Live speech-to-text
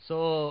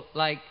So,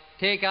 like,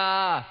 take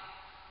off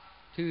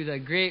to the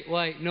great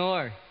white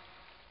north.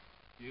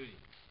 Beauty.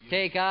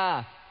 Take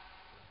off.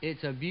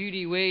 It's a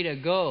beauty way to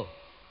go.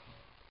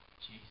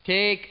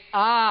 Take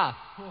off,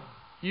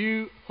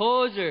 you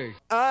hosers.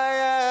 I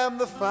am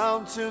the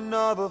fountain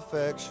of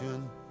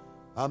affection.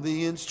 I'm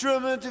the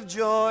instrument of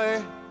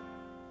joy.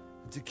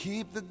 To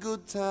keep the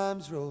good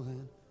times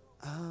rolling,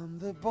 I'm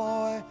the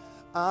boy.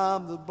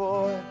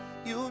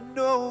 You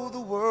know the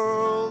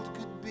world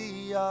could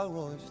be our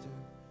oyster.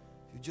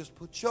 If you just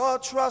put your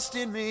trust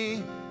in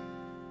me,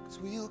 'cause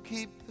we'll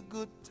keep the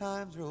good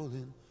times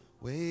rolling.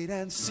 Wait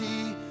and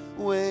see,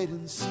 wait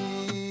and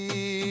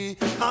see.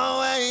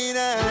 Oh, wait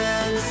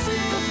and see.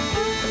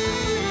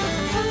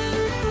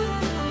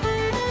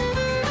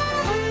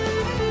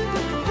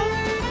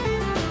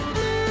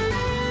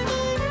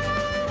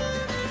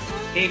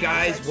 Hey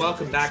guys,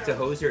 welcome back to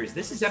Hosers.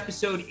 This is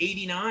episode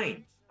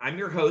 89. I'm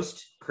your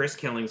host, Chris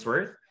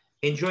Killingsworth,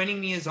 and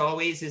joining me as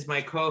always is my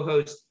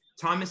co-host,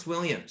 Thomas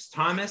Williams.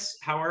 Thomas,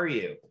 how are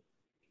you?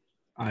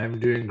 I'm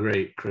doing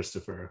great,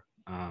 Christopher.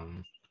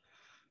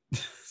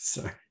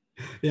 Sorry.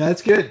 Yeah,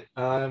 it's good.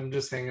 I'm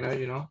just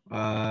hanging out,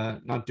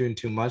 not doing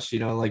too much,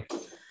 like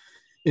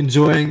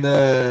enjoying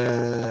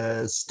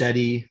the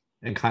steady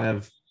and kind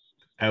of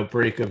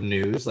outbreak of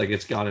news. Like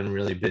it's gotten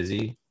really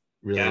busy,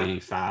 really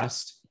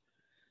fast.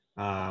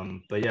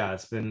 But yeah,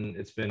 it's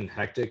been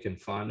hectic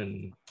and fun,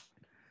 and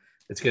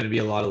it's going to be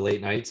a lot of late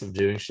nights of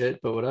doing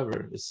shit, but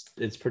whatever.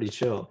 It's pretty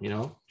chill,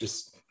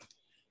 just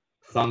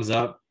thumbs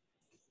up,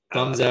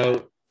 thumbs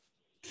out,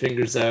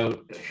 fingers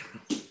out.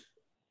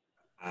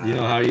 You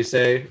know how you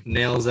say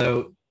nails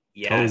out,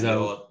 toes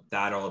out.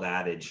 That old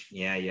adage.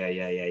 Yeah.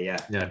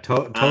 Yeah,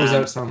 toes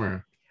out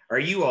summer. Are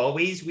you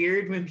always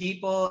weird when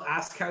people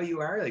ask how you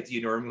are? Like, do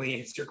you normally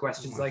answer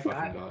questions like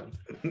that?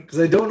 Because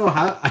I don't know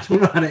how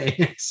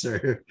to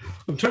answer.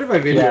 I'm turning my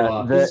video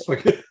off.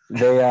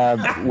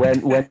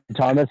 When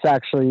Thomas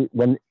actually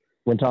when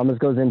Thomas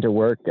goes into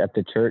work at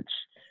the church,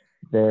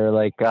 they're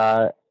like,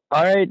 all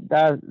right,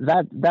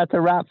 that's a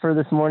wrap for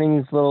this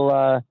morning's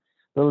little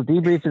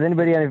debrief. Does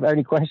anybody have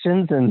any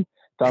questions? And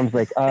Tom's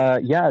like,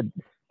 yeah.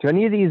 Do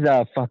any of these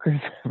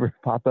fuckers ever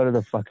pop out of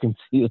the fucking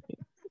ceiling?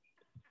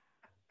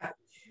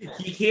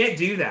 You can't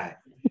do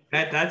that.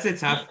 That's a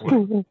tough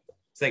one.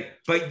 It's like,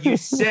 but you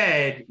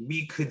said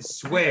we could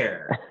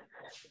swear.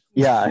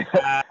 Yeah,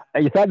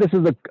 I thought this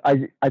was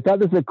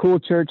a cool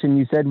church, and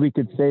you said we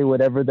could say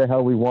whatever the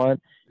hell we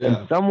want. Yeah.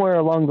 And somewhere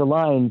along the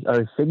lines,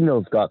 our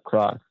signals got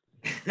crossed.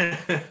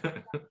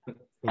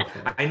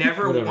 I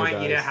never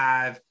want you to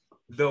have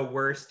the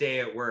worst day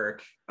at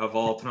work of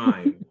all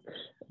time,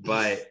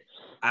 but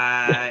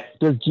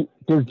does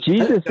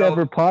Jesus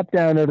ever pop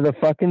down out of the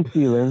fucking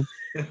ceiling?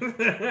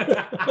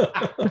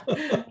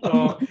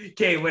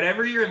 Okay,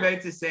 whatever you're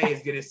about to say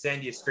is going to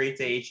send you straight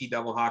to HE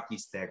double hockey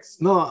sticks.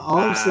 No, all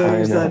I'm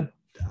saying is that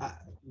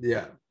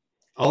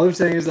all I'm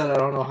saying is that I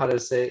don't know how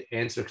to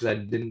answer because I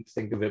didn't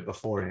think of it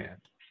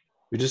beforehand.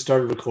 We just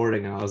started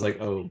recording and I was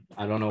like, oh,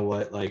 I don't know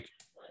what, like,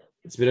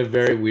 it's been a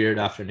very weird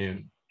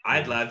afternoon.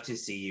 I'd love to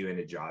see you in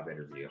a job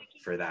interview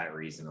for that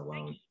reason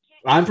alone.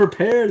 I'm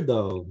prepared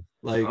though.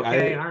 Like,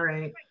 okay, all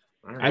right.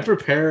 I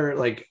prepare,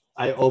 like,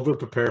 I over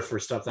prepare for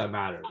stuff that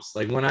matters.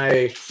 Like when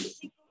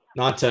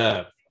not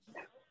to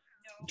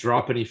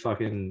drop any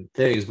fucking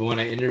things, but when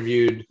I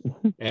interviewed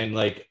and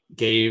like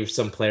gave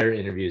some player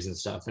interviews and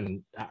stuff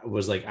and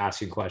was like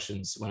asking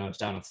questions when I was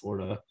down in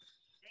Florida,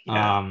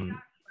 I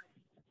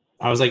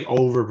was like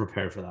over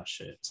prepared for that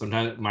shit.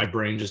 Sometimes my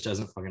brain just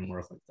doesn't fucking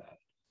work like that.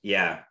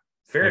 Yeah,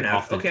 fair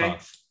enough. Okay.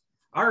 Tough.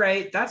 All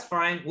right, that's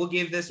fine. We'll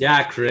give this.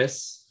 Yeah,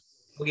 Chris.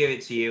 We'll give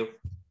it to you.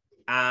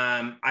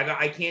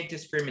 I can't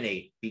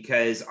discriminate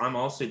because I'm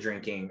also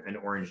drinking an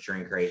orange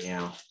drink right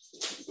now.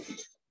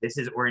 This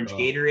is orange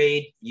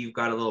Gatorade. You've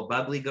got a little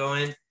bubbly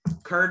going.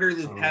 Carter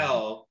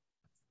Lupel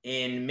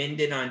in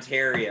Minden,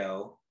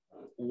 Ontario.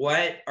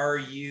 What are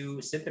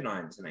you sipping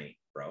on tonight,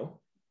 bro?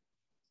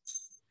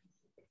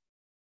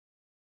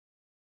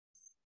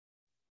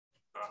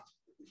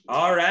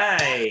 All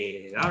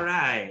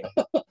right.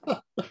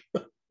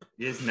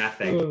 Just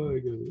nothing. Oh,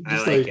 I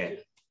like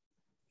it.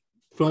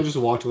 Probably just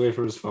walked away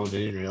from his phone.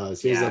 Didn't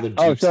realize.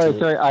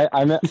 Sorry.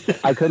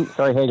 I couldn't.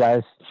 Sorry. Hey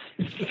guys.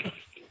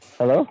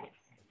 Hello.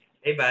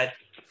 Hey bud.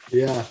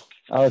 Yeah.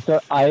 So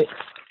I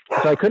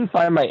couldn't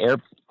find my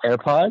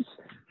AirPods,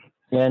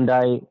 and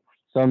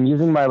I'm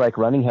using my like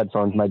running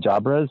headphones, my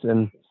Jabras,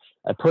 and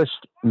I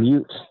pushed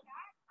mute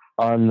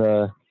on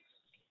the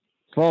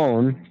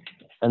phone,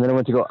 and then I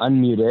went to go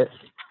unmute it,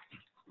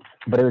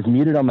 but it was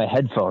muted on my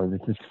headphones.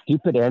 It's this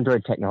stupid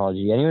Android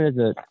technology. Anyone who has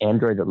an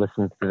Android that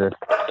listens to this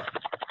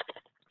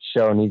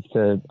show needs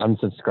to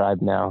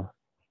unsubscribe now.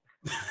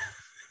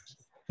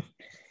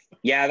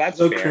 Yeah, that's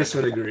fair. Chris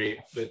would agree,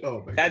 but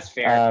that's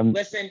fair.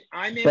 Listen,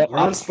 we're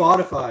on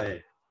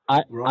Spotify.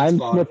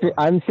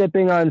 I'm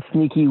sipping on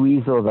Sneaky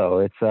Weasel though.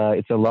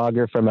 It's a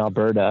lager from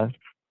Alberta.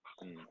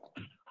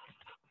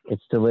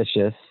 It's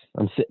delicious.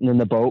 I'm sitting in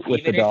the boat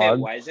with the dog. Even if it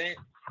wasn't,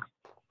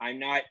 I'm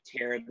not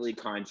terribly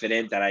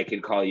confident that I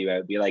could call you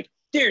out. Be like,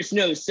 There's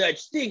no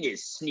such thing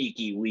as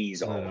sneaky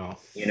weasel. I know.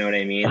 You know what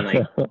I mean?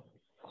 Like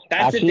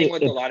that's Actually, the thing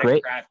with a it's lot great.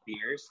 of craft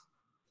beers.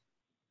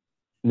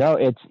 No,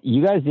 it's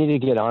you guys need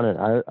to get on it.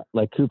 I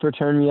like Cooper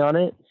turned me on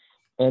it,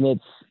 and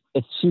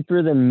it's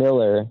cheaper than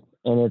Miller,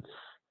 and it's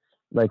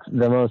like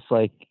the most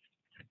like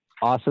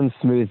awesome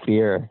smooth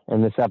beer.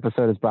 And this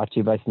episode is brought to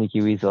you by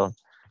Sneaky Weasel.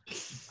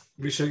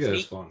 We should get a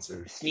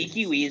sponsor.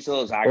 Sneaky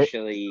Weasel is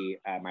actually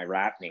my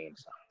rap name.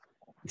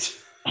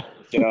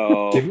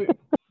 So,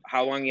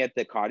 how long you at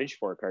the cottage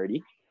for,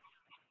 Cardi?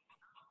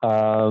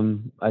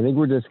 I think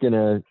we're just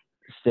gonna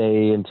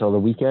stay until the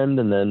weekend,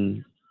 and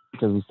then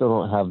because we still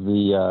don't have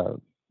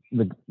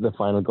the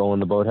final go in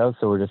the boathouse,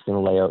 so we're just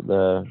gonna lay out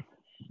the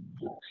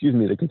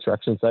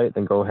construction site,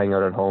 then go hang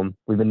out at home.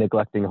 We've been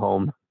neglecting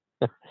home,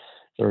 so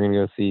we're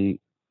gonna go see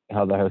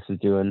how the house is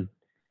doing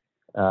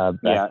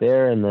back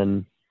there, and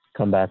then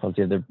come back once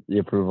you have the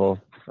approval.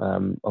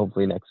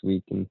 Hopefully next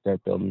week and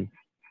start building.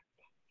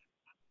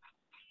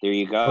 There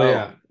you go. Oh,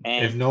 yeah.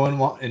 And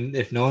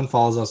if no one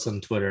follows us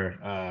on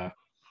Twitter,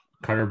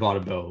 Carter bought a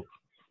boat.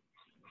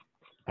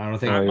 I don't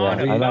think. I'm on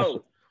a I'm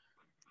boat.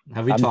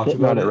 Have we I'm talked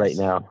sitting about on it it right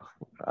now.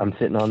 I'm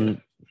sitting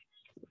on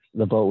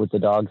the boat with the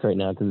dogs right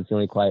now because it's the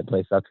only quiet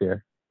place up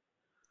here,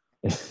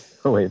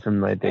 away from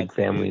my big That's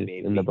the move, family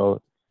baby. in the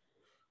boat.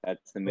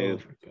 That's the Oh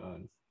move. my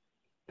god!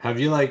 Have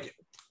you like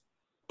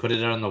put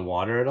it out in the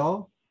water at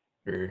all?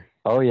 Or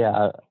Oh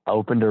yeah, I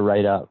opened her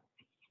right up.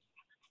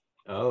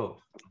 oh,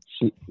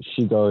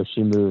 She goes,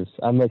 she moves.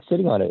 I'm like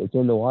sitting on it. It's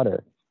in the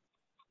water.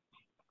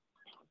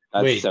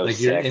 That's wait, so like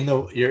sick.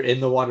 you're in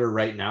the water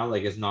right now.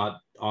 Like it's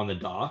not on the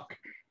dock.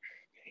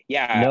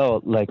 Yeah.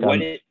 No, like What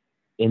I'm it,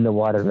 in the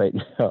water right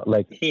now.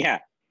 Like yeah.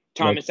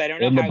 Thomas, I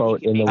don't know in the how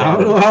boat, we can in the make I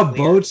don't that know how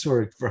clear. boats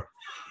work, bro.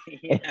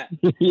 Yeah.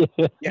 yeah.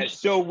 Yeah.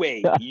 So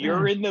wait,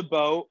 you're in the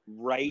boat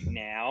right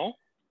now.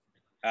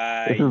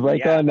 This is like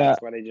yeah, on,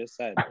 that's what I just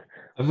said.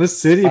 I'm a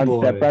city on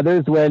boy. Step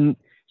Brothers when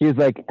he was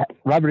like,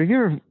 Robert, have you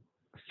ever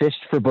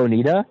fished for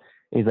bonita? And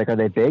he's like, are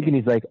they big? And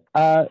he's like,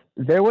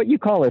 they're what you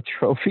call a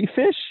trophy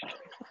fish.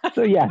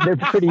 So yeah, they're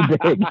pretty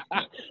big.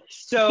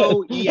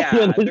 So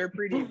yeah, they're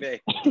pretty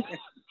big.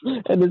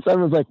 And then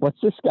someone was like, what's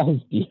this guy's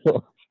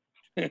deal?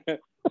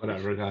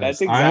 Whatever, guys.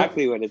 That's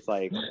exactly what it's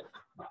like.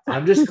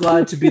 I'm just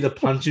glad to be the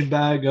punching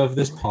bag of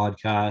this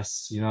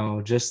podcast. You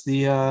know, just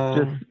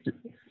the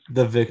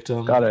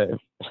victim. Got it.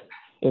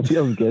 It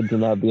feels good to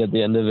not be at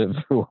the end of it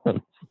for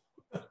once.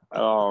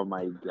 Oh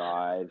my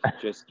god,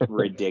 just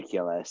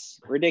ridiculous.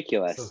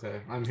 It's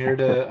okay. I'm here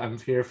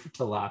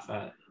to laugh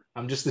at.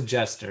 I'm just a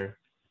jester.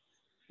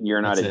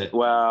 You're not That's a it.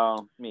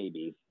 well,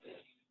 maybe.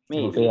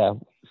 So yeah,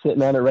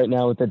 sitting on it right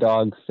now with the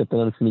dog, sipping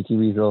on Sneaky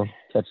Weasel,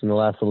 catching the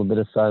last little bit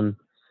of sun,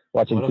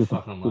 watching What a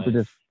fucking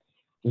life.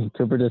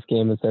 Cooper just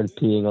came and started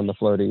peeing on the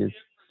floaties.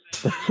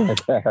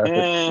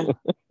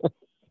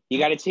 You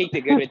got to take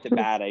the good with the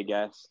bad, I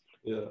guess.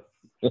 Yeah.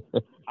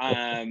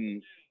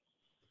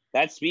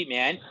 That's sweet,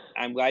 man.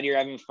 I'm glad you're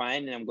having fun,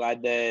 and I'm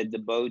glad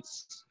the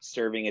boat's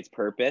serving its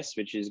purpose,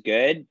 which is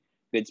good.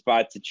 Good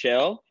spot to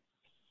chill.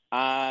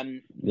 Yeah,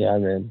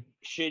 man.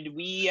 Should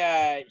we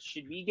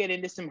get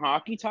into some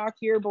hockey talk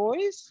here,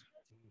 boys?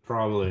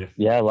 Probably.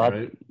 Yeah,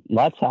 Right?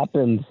 lots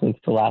happened since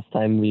the last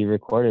time we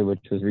recorded, which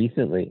was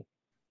recently.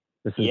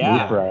 This is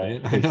Yeah, new for us.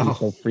 right? I Since know. it's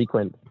so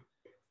frequent.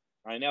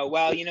 I know.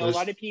 Well, a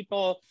lot of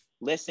people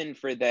listen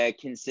for the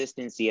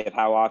consistency of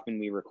how often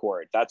we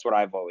record. That's what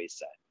I've always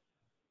said.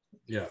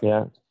 Yeah.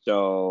 Yeah.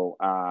 So,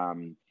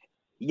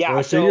 yeah.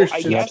 Well, So you're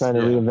I just- Not guess trying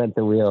to reinvent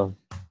the wheel.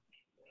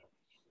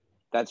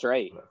 that's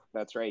right.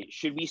 That's right.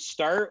 Should we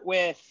start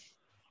with,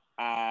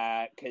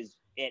 because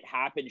it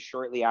happened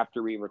shortly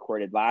after we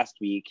recorded last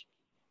week,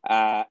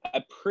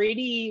 a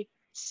pretty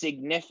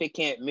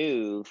significant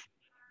move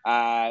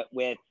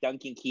with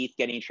Duncan Keith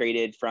getting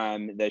traded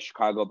from the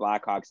Chicago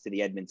Blackhawks to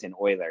the Edmonton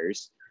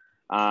Oilers.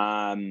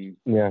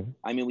 Yeah.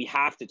 I mean, we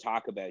have to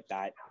talk about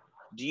that.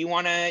 Do you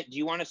want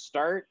to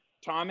start,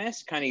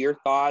 Thomas? Kind of your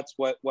thoughts,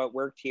 what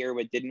worked here,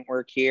 what didn't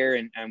work here,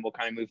 and we'll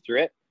kind of move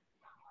through it.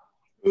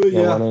 Oh,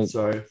 Yeah, yeah. wanna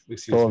Sorry.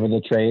 Excuse Go over me.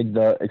 the trade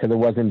because it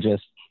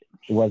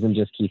wasn't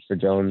just Keith for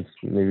Jones.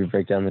 Maybe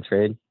break down the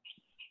trade.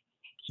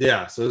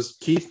 Yeah. So it's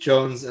Keith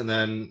Jones and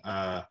then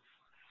a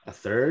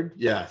third.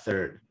 Yeah,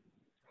 third.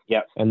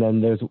 And then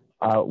there's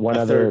one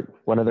A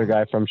other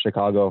guy from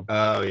Chicago.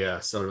 Oh yeah.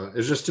 So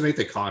it's just to make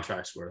the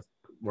contracts worth.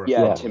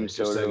 Yeah, more, Tim just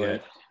to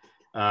Soderlund.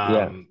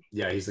 get-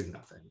 yeah, he's like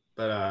nothing.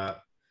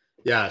 But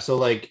yeah.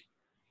 So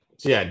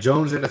yeah,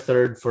 Jones in a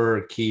third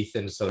for Keith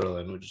and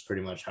Sutherland, which is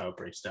pretty much how it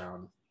breaks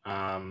down.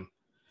 And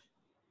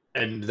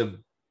the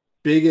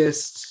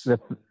biggest,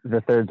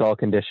 The third's all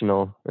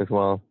conditional as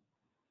well,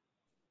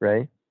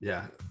 right?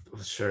 yeah,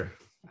 sure.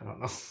 I don't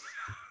know.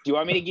 Do you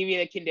want me to give you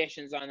the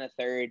conditions on the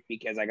third?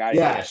 Because I got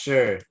Yeah,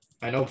 sure.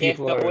 I know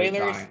people the are Oilers-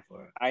 dying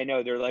for it. I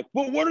know they're like,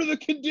 well, what are the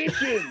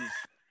conditions?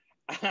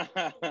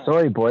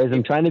 Sorry, boys.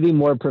 I'm trying to be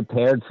more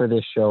prepared for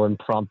this show and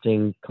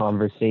prompting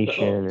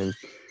conversation and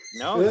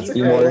No, That's he's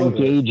be okay. more I love it.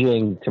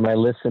 engaging to my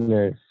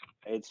listeners.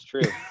 It's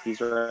true. He's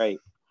right.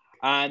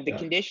 The Yeah.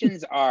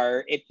 conditions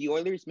are if the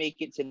Oilers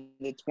make it to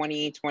the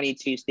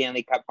 2022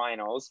 Stanley Cup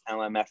Finals,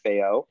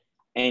 LMFAO,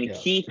 and Yeah.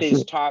 Keith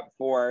is top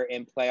 4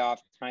 in playoff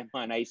time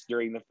on ice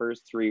during the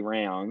first 3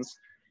 rounds,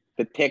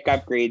 the pick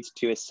upgrades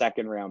to a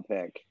second-round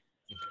pick.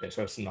 Okay,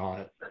 so it's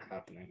not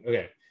happening.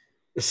 Okay.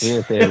 I'm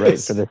gonna say it right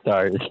for the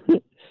start.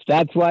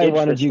 That's why I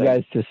wanted you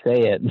guys to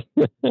say it.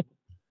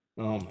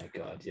 Oh my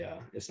god, yeah,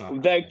 it's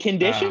not. The happening.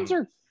 conditions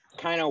are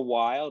kind of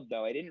wild,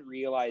 though. I didn't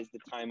realize the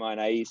time on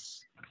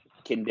ice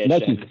condition.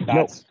 Nike,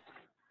 That's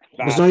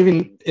There's not even.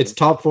 fascinating. It's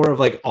top 4 of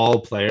like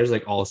all players,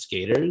 like all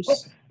skaters.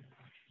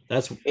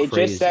 That's It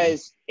crazy. just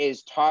says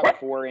is top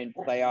 4 in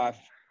playoff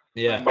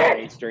time on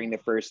ice during the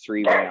first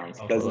 3 rounds.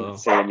 Oh, Doesn't hello.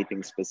 say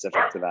anything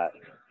specific to that.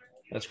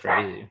 That's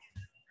crazy.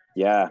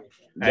 Yeah.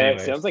 That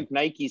Anyways. sounds like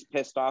Nike's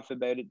pissed off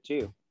about it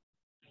too.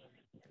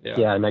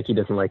 Yeah, Nike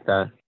doesn't like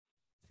that.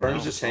 Fern's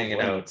No, just don't hanging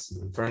blame out.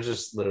 Fern's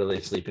just literally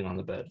sleeping on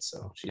the bed,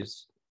 so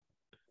she's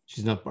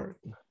not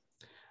barking.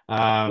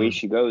 Way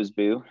she goes,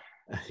 boo.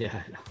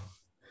 Yeah, I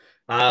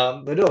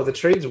know. But no, the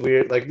trade's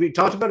weird. Like we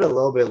talked about it a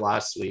little bit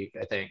last week,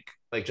 I think.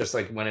 Like just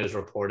like when it was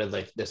reported,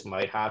 like this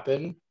might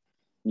happen.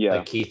 Yeah.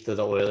 Like Keith to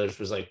the Oilers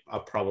was like a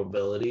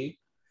probability.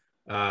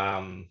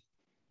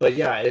 But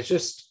yeah, it's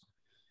just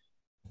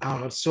I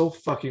don't know. It's so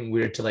fucking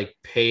weird to like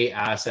pay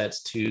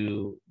assets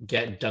to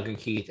get Duncan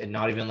Keith and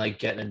not even like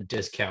getting a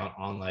discount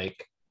on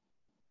like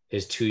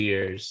his 2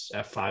 years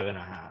at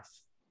 5.5.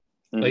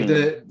 Like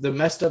the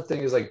messed up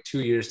thing is like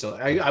 2 years still.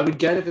 I would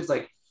get if it's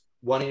like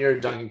 1 year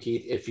Duncan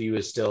Keith if he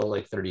was still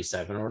like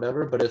 37 or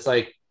whatever, but it's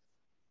like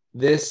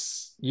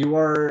this you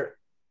are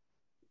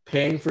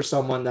paying for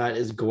someone that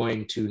is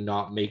going to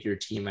not make your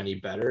team any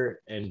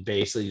better and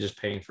basically just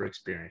paying for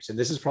experience. And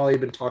this has probably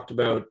been talked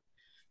about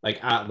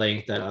like at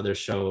length at other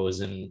shows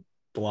and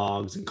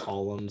blogs and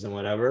columns and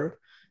whatever.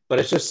 But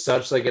it's just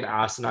such like an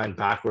asinine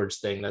backwards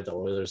thing that the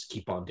Oilers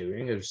keep on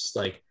doing. It's just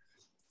like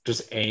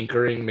just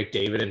anchoring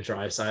McDavid and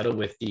Draisaitl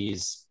with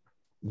these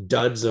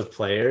duds of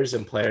players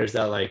and players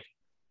that like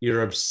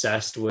you're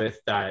obsessed with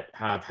that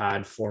have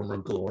had former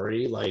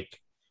glory. Like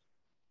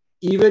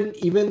even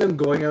them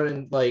going out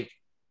and like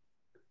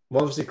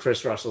well, obviously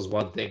Chris Russell's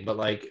one thing, but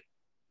like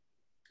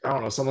I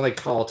don't know, someone like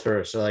Carl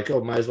Turris, they're like,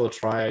 oh, might as well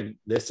try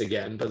this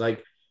again. But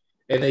like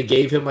and they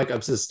gave him like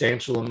a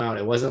substantial amount.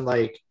 It wasn't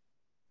like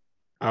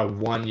a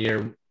 1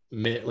 year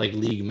like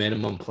league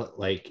minimum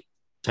like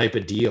type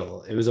of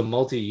deal. It was a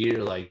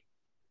multi-year, like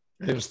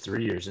I think it was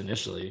 3 years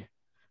initially.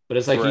 But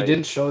it's like he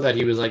didn't show that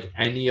he was like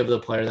any of the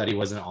player that he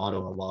was in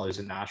Ottawa while he was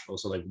in Nashville.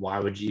 So like why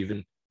would you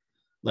even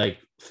like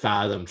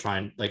fathom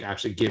trying like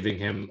actually giving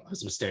him a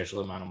substantial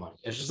amount of money?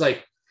 It's just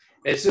like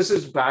it's just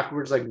this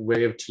backwards like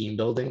way of team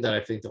building that I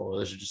think the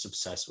Oilers are just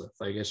obsessed with.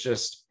 Like it's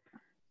just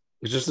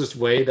this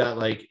way that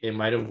like it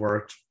might have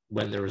worked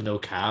when there was no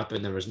cap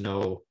and there was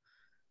no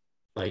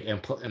like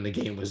and the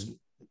game was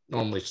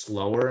normally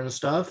slower and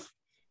stuff,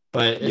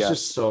 but it's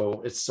just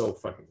so it's so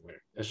fucking weird.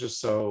 It's just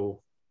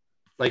so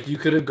like you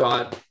could have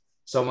got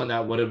someone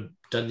that would have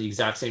done the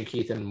exact same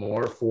Keith and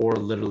more for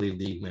literally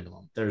league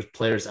minimum. There's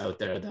players out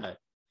there that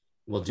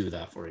will do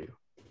that for you.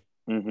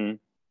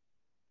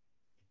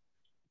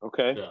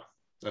 Okay. Yeah,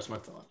 that's my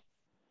thought.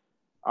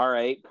 All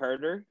right,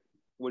 Carter,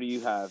 what do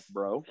you have,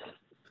 bro?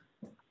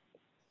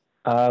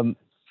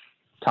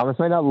 Thomas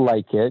might not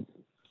like it,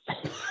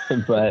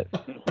 but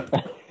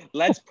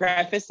Let's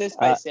preface this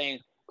by saying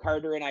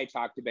Carter and I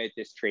talked about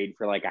this trade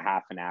for like a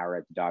half an hour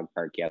at the dog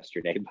park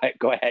yesterday, but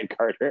go ahead,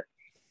 Carter.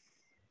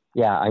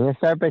 yeah, I'm gonna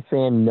start by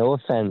saying no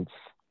offense,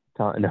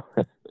 no,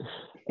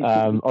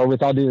 or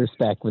with all due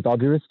respect, but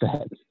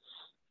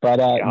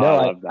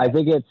no, I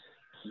think it's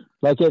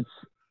like it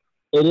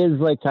is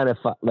like kind of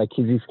fun. Like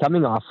he's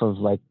coming off of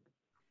like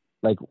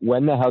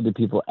when the hell do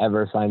people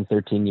ever sign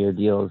 13-year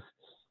deals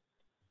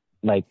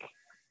like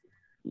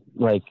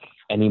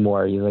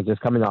anymore? He's like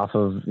just coming off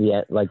of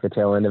the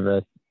tail end of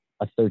a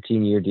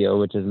 13-year deal,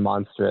 which is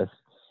monstrous.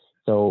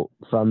 So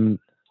from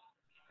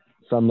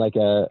like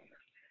a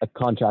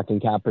contract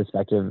and cap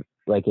perspective,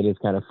 like it is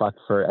kind of fucked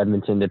for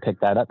Edmonton to pick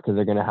that up because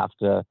they're going to have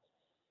to,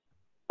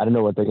 I don't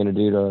know what they're going to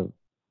do to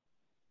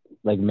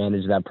like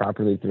manage that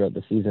properly throughout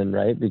the season,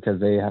 right?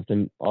 Because they have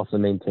to also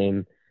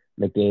maintain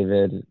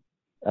McDavid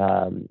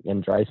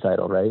and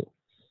Draisaitl, right?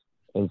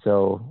 And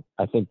so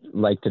I think,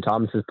 like to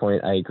Thomas's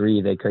point, I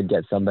agree they could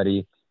get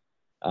somebody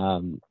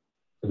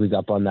who's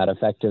up on that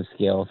effective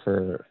scale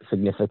for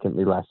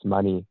significantly less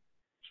money.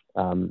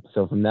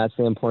 So from that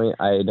standpoint,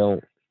 I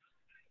don't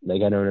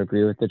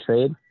agree with the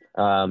trade.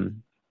 But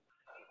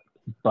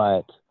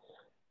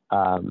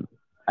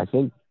I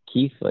think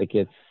Keith, like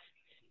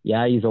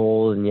he's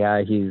old and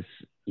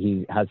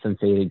he has some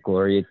faded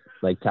glory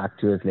like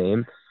tacked to his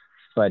name,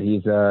 but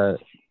he's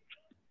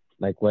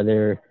like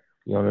whether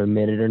you want to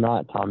admit it or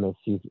not, Thomas,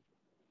 he's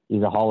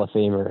a Hall of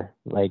Famer.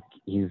 Like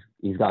he's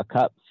got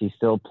cups. He's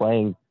still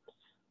playing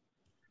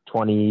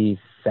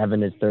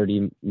 27 to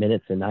 30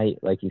 minutes a night.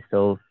 Like he's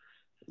still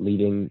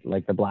leading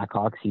like the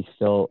Blackhawks. He's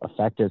still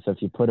effective. So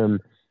if you put him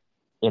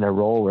in a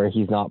role where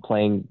he's not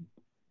playing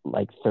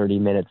like 30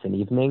 minutes an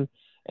evening,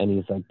 and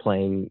he's like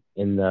playing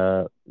in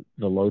the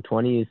low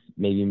 20s,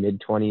 maybe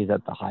mid 20s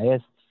at the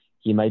highest,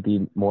 he might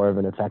be more of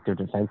an effective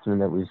defenseman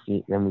that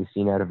we've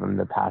seen out of him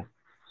the past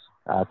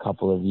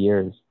couple of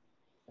years.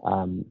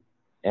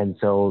 And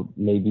so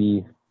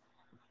maybe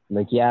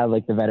like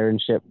the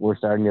veteranship we're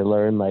starting to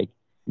learn like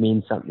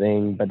means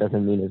something, but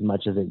doesn't mean as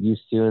much as it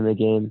used to in the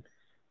game.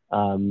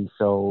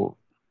 So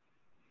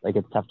like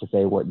it's tough to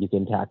say what you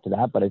can tack to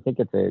that, but I think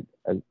it's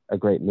a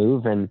great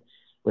move. And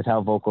with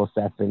how vocal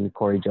Seth and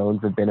Corey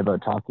Jones have been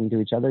about talking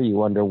to each other, you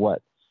wonder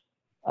what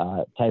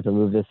type of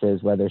move this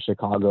is, whether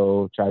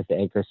Chicago tries to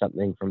anchor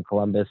something from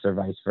Columbus or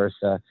vice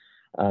versa,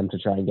 to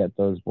try and get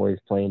those boys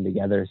playing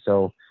together.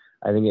 So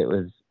I think it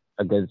was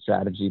a good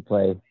strategy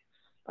play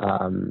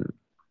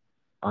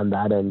on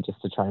that end,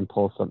 just to try and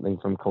pull something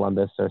from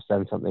Columbus or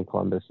send something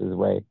Columbus's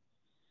way,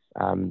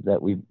 that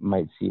we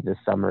might see this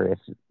summer if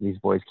these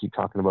boys keep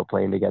talking about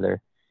playing together.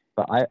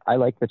 But I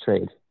like the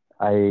trade.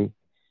 I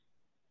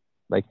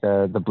like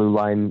the blue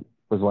line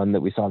was one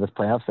that we saw this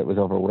playoffs that was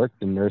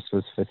overworked, and Nurse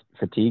was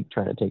fatigued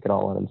trying to take it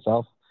all on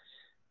himself.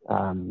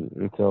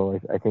 And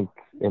so I think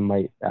it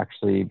might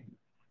actually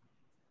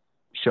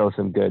show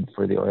some good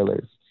for the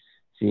Oilers,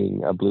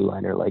 seeing a blue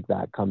liner like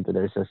that come to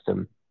their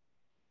system.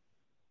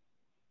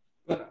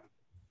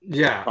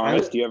 Yeah.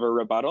 Thomas, do you have a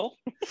rebuttal?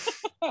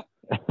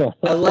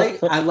 I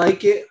like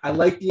it. I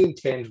like the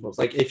intangibles.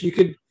 Like if you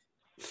could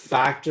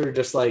factor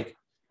just like,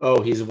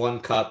 oh, he's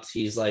won cups,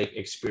 he's like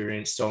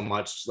experienced so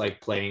much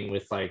like playing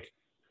with like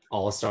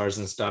all-stars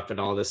and stuff and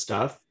all this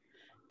stuff.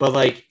 But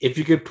like if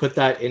you could put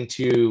that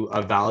into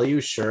a value,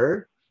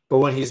 sure. But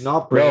when he's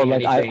not bringing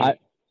anything.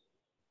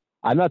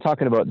 I'm not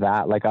talking about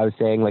that. Like I was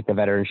saying, like the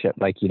veteranship,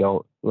 like you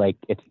don't like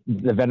it's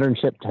the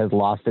veteranship has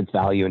lost its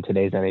value in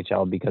today's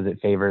NHL because it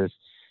favors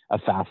a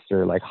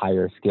faster, like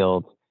higher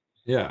skilled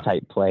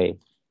type play.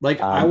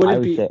 Like I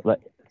would be. Say,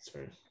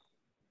 sorry.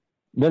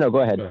 No, go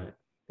ahead. Go ahead.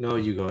 No,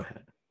 you go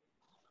ahead.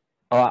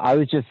 I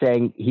was just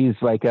saying he's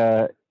like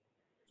an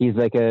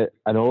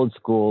old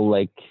school,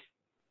 like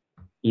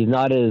he's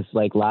not as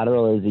like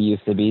lateral as he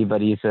used to be,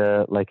 but he's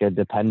a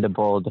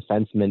dependable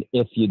defenseman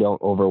if you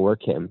don't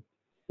overwork him,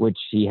 which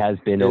he has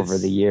been over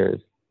the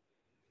years.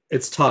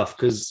 It's tough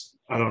because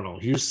I don't know.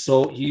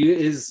 He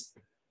is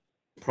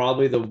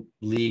probably the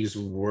league's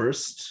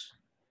worst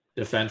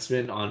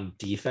defenseman on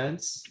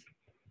defense,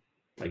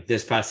 like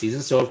this past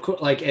season. So of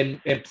course, like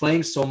and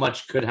playing so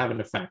much could have an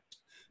effect,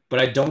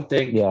 but I don't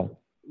think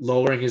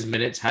lowering his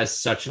minutes has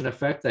such an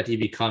effect that he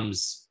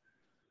becomes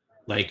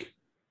like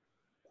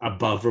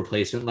above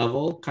replacement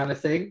level kind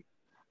of thing.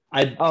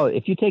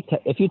 If you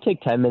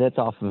take 10 minutes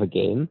off of a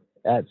game,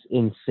 that's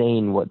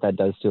insane what that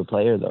does to a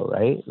player though,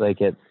 right? Like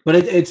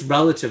it's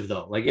relative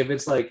though. Like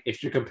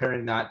if you're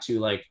comparing that to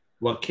like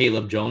what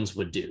Caleb Jones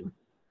would do,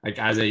 like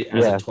as a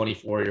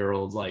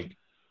 24-year-old, like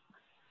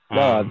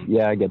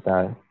I get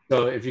that.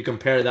 So if you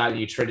compare that and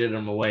you traded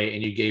him away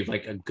and you gave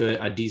like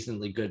a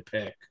decently good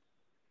pick.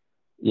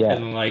 Yeah.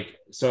 And like,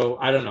 so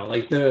I don't know,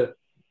 like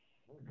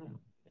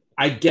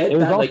I get it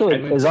was that. Also, like,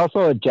 it was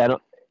also it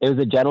was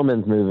a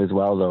gentleman's move as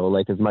well though.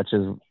 Like as much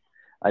as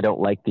I don't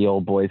like the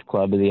old boys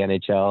club of the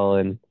NHL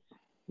and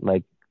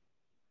like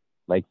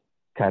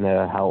kind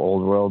of how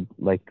old world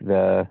like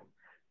the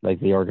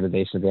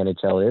organization of the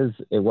NHL is,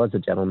 it was a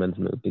gentleman's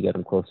move to get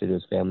him closer to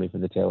his family for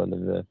the tail end of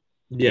the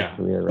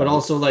career. Right? But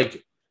also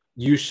like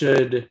you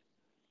should,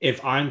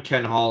 if I'm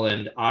Ken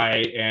Holland, I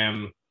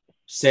am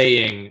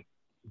saying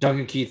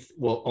Duncan Keith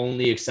will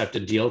only accept a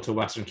deal to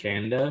Western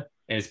Canada,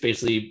 and it's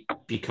basically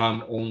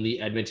become only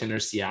Edmonton or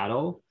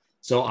Seattle.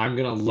 So I'm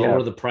going to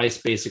lower the price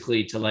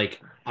basically to like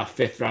a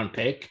 5th round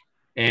pick,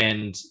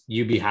 and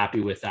you be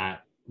happy with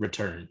that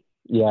return.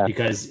 Yeah.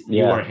 Because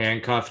you are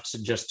handcuffed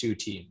to just 2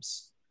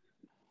 teams.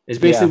 It's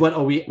basically what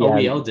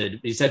OEL did.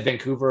 He said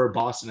Vancouver or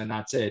Boston, and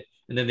that's it.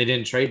 And then they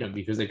didn't trade him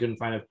because they couldn't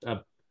find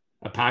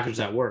a package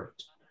that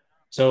worked.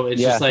 So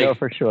it's just like, no,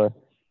 for sure.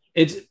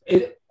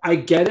 I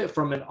get it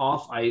from an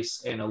off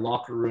ice and a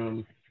locker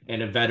room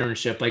and a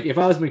veteranship. Like if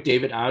I was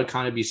McDavid, I would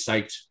kind of be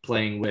psyched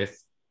playing with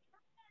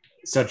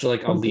such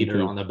like a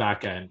leader on the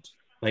back end.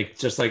 Like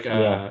just like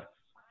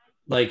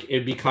like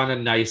it'd be kind of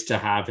nice to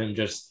have him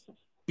just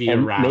be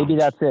around. Maybe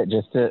that's it,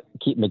 just to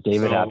keep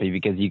McDavid happy,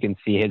 because you can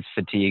see his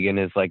fatigue and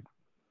his like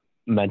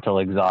mental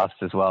exhaust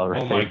as well.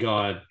 Right? Oh my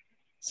God.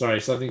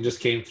 Sorry, something just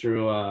came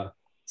through.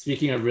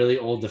 Speaking of really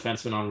old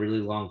defensemen on really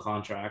long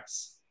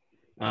contracts,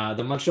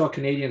 the Montreal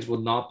Canadiens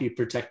will not be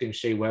protecting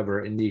Shea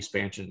Weber in the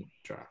expansion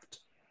draft.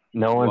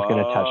 No one's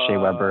going to touch Shea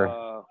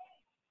Weber.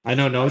 I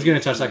know no one's going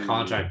to touch that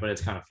contract, but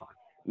it's kind of fun.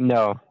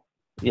 No.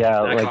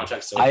 Yeah. That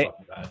contract's so fucking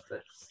bad.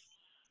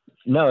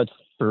 No, it's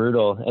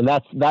brutal. And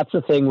that's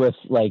the thing with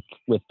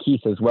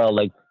Keith as well.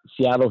 Like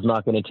Seattle's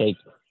not going to take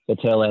the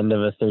tail end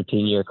of a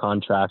 13-year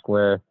contract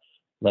where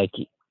like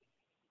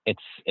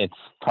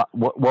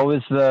what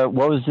was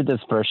the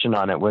dispersion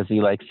on it? Was he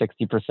like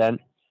 60%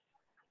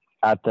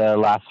 at the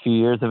last few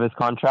years of his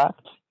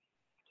contract?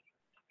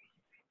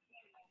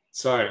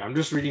 Sorry, I'm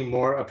just reading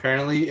more.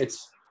 Apparently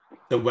it's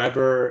the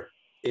Weber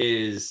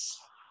is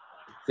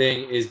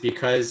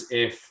because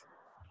if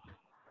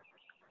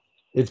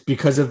It's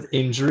because of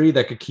injury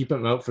that could keep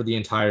him out for the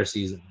entire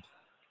season.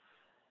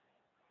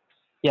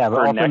 Yeah, but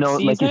For also next no,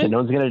 like you season? said, no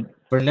one's gonna.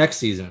 For next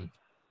season,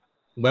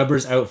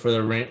 Weber's out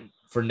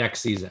for next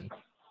season.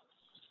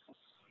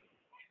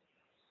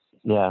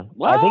 Yeah,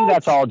 What? I think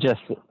that's all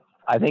just.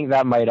 I think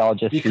that might all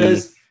just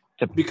Because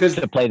be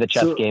to play the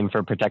chess so- game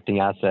for protecting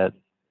assets.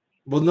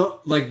 Well, no,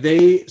 like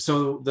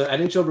so the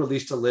NHL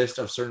released a list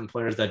of certain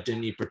players that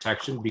didn't need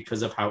protection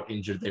because of how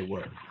injured they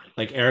were.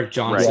 Like Eric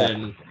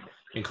Johnson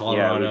in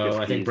Colorado. Lucas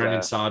I think Sbisa.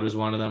 Brendan Saad was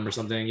one of them or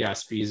something. Yeah,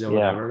 Spiza, Yeah.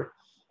 whatever.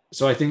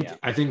 So I think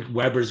Yeah.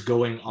 Weber's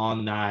going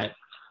on that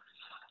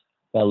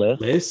That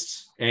list.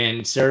 list,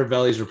 and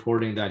Saravelli's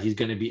reporting that he's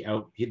going to be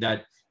out.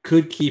 That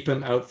could keep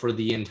him out for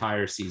the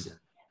entire season.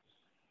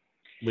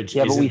 Which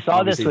Yeah, but we isn't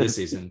saw this obviously with- this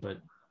season, but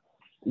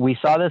We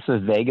saw this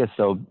with Vegas,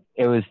 though.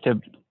 It was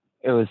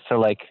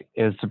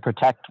to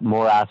protect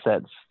more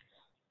assets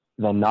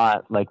than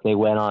not. Like they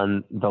went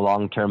on the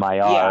long-term IR,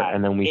 Yeah,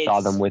 and then we saw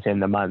it's- them within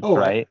the month, Oh,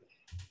 right?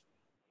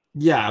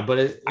 yeah, but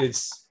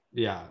it's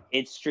yeah.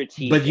 It's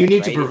strategic. But you need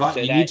right? to provide. So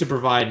You that- need to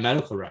provide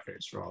medical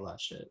records for all that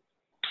shit.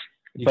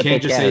 You But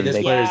can't they just say can. this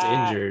They- player's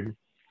Yeah. injured.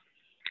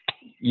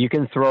 You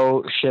can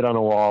throw shit on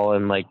a wall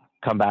and like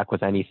come back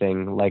with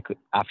anything. Like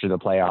after the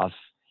playoffs,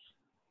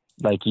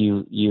 like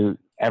you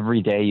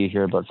every day you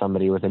hear about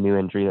somebody with a new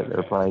injury that they're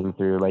Okay. playing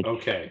through. Like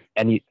Okay.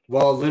 and you,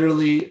 Well,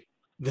 literally,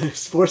 the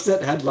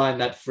Sportsnet headline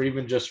that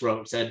Freeman just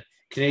wrote said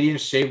Canadian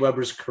Shea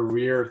Weber's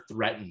career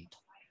threatened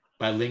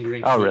by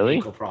lingering Oh, foot really?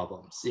 ankle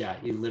problems. Yeah,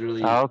 he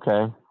literally. oh,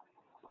 okay.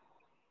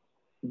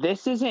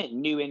 This isn't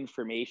new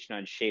information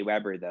on Shea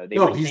Weber, though. They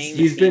No, were he's- saying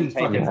he's the same been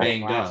type of fucking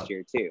thing banged last up.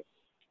 year too.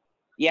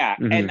 Yeah,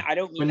 Mhm. and I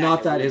don't mean but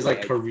not in a that his rude like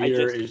way. I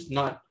career just- is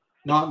not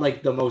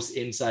like the most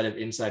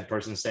inside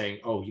person saying,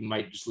 oh, he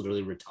might just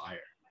literally retire.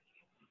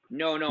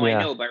 No, Yeah.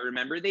 I know, but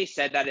remember they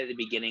said that at the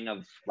beginning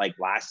of like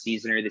last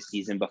season or the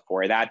season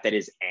before that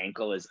his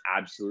ankle is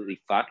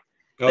absolutely fucked.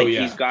 Oh Like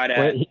yeah. he's got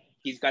Well,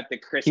 he's got the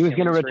Chris. he was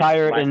gonna Killingsworth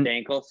retire left in-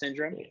 ankle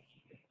syndrome.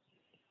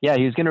 Yeah,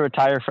 he was going to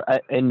retire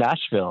in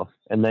Nashville,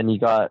 and then he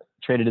got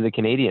traded to the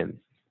Canadiens.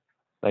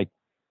 Oh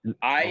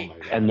my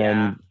God. And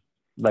then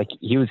like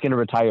he was going to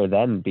retire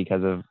then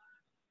because of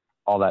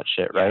all that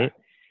shit, Yeah. right?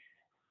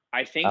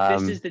 I think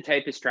this Um, is the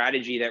type of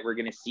strategy that we're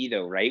going to see,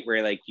 though, right?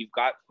 Where like you've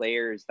got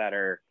players that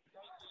are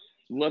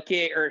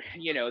looking, or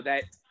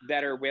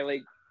that are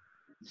willing,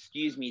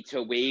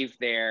 to waive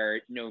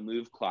their no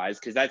move clause,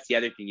 because that's the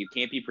other thing. You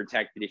can't be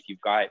protected if you've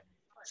got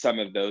some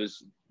of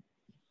those,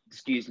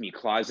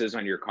 clauses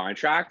on your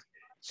contract.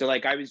 So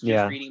like I was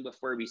just reading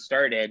before we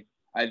started,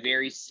 a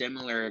very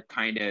similar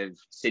kind of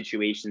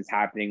situations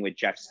happening with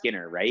Jeff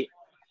Skinner, right?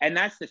 And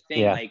that's the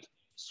thing, Yeah. like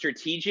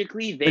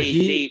strategically, But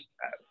they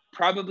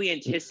probably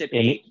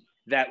anticipate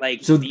that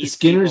like So these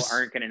Skinner's- people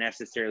aren't going to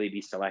necessarily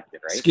be selected,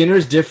 right?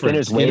 Skinner's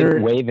different.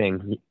 Skinner's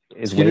waving.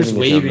 Skinner's his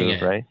waving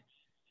move, it. right?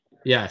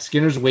 Yeah,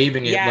 Skinner's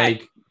waving it Yeah.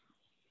 like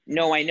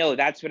No, I know.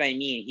 That's what I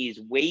mean. He's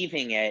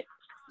waiving it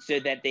so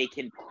that they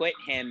can put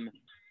him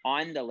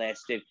on the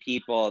list of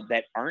people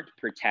that aren't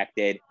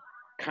protected,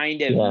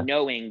 kind of Yeah.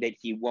 knowing that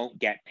he won't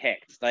get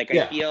picked. Like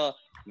Yeah. I feel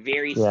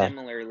very Yeah.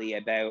 similarly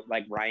about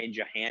like Ryan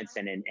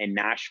Johansson in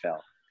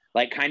Nashville,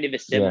 like kind of a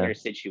similar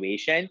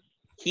situation.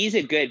 He's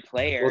a good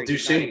player. Well,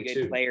 He's not a Duchesne, good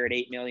too. player at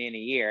 $8 million a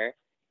year.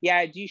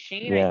 Yeah,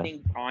 Duchesne, Yeah. I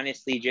think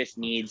honestly just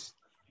needs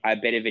a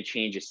bit of a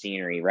change of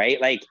scenery, right?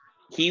 Like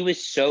he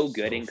was so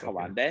good So in fucking-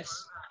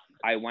 Columbus.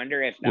 I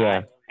wonder if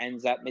that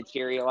ends up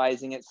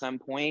materializing at some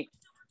point.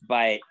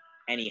 But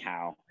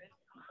anyhow,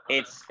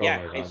 it's Oh my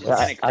God. it's just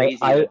kind of crazy.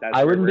 I that that's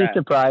where wouldn't we're be at.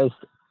 surprised.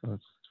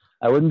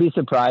 I wouldn't be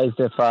surprised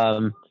if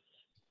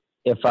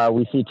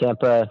we see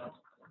Tampa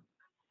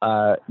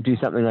do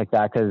something like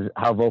that, because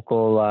how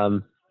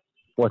vocal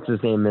what's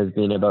his name has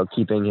been about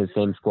keeping his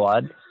same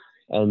squad,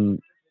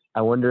 and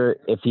I wonder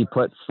if he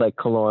puts like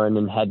Killorn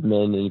and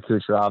Hedman and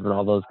Kucherov and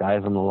all those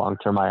guys on the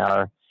long-term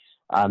IR,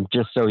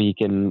 just so he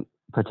can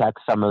protect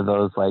some of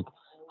those like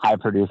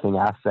high-producing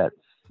assets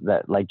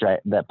that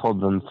that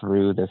pulled them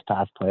through this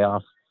past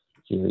playoff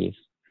series.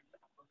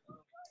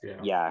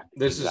 Yeah,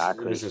 This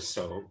exactly. is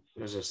so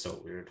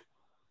weird.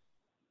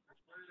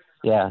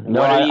 Yeah, no,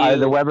 What are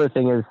the you- Weber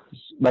thing is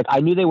like I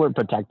knew they weren't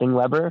protecting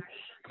Weber,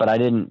 but I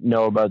didn't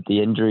know about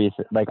the injuries.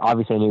 Like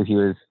obviously I knew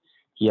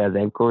he has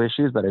ankle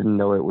issues, but I didn't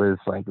know it was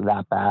like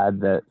that bad.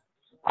 That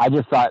I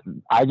just thought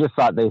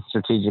they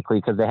strategically,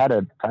 because they had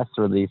a press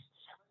release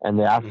and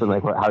they asked him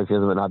like how he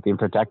feels about not being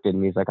protected,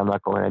 and he's like, I'm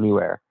not going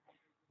anywhere.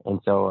 And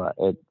so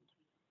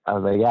I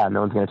was like, yeah,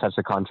 no one's gonna touch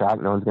the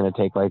contract, no one's gonna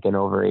take like an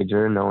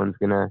overager, no one's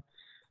gonna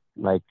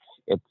like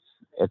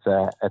it's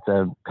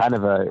a kind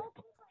of a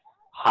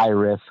high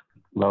risk,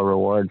 low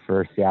reward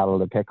for Seattle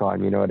to pick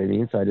on, you know what I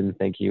mean? So I didn't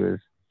think he was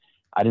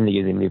going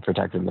to be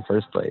protected in the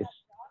first place.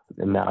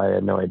 And now I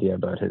had no idea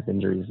about his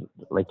injuries,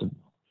 like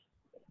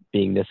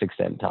being this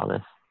extent,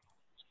 Thomas.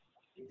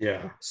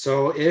 Yeah.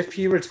 So if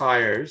he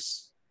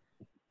retires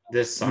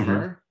this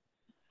summer,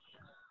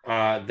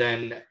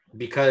 then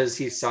because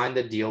he signed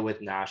the deal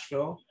with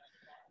Nashville,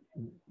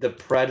 the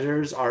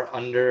Predators are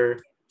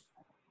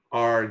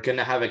going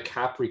to have a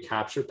cap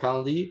recapture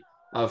penalty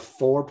of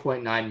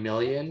 4.9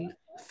 million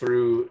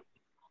through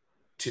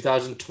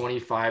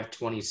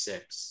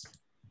 2025-26.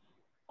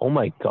 Oh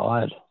my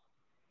God.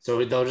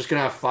 So they're just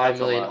gonna have 5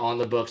 That's a million lot. on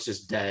the books,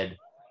 just dead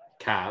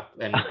cap,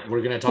 and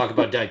we're gonna talk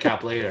about dead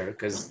cap later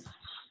because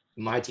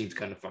my team's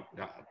kind of fucked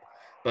up.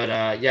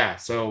 But yeah,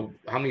 so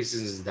how many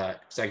seasons is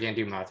that? Because I can't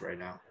do math right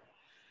now.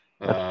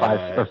 That's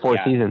 5 or 4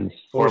 yeah. seasons.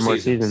 4 more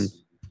seasons.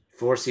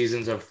 4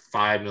 seasons of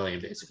 5 million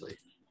basically.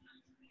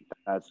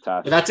 That's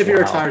tough. But that's if he Wow.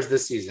 retires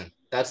this season.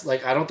 That's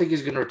like I don't think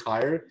he's gonna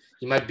retire.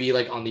 He might be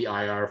like on the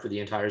IR for the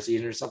entire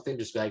season or something.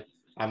 Just like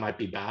I might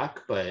be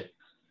back, but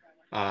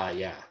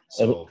yeah.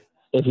 So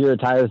If he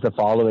retires the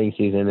following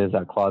season, is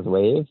that clause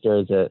waived or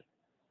is it?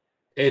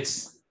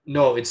 it's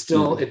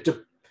still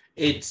the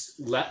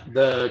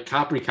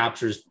cap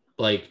recapture's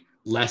like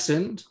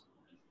lessened,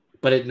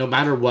 but no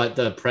matter what,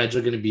 the Preds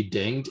are going to be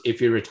dinged if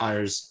he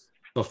retires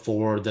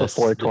before the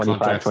 25,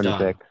 contract's 26.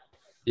 done.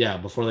 Yeah,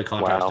 before the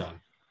contract's Wow. done.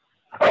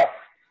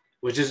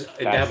 Which is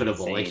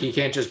inevitable. insane. Like he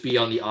can't just be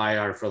on the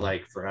IR for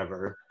like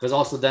forever. Because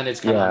also then it's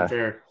kind of Yeah.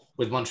 unfair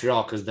with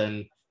Montreal because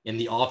then in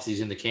the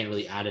offseason they can't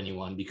really add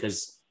anyone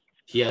because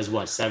he has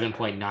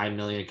 7.9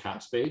 million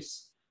cap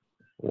space.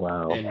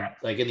 Wow. And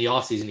like in the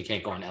offseason he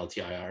can't go on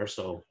LTIR.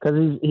 So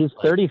Because he's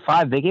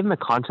 35. They gave him a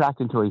contract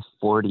until he's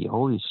 40.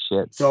 Holy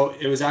shit. So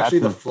it was actually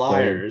That's the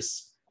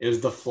Flyers. It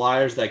was the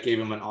Flyers that gave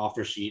him an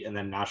offer sheet, and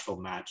then Nashville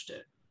matched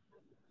it.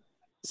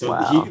 So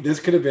Wow. this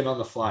could have been on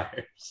the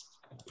Flyers.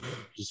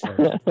 Just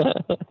funny.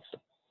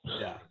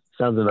 Yeah.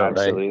 Sounds about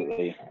right.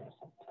 Absolutely.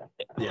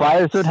 Yeah.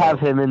 Flyers would So- have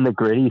him in the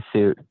gritty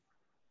suit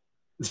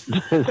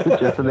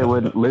just so they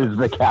wouldn't lose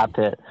the cap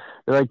hit.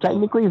 They're like,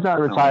 technically he's not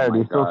retired. my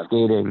He's still God.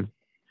 skating. It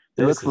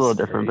This looks a little is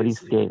different, but he's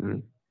crazy.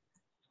 skating.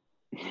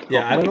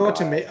 Yeah, Oh I don't my know what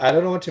to God. make. I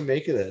don't know what to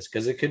make of this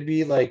because it could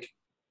be like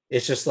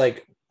it's just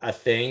like a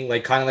thing,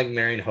 like kind of like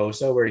Marian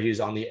Hossa, where he was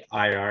on the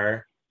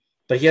IR,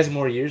 but he has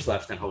more years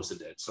left than Hossa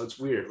did. So it's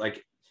weird.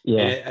 Like,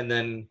 Yeah. and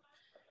then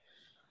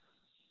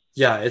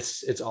yeah,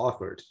 it's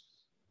awkward.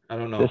 I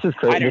don't know. This is I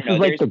crazy. don't This know. is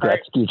like the There's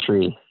Gretzky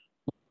tree.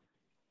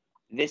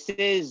 This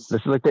is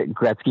This is like the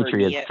Gretzky For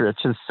tree. me, It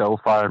stretches so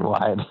far and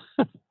wide.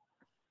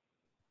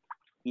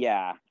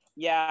 yeah.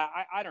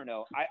 I don't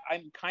know.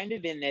 I'm kind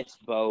of in this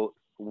boat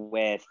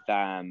with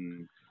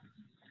some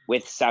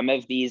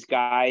of these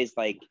guys.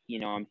 Like,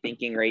 I'm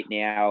thinking right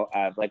now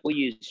of like we'll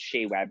use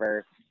Shea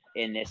Weber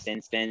in this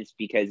instance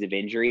because of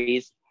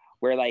injuries,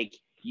 where like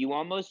you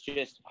almost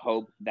just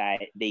hope that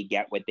they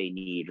get what they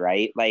need,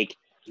 right? Like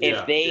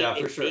if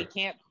they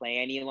can't play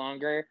any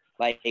longer,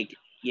 like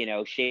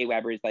Shea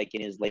Weber's like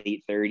in his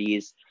late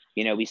 30s.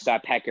 We saw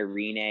Pekka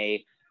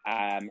Rinne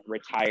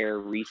retire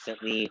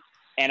recently.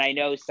 And I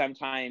know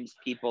sometimes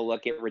people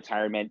look at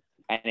retirement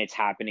and it's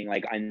happening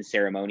like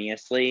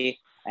unceremoniously.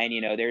 And,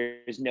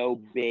 there's no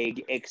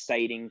big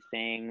exciting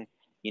thing.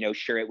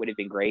 Sure, it would have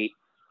been great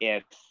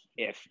if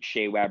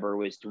Shea Weber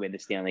was to win the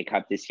Stanley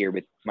Cup this year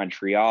with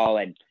Montreal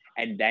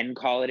and then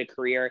call it a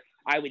career.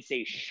 I would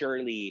say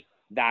surely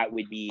that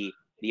would be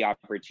the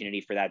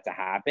opportunity for that to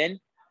happen.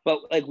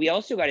 But like, we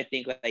also got to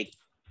think like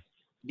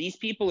these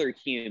people are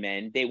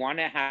human. They want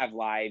to have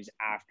lives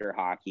after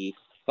hockey,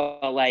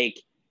 but like,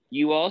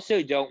 you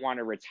also don't want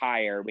to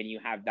retire when you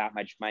have that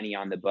much money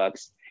on the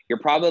books. You're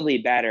probably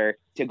better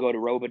to go to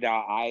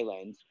Robidas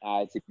Island.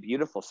 It's a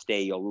beautiful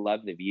stay. You'll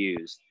love the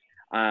views.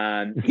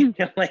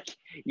 Like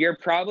you're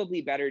probably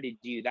better to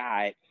do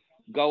that.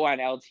 Go on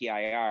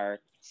LTIR,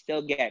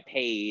 still get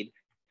paid,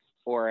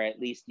 or at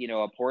least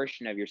a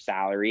portion of your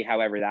salary,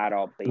 however that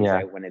all plays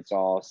out when it's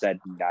all said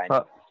and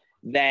done.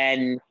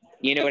 Then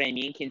you know what I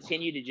mean.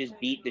 Continue to just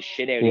beat the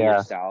shit out of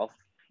yourself.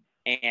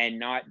 And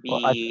not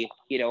be,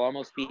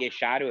 almost be a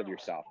shadow of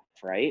yourself,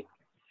 right?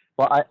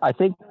 Well, I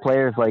think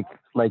players like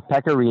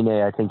Pekka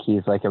Rinne, I think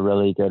he's like a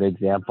really good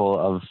example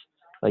of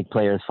like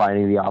players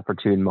finding the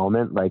opportune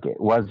moment. Like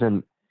it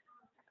wasn't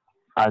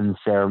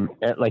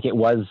like it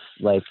was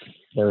like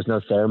there was no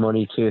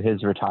ceremony to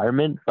his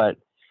retirement, but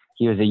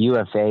he was a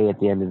UFA at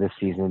the end of the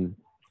season,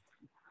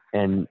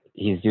 and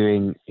he's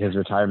doing his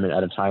retirement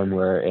at a time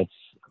where it's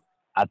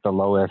at the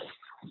lowest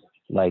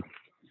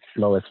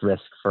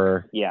risk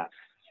for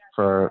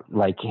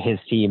like his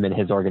team and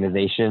his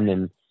organization.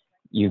 And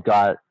you've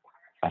got,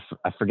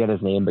 I forget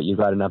his name, but you've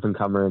got an up and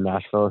comer in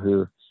Nashville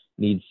who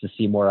needs to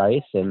see more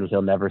ice, and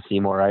he'll never see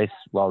more ice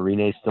while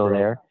Rinne's still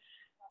there.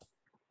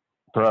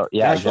 Bro,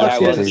 yeah,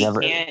 Nashville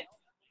exactly.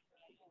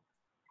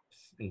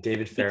 And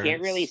David He Ferentz.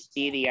 can't really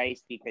see the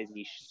ice because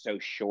he's so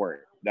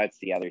short. That's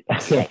the other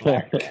thing.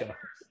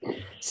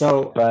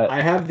 So But-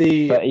 I have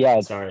the. but yeah,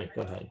 Sorry,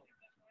 go ahead.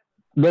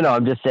 No,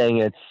 I'm just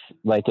saying I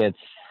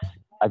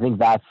think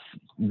that's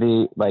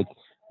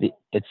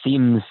it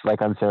seems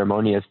like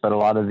unceremonious, but a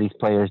lot of these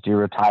players do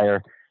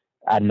retire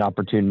at an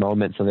opportune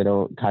moment so they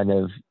don't kind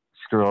of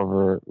screw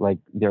over like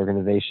the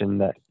organization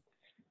that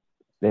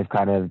they've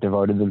kind of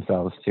devoted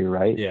themselves to,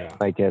 right? Yeah.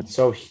 Like it's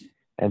So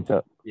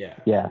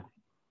yeah.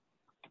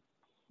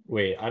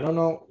 Wait, I don't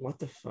know what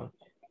the fuck.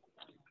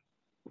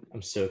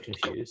 I'm so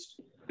confused.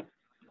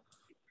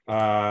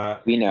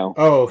 We know.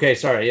 Oh, okay.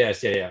 Sorry.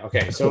 Yes. Yeah.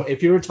 Okay. So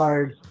if you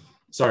retired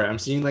sorry, I'm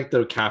seeing like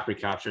the cap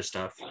recapture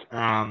stuff.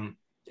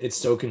 It's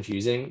so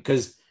confusing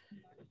because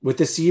with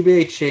the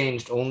CBA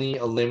changed, only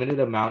a limited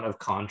amount of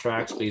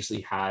contracts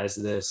basically has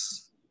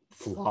this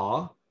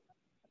flaw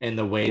in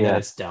the way that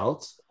it's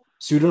dealt.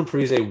 Suter and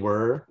Parise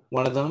were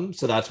one of them,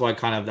 so that's why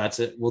kind of that's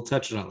it. We'll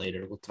touch on it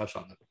later. We'll touch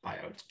on the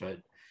buyouts, but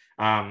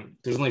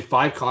there's only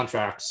 5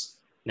 contracts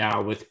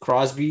now with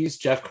Crosby's,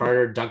 Jeff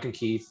Carter, Duncan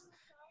Keith,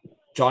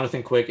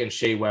 Jonathan Quick, and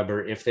Shea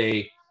Weber. If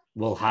they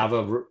will have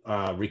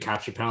a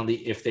recapture penalty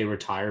if they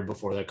retire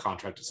before their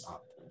contract is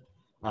up.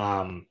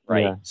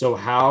 Right. So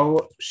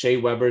how Shea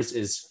Weber's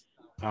is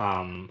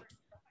kind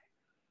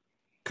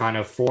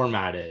of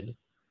formatted.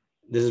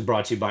 This is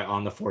brought to you by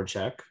On the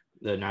Forecheck,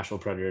 the Nashville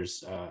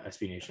Predators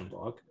SB Nation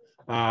blog.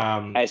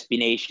 SB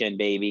Nation,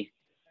 baby.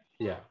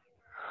 Yeah.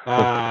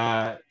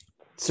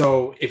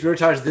 So if he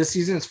retires this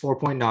season, it's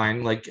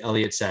 4.9, like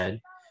Elliot said.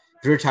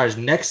 If he retires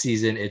next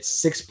season, it's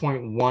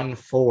 6.14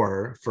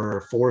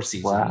 for 4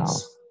 seasons. Wow.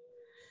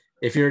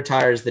 If he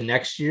retires the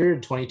next year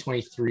in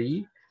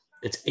 2023,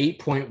 it's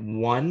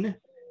 8.1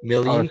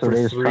 million so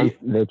for 3.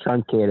 They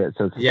truncate it,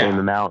 so it's the same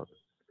amount.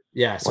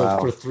 Yeah, so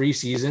for 3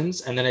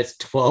 seasons, and then it's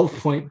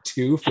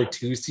 12.2 for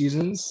 2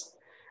 seasons,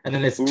 and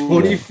then it's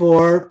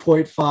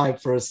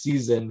 24.5 for a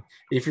season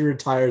if he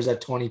retires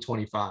at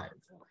 2025.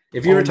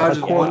 If he retires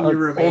with 1 year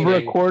remaining, over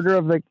the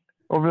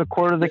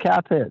quarter of the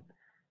cap hit.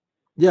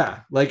 Yeah,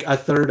 like a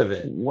third of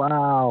it.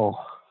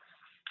 Wow.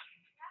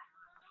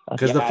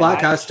 Because the flat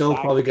cap's still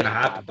probably going to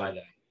happen by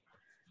then.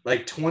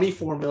 Like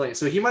 24 million.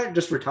 So he might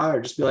just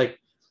retire, just be like,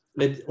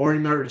 or he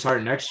might retire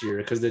next year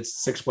because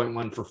it's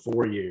 6.1 for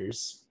 4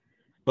 years.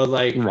 But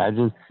like,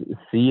 imagine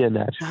seeing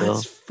Nashville.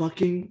 That's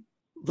fucking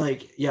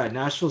like, yeah,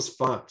 Nashville's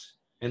fucked.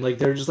 And like,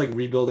 they're just like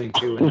rebuilding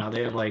too. And now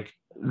they have like,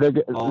 they're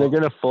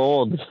going to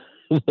fold.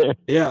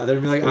 Yeah, they're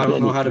gonna be like, I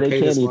don't know how to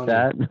pay this money.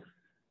 That.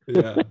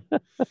 Yeah.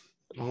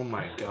 Oh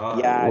my god.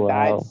 Yeah,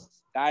 wow.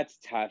 that's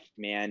tough,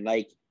 man.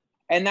 Like,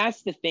 and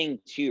that's the thing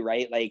too,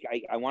 right? Like,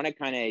 I want to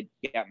kind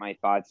of get my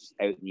thoughts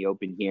out in the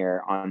open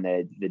here on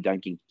the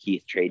Duncan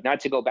Keith trade. Not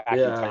to go back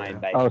in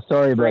time, but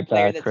sorry about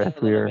that, Chris.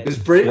 It's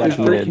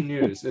breaking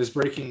news. It's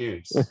breaking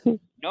news.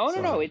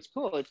 No, it's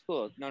cool. It's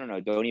cool. No,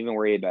 don't even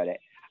worry about it.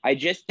 I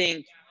just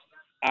think.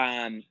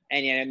 And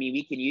I mean,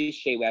 we can use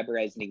Shea Weber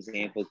as an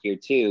example here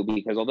too,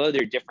 because although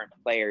they're different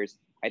players,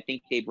 I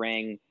think they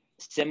bring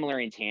similar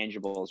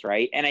intangibles,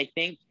 right? And I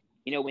think,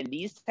 when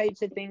these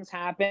types of things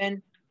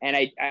happen, and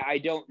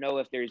I don't know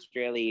if there's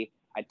really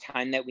a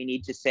ton that we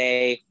need to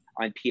say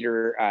on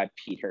Pierre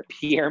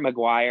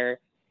McGuire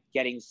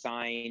getting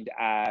signed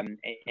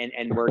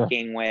and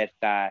working with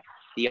the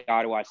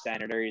Ottawa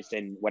Senators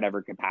in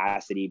whatever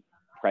capacity,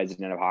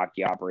 president of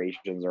hockey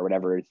operations or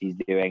whatever he's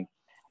doing.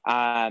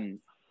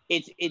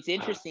 It's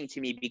interesting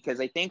to me because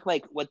I think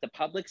like what the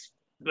public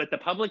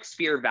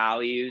sphere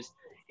values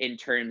in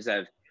terms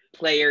of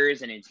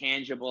players and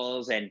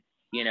intangibles and,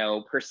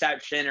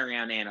 perception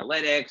around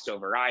analytics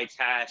over eye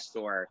test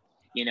or,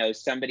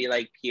 somebody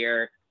like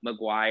Pierre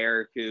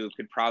McGuire who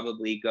could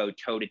probably go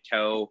toe to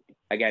toe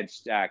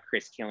against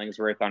Chris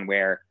Killingsworth on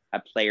where a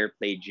player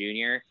played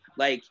junior.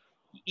 Like,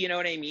 you know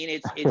what I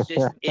mean?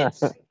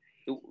 It's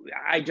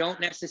I don't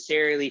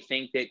necessarily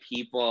think that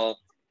people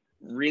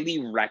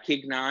really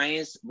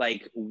recognize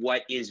like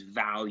what is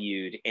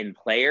valued in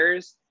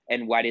players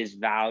and what is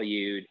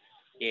valued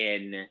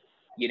in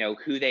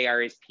who they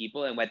are as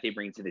people and what they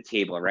bring to the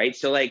table, right?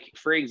 So like,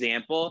 for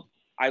example,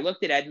 I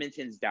looked at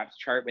Edmonton's depth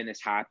chart when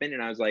this happened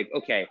and I was like,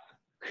 okay,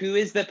 who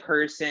is the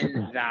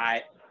person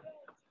that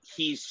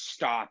he's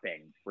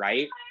stopping,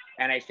 right?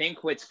 And I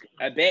think what's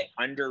a bit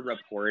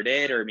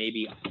underreported or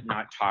maybe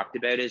not talked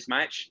about as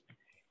much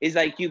is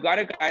like you got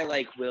a guy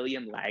like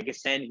William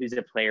Lagesson, who's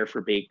a player for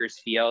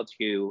Bakersfield,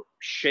 who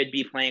should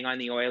be playing on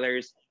the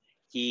Oilers.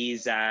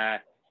 He's I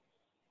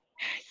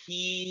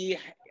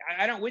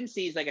wouldn't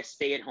say he's like a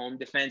stay-at-home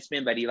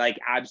defenseman, but he like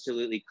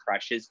absolutely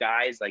crushes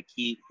guys. Like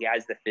he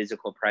has the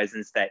physical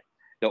presence that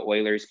the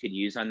Oilers could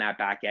use on that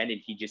back end,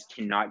 and he just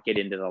cannot get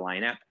into the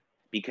lineup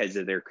because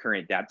of their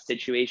current depth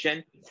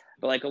situation.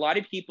 But like a lot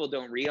of people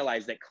don't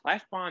realize that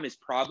Klefbom is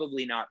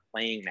probably not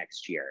playing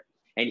next year.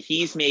 And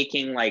he's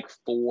making like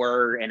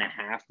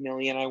 $4.5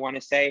 million, I want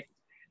to say.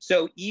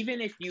 So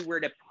even if you were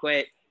to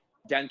put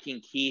Duncan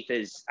Keith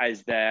as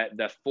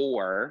the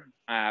 4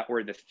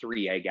 or the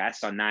 3, I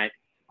guess, on that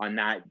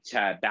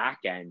back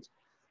end,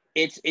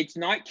 it's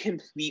not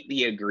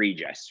completely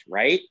egregious,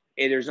 right?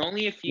 There's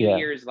only a few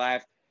years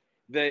left.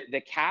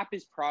 The cap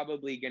is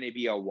probably going to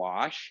be a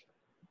wash,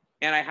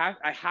 and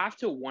I have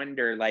to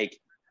wonder, like,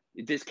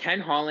 does Ken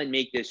Holland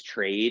make this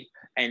trade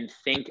and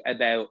think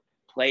about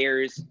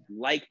players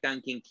like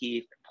Duncan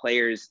Keith,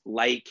 players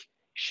like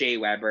Shea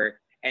Weber,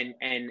 and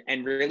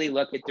really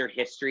look at their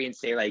history and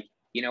say, like,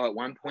 at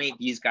one point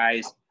these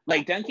guys,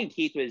 like Duncan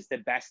Keith was the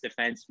best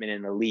defenseman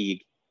in the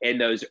league in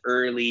those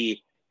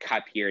early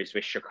cup years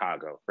with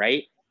Chicago,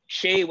 right?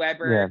 Shea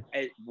Weber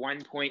at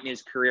one point in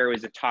his career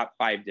was a top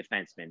 5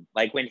 defenseman.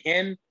 Like when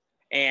him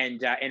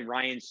and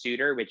Ryan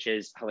Suter, which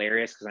is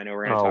hilarious because I know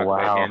we're going to Oh, talk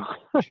about wow.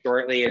 him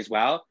shortly as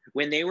well.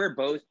 When they were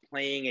both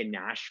playing in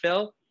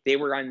Nashville, they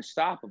were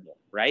unstoppable,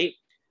 right?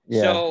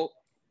 Yeah. So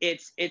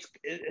it's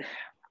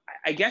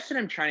I guess what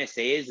I'm trying to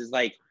say is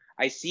like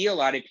I see a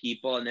lot of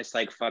people in this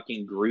like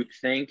fucking group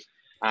think.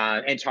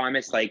 And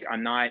Thomas, like,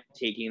 I'm not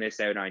taking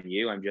this out on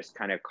you. I'm just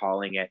kind of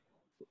calling it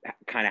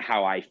kind of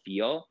how I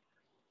feel.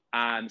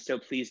 So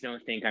please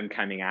don't think I'm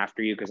coming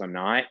after you because I'm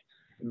not.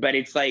 But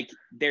it's like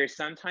there's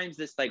sometimes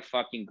this like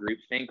fucking group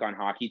think on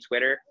hockey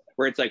Twitter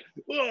where it's like,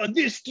 oh,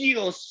 this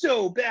deal's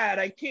so bad.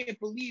 I can't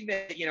believe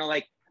it. You know,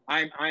 like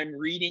I'm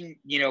reading,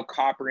 you know,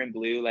 Copper and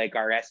Blue, like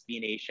our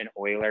SB Nation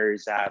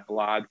Oilers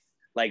blog,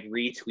 like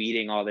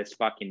retweeting all this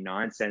fucking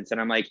nonsense.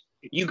 And I'm like,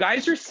 you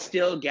guys are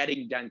still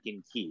getting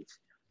Duncan Keith.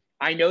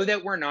 I know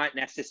that we're not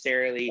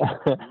necessarily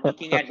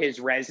looking at his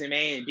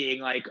resume and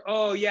being like,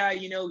 oh, yeah,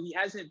 you know, he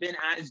hasn't been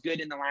as good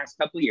in the last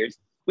couple of years,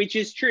 which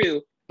is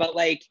true. But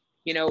like,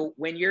 you know,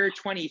 when you're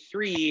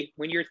 23,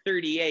 when you're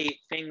 38,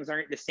 things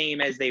aren't the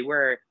same as they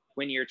were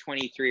when you're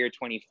 23 or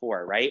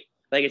 24, right?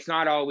 Like, it's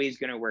not always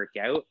going to work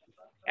out.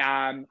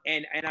 And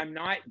I'm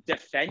not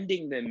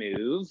defending the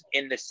move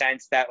in the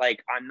sense that,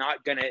 like, I'm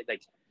not going to,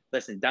 like,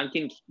 listen,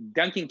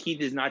 Duncan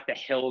Keith is not the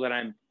hill that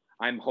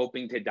I'm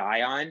hoping to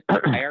die on.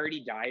 I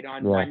already died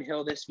on one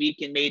hill this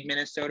week and made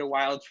Minnesota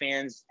Wild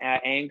fans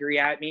angry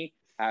at me,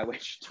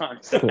 which Tom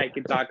said I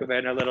can talk about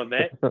in a little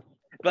bit.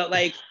 But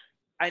like,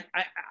 I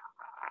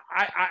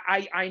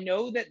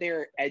know that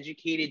there are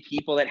educated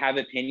people that have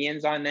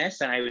opinions on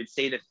this, and I would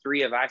say the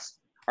three of us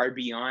are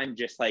beyond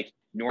just like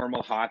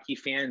normal hockey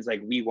fans.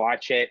 Like, we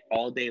watch it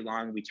all day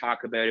long, we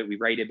talk about it, we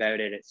write about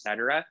it,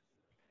 etc.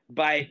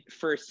 But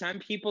for some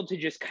people to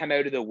just come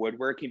out of the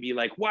woodwork and be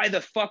like, why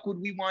the fuck would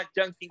we want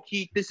Duncan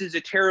Keith? This is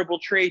a terrible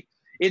trade.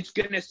 It's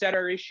going to set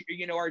our issue,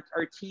 you know, our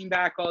team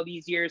back all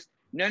these years.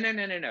 No.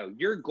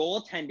 Your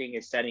goaltending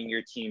is setting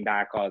your team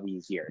back all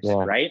these years,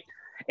 right?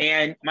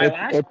 And my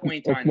last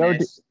point on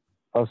this.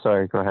 Oh,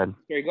 sorry. Go ahead.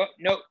 There you go.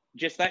 No,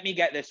 just let me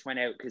get this one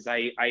out because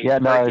I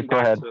go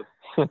ahead.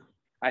 To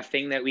a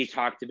thing that we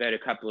talked about a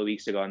couple of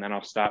weeks ago, and then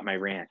I'll stop my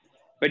rant.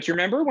 But you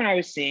remember when I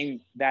was saying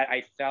that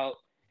I felt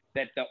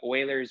that the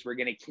Oilers were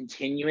going to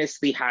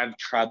continuously have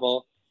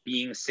trouble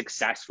being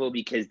successful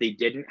because they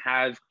didn't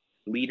have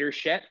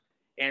leadership,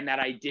 and that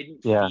I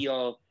didn't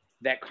feel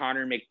that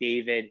Connor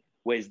McDavid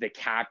was the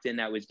captain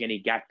that was going to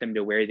get them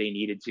to where they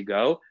needed to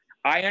go.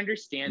 I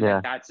understand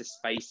that that's a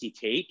spicy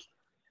take,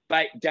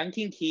 but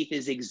Duncan Keith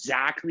is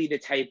exactly the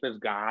type of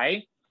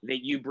guy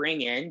that you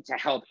bring in to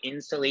help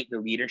insulate the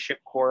leadership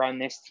core on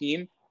this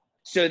team,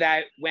 so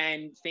that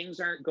when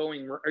things aren't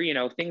going, or, you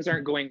know, things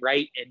aren't going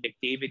right and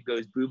McDavid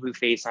goes boo-boo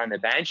face on the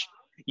bench,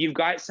 you've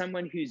got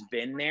someone who's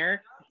been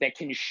there that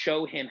can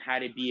show him how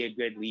to be a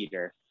good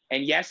leader.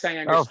 And yes, I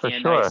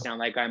understand that I sound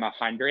like I'm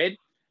 100,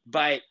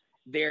 but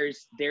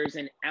there's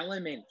an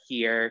element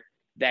here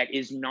that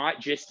is not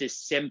just as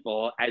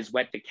simple as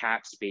what the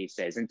cap space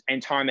is.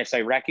 And Thomas,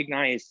 I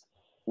recognize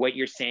what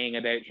you're saying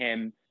about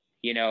him,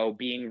 you know,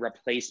 being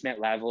replacement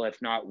level,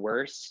 if not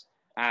worse,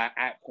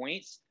 at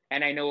points.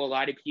 And I know a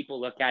lot of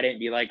people look at it and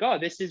be like, oh,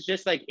 this is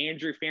just like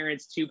Andrew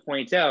Ference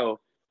 2.0.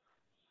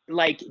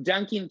 Like,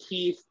 Duncan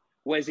Keith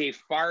was a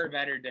far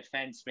better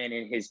defenseman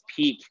in his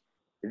peak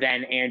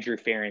than Andrew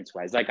Ference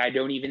was. Like, I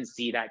don't even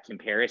see that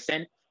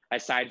comparison,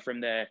 aside from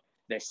the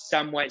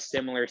somewhat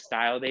similar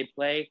style they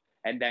play,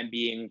 and then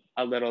being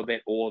a little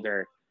bit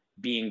older,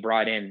 being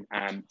brought in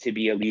to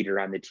be a leader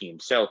on the team.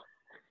 So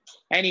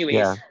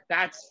anyways,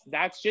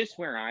 that's just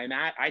where I'm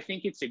at. I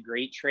think it's a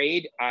great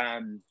trade.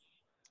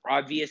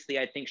 Obviously,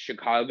 I think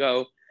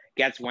Chicago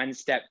gets one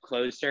step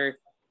closer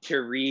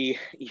to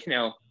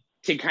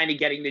to kind of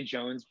getting the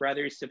Jones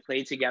brothers to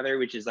play together,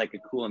 which is like a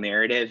cool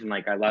narrative. And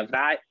like, I love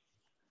that.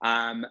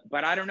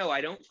 But I don't know.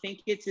 I don't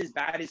think it's as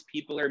bad as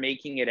people are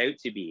making it out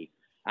to be.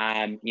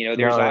 You know,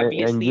 there's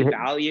obviously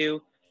value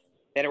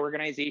that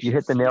organizations. You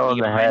hit the nail on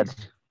the head.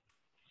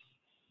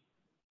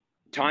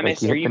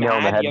 Thomas, are you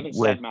mad? You haven't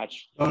said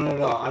much. No.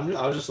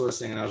 I was just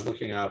listening and I was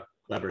looking up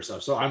Weber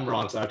stuff. So I'm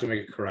wrong. So I have to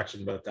make a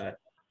correction about that.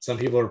 Some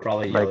people are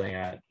probably yelling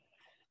at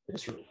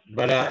this.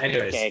 But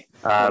anyways. Okay.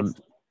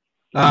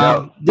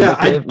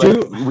 I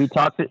do. We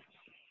talked it.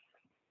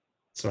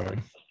 Sorry.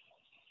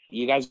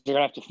 You guys are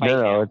gonna have to fight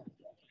now.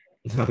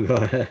 No, go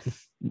ahead.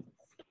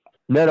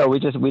 No.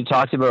 We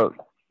talked about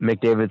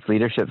McDavid's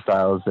leadership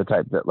style is the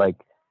type that like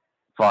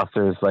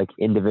fosters like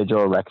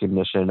individual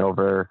recognition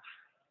over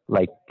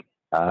like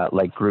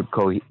group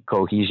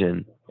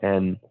cohesion.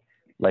 And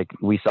like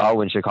we saw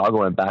when Chicago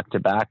went back to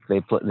back,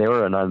 they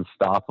were an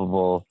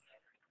unstoppable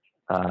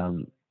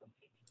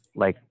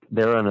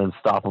they're an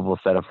unstoppable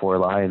set of four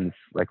lines,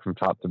 like from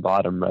top to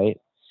bottom, right?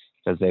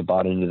 Because they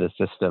bought into the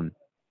system.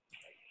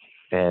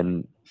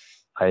 And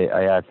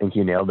I think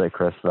you nailed it,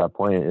 Chris, to that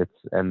point.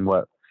 And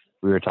what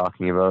we were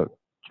talking about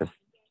just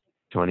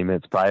 20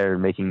 minutes prior,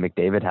 making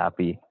McDavid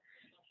happy.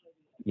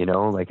 You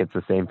know, like it's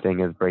the same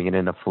thing as bringing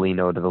in a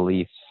Foligno to the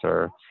Leafs,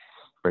 or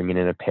bringing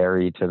in a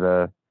Perry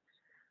to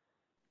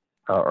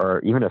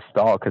or even a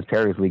Stahl, because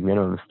Perry's league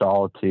minimum,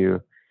 Stahl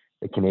to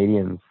the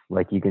Canadiens,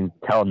 like you can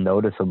tell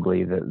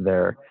noticeably that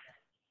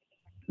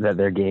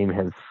their game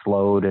has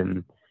slowed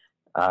and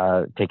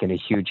taken a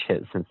huge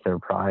hit since their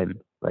prime.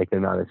 Like they're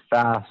not as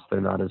fast, they're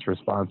not as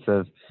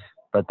responsive,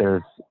 but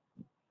there's,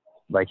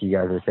 like you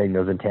guys are saying,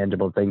 those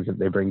intangible things that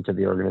they bring to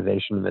the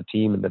organization and the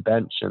team and the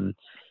bench, and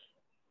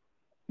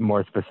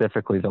more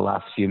specifically the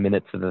last few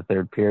minutes of the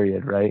third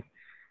period, right?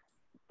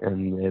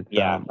 And it's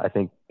I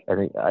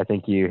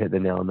think you hit the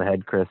nail on the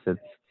head, Chris.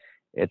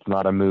 It's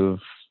not a move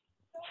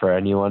for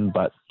anyone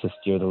but to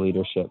steer the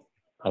leadership.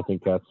 I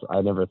think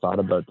I never thought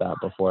about that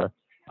before.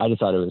 I just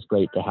thought it was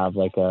great to have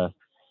like a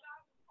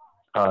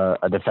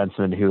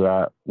defenseman who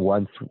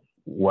once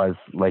was,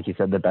 like you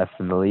said, the best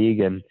in the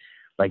league, and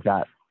like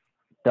that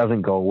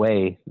doesn't go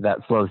away. That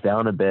slows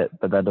down a bit,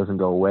 but that doesn't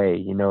go away.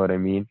 You know what I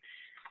mean?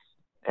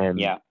 And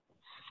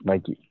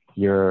like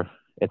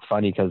it's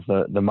funny because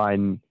the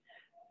mind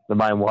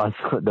wants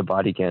what the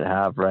body can't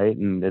have, right?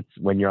 And it's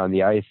when you're on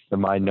the ice, the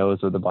mind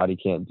knows what the body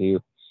can't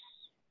do.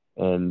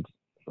 And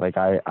like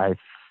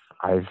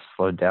I've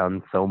slowed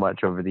down so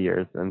much over the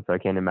years, and so I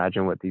can't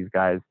imagine what these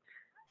guys,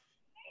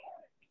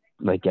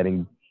 like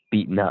getting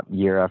beaten up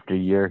year after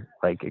year,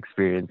 like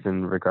experience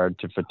in regard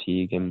to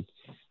fatigue and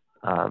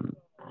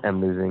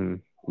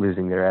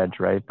losing their edge,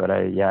 right? But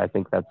I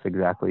think that's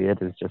exactly it.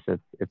 It's just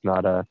it's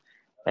not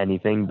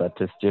anything but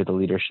to steer the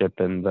leadership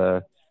and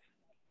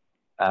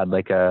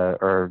add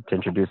or to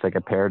introduce like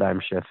a paradigm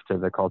shift to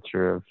the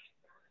culture of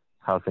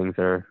how things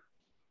are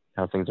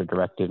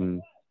directed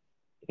in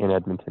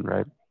Edmonton,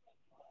 right?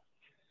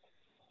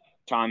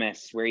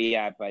 Thomas, where you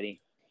at,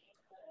 buddy?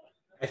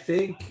 I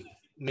think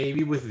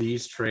maybe with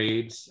these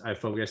trades, I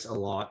focus a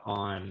lot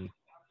on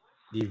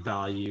the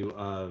value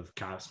of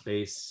cap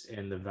space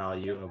and the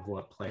value of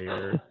what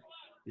player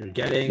you're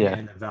getting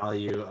and the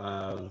value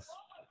of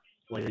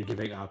what you're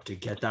giving up to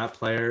get that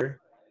player.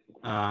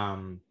 I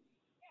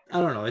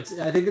don't know.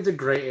 I think it's a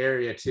gray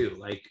area too.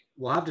 Like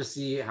we'll have to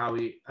see how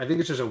I think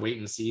it's just a wait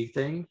and see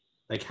thing,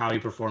 like how he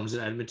performs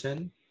in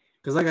Edmonton.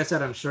 Because like I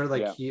said, I'm sure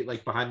he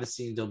like behind the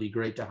scenes, it'll be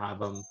great to have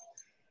him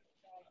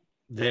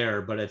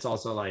there, but it's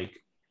also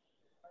like,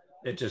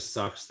 it just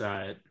sucks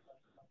that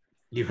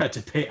you had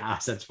to pay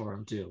assets for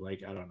him too.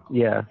 Like, I don't know.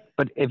 Yeah.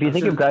 But if you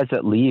think of guys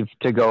that leave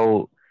to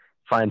go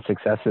find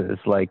successes,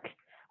 like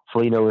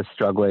Foligno was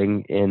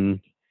struggling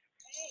in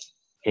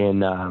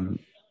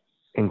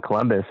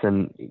Columbus,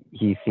 and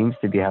he seems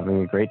to be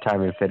having a great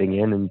time and fitting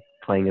in and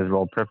playing his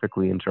role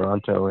perfectly in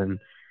Toronto. And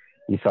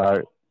you saw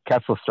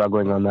Kessel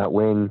struggling on that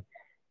wing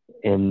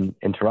in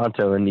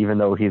Toronto. And even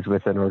though he's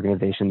with an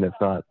organization that's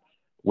not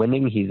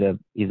winning, he's a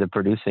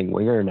producing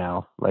winger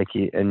now. Like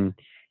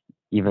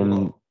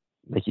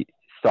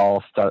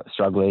Stahl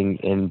struggling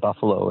in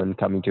Buffalo and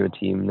coming to a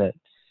team that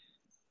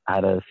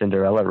had a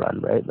Cinderella run,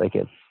 right? Like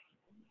it's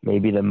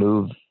maybe the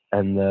move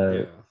and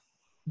the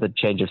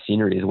change of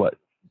scenery is what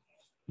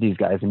these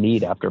guys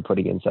need after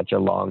putting in such a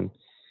long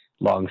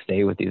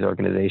stay with these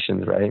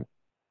organizations, right?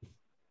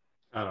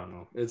 I don't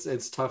know.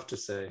 It's tough to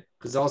say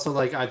because also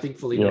like I think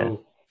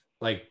Foligno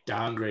like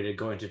downgraded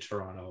going to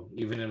Toronto,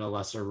 even in a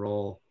lesser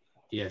role.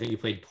 I think he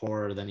played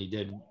poorer than he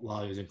did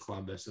while he was in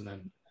Columbus,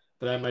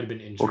 but that might have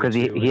been injured. Well, because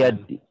he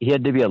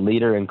had to be a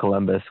leader in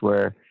Columbus,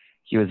 where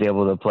he was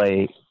able to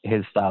play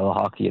his style of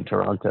hockey in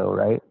Toronto,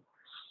 right?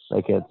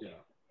 Like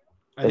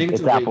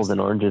it's apples and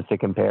oranges to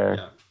compare.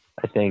 Yeah.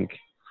 I think,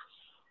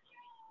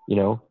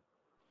 Yeah,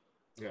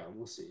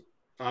 we'll see.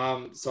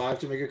 So I have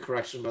to make a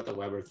correction about the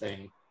Weber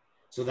thing.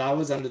 So that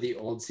was under the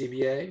old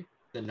CBA,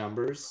 the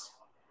numbers.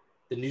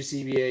 The new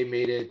CBA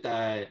made it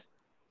that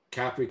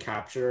cap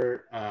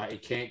recapture,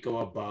 it can't go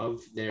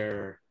above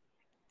their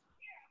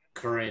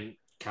current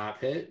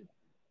cap hit.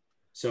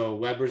 So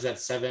Weber's at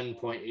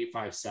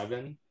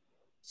 7.857.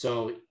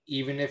 So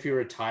even if he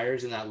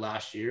retires in that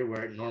last year,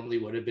 where it normally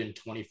would have been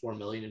 24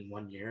 million in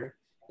 1 year,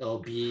 it'll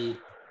be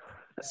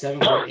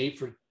 7.8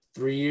 for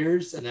 3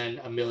 years and then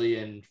 $1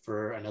 million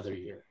for another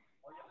year.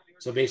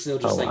 So basically,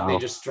 they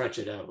just stretch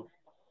it out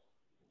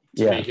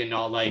to make it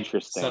not like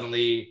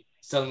suddenly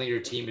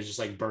your team is just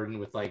like burdened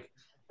with like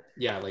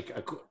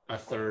a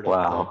third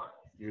of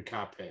your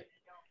cap hit.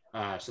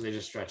 So they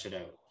just stretch it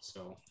out.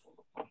 So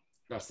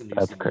that's the new.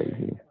 That's CBA.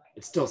 Crazy.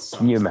 It still sucks.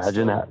 Can you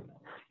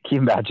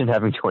imagine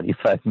having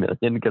 25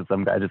 million because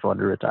some guy just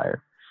wanted to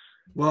retire?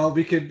 Well,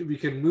 we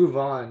could move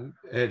on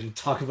and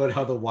talk about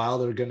how the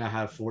Wild are gonna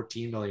have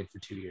 14 million for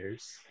 2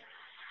 years.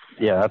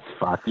 Yeah, that's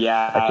fucked.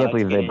 Yeah, I can't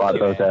believe they bought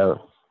those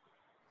out.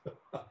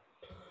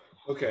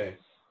 Okay.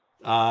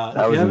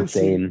 That was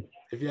insane.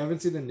 If you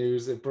haven't seen the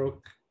news, it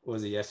broke.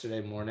 Was it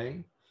yesterday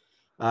morning?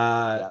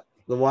 The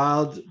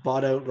Wild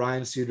bought out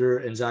Ryan Suter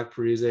and Zach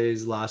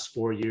Parise's last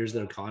 4 years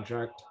of their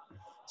contract.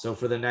 So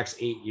for the next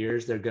 8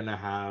 years, they're gonna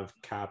have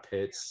cap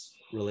hits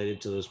related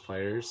to those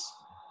players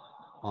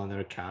on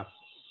their cap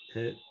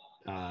hit.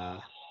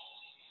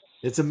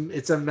 It's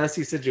a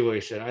messy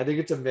situation. I think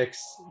it's a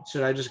mix.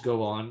 Should I just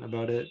go on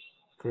about it,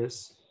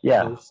 Chris?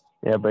 Yeah.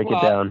 Yeah, break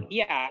it down.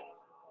 Yeah.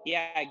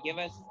 Give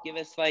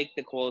us like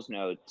the Coles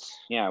notes.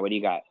 Yeah, what do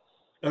you got?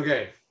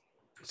 Okay.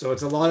 So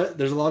there's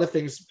a lot of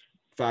things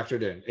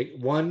factored in.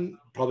 One,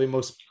 probably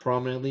most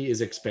prominently,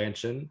 is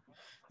expansion.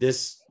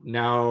 This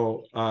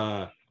now,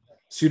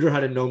 Suter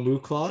had a no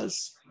move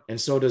clause, and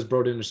so does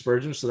Broden and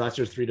Spurgeon. So that's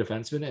your 3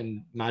 defensemen,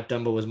 and Matt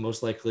Dumba was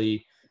most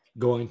likely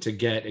going to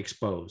get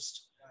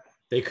exposed.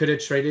 They could have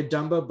traded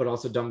Dumba, but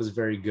also Dumba's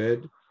very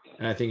good,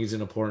 and I think he's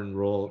an important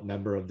role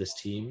member of this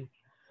team.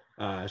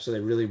 So they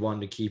really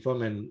wanted to keep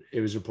him, and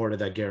it was reported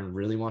that Guerin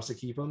really wants to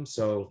keep him.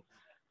 So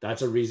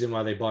that's a reason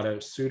why they bought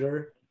out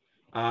Suter.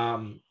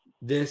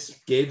 This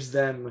gives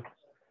them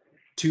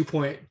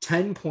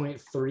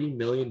 $10.3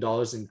 million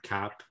in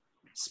cap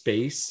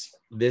space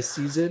this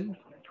season.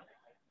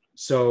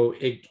 So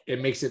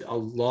it makes it a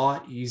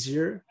lot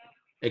easier.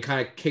 It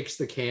kind of kicks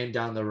the can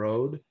down the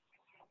road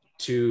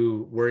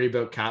to worry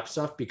about cap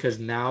stuff, because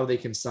now they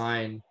can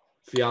sign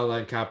Fiala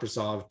and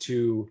Kaprizov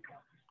to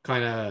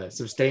kind of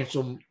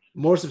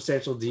more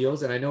substantial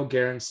deals. And I know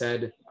Guerin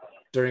said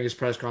during his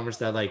press conference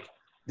that like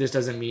this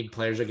doesn't mean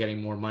players are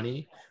getting more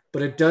money,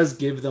 but it does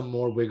give them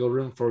more wiggle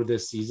room for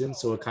this season.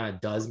 So it kind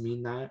of does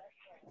mean that.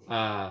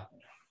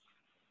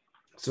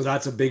 So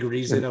that's a big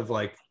reason of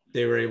like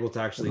they were able to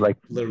actually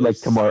literally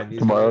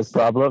tomorrow's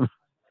problem.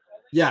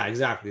 Yeah,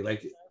 exactly.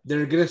 Like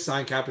they're gonna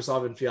sign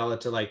Kaprizov and Fiala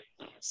to like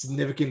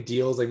significant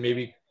deals, like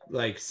maybe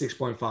like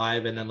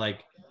 6.5 and then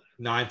like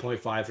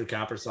 9.5 for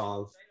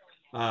Kaprizov.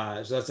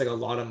 So that's like a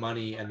lot of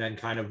money, and then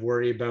kind of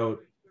worry about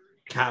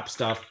cap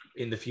stuff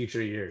in the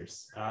future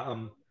years.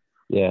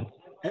 Yeah.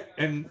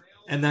 And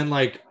then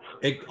like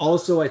it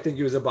also, I think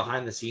it was a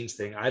behind the scenes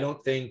thing. I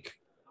don't think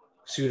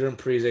Suter and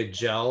Parise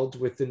gelled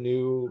with the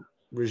new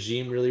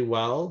regime really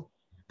well,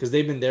 because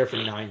they've been there for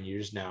 9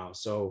 years now.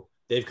 So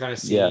they've kind of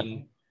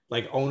seen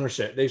like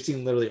ownership. They've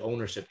seen literally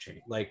ownership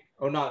change. Like,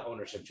 oh, not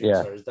ownership change.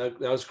 Yeah. Sorry. That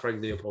was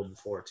Craig Leopold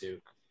before too.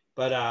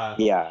 But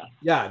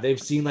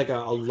they've seen like a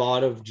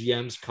lot of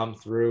GMs come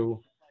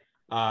through,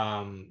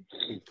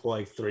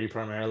 like 3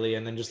 primarily,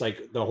 and then just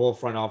like the whole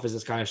front office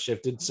has kind of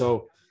shifted.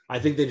 So I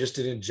think they just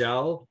didn't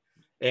gel,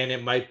 and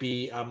it might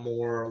be a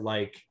more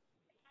like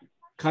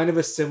kind of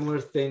a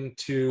similar thing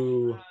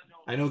to,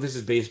 I know this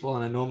is baseball,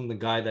 and I know I'm the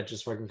guy that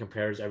just fucking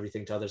compares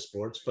everything to other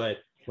sports, but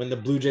when the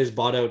Blue Jays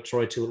bought out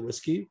Troy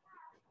Tulowitzki,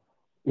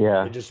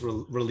 they just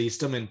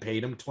released him and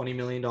paid him $20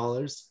 million.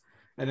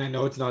 And I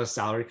know it's not a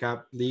salary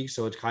cap league,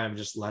 so it's kind of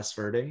just less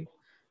hurting,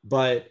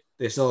 but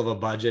they still have a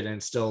budget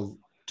and still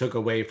took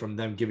away from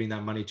them giving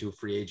that money to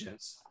free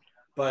agents.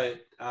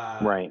 But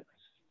right.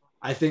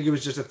 I think it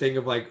was just a thing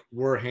of like,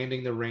 we're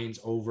handing the reins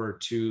over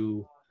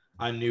to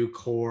a new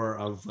core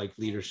of like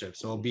leadership.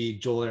 So it'll be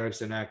Joel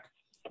Eriksson Ek,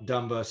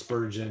 Dumba,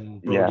 Spurgeon,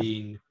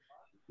 Brodin,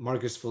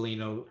 Marcus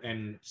Foligno,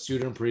 and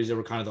Suter and Parise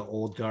were kind of the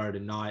old guard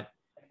and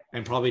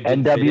probably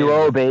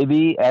NWO,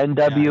 baby.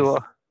 NWO.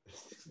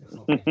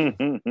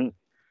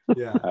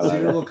 Yeah.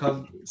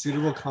 Suter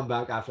will come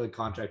back after the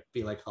contract,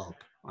 be like Hulk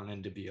on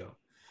NWO.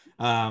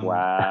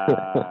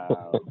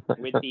 Wow.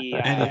 With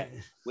the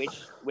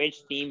which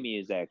theme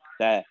music?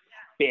 That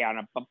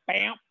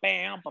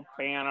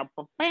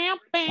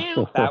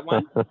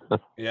one?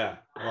 Yeah,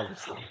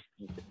 obviously.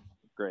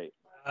 Great.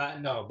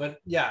 No, but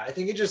yeah, I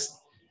think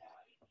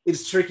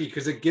it's tricky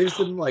because it gives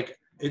them like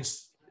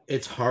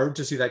it's hard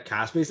to see that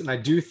cap space, and I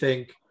do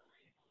think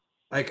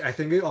like I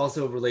think it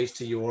also relates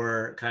to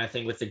your kind of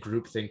thing with the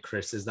group thing,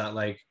 Chris, is that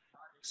like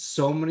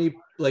so many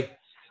like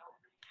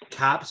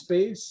cap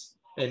space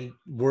and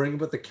worrying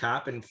about the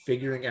cap and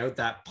figuring out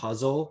that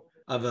puzzle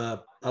of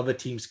a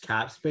team's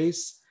cap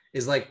space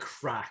is like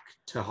crack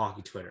to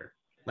hockey Twitter.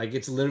 Like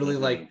it's literally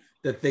like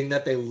the thing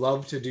that they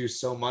love to do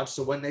so much.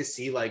 So when they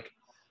see like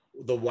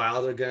the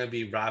Wild are going to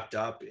be wrapped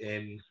up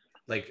in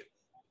like,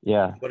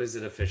 what is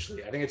it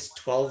officially? I think it's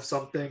 12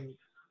 something.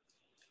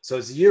 So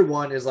it's year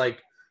 1 is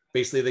like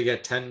basically they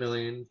get 10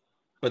 million,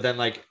 but then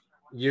like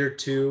year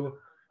 2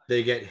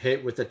 they get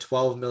hit with a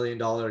 $12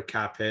 million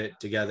cap hit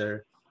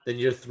together. Then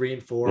year 3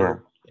 and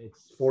 4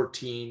 it's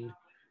 14,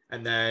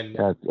 and then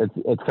it's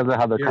because of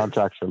how their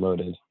contracts are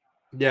loaded.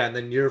 Yeah, and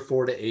then year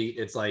 4 to 8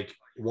 it's like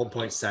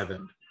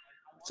 1.7.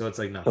 So it's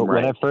like nothing. So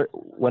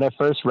when I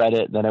first read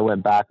it, then I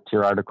went back to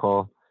your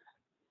article,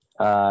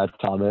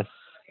 Thomas.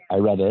 I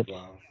read it.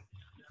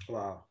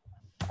 Wow.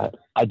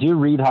 I do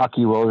read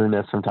Hockey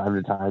Wilderness from time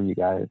to time, you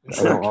guys.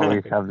 I don't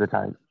always have the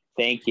time.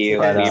 Thank you.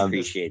 But, we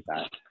appreciate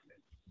that.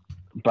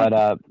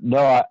 But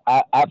no,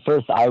 at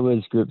first I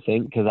was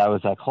groupthink because I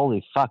was like,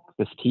 holy fuck,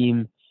 this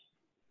team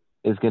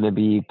is going to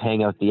be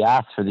paying out the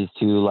ass for these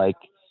two. Like,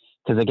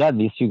 because again,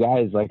 these two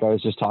guys, like I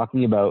was just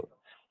talking about,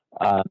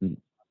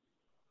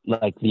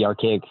 like the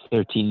archaic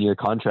 13-year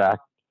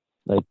contract.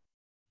 Like,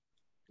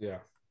 hey,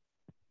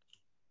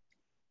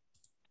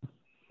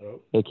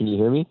 can you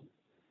hear me?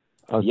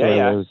 Oh,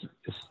 yeah.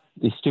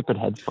 These stupid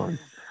headphones.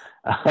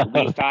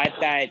 We thought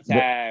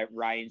that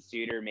Ryan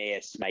Suter may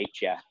have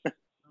sniped you.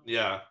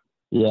 Yeah.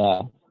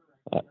 Yeah.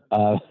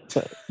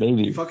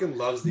 Maybe. He fucking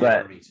loves the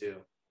Army too.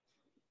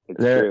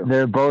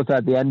 They're both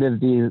at the end of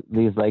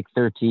these like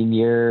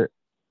 13-year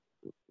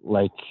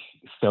like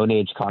Stone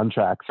Age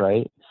contracts,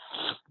 right?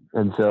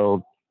 And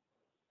so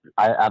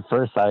at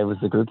first I was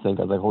the group think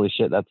I was like, holy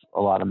shit, that's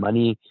a lot of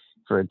money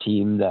for a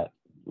team that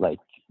like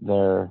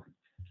they're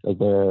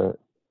kind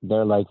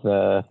of like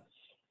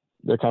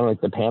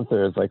the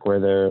Panthers, like where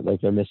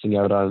they're missing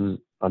out on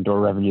door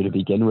revenue to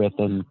begin with,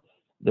 and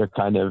they're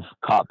kind of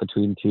caught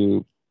between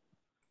two,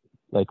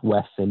 like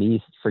West and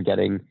East, for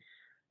getting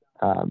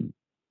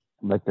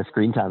like the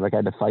screen time. Like I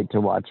had to fight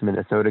to watch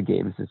Minnesota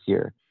games this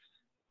year,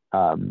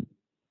 and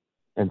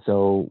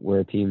so we're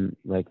a team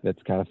like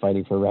that's kind of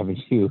fighting for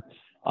revenue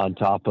on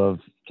top of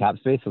cap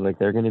space. So like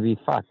they're going to be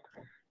fucked.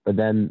 But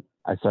then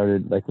I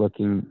started like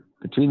looking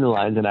between the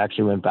lines and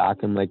actually went back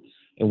and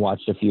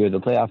watched a few of the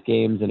playoff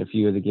games and a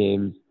few of the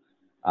games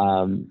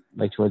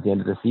like towards the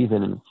end of the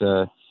season. And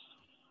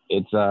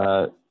it's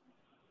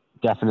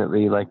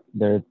definitely like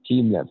they're a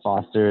team that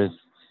fosters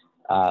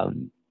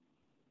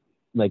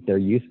like their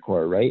youth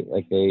core, right?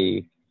 Like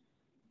they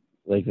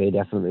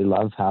definitely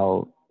love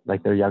how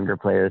like their younger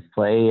players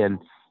play, and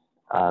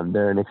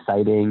they're an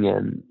exciting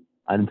and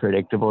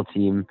unpredictable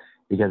team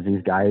because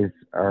these guys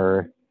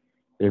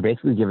they're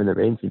basically given the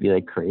reins to be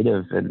like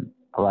creative and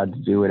allowed to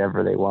do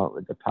whatever they want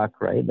with the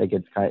puck, right? Like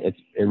it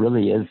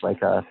really is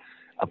like a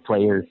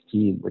players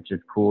team, which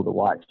is cool to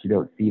watch. You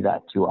don't see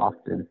that too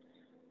often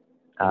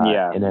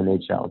in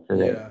NHL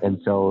today. Yeah.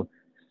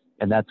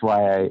 And that's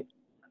why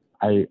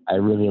I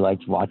really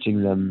liked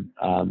watching them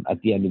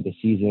at the end of the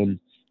season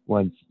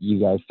once you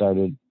guys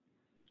started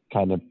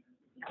kind of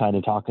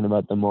talking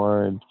about them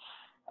more and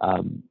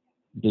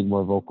being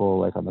more vocal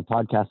like on the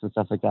podcast and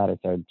stuff like that. I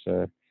started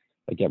to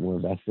like get more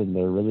invested, and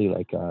they're really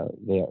like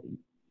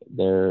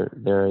they're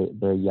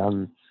a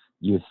young,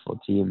 youthful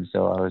team.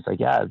 So I was like,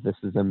 yeah, this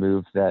is a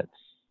move that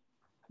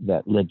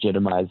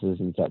legitimizes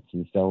and sets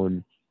in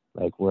stone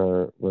like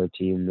we're a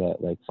team that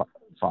like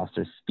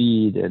fosters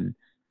speed and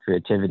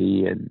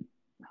creativity and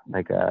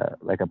like a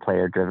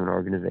player driven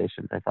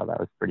organization. I thought that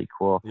was pretty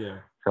cool. Yeah.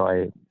 So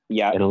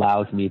it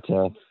allows me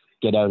to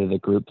get out of the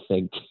group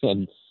think,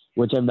 and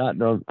which I'm not.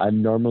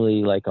 I'm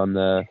normally like on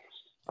the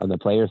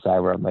player side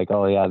where I'm like,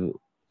 oh yeah,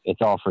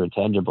 it's all for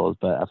intangibles.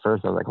 But at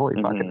first I was like, holy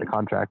fuck, it's a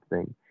contract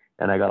thing,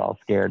 and I got all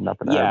scared.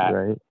 Nothing else,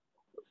 right?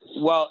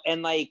 Well,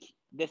 and like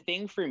the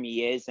thing for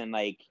me is, and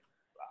like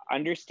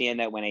understand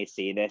that when I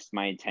say this,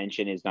 my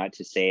intention is not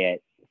to say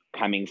it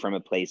coming from a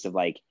place of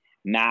like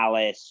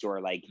malice or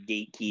like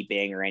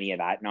gatekeeping or any of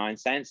that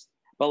nonsense.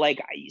 But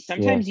like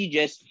sometimes you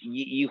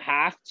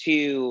have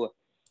to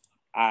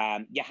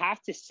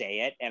say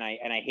it, and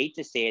I hate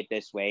to say it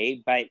this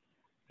way, but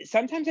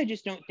sometimes I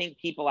just don't think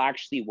people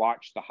actually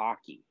watch the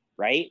hockey,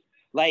 right?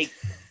 Like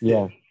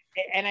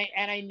and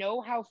I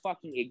know how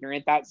fucking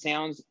ignorant that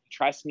sounds.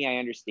 Trust me, I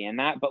understand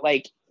that. But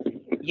like,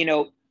 you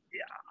know,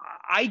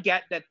 I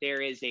get that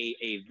there is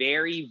a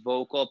very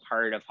vocal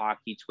part of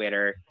hockey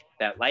Twitter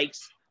that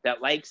likes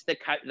the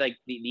cut, like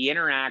the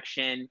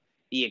interaction,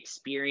 the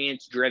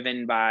experience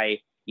driven by,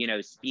 you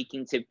know,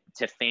 speaking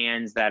to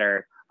fans that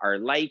are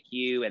like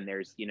you, and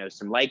there's, you know,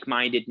 some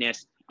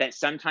like-mindedness that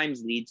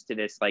sometimes leads to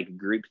this like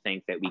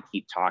groupthink that we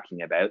keep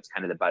talking about. It's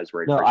kind of the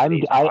buzzword. No, I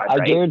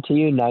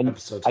guarantee you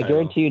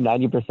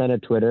 90%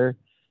 of Twitter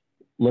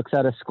looks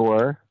at a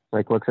score,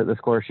 like looks at the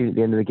score sheet at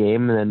the end of the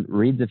game, and then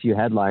reads a few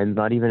headlines,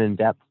 not even in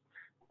depth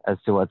as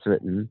to what's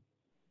written,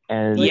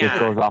 and just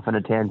goes off on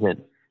a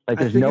tangent. Like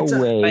there's no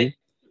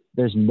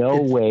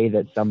way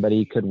that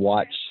somebody could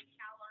watch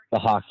the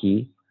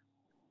hockey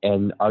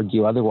and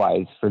argue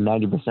otherwise for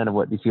 90% of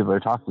what these people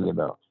are talking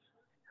about.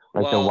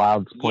 Like the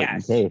Wild's point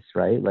and pace,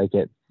 right? Like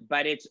it.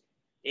 But it's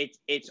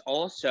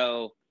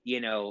also,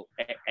 you know,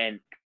 and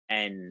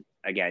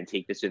again,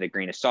 take this with a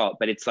grain of salt,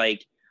 but it's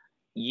like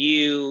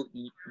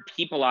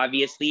people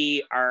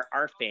obviously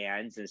are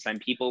fans, and some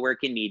people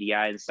work in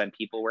media, and some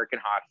people work in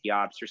hockey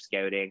ops or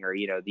scouting, or,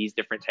 you know, these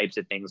different types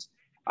of things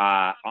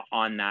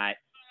on that,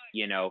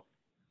 you know,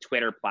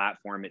 Twitter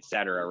platform,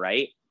 etc.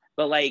 Right?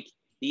 But like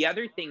the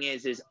other thing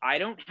is I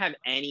don't have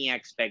any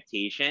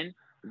expectation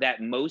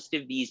that most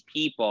of these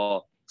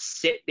people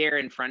sit there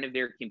in front of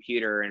their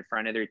computer or in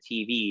front of their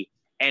TV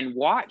and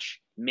watch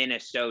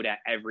Minnesota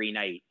every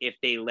night if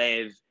they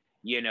live,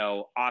 you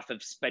know, off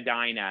of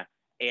Spadina,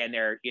 and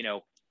they're, you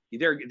know,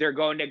 they're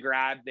going to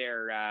grab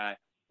their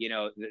you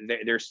know,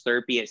 their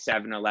Slurpee at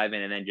 7-Eleven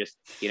and then just,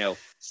 you know,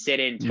 sit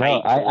in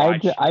tight.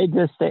 No, I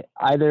just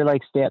either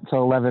like stay up till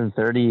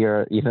 11:30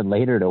 or even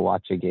later to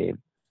watch a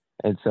game,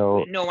 and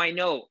so no, I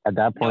know at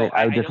that point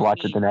I just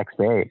watch it the next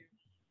day.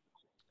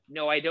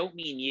 No, I don't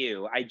mean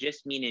you. I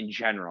just mean in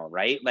general,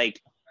 right?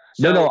 Like,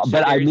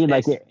 but I mean,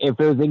 like, if it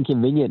was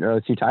inconvenient or I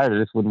was too tired, I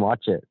just wouldn't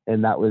watch it,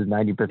 and that was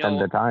 90% of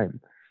the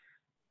time.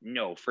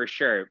 No, for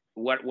sure.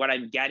 What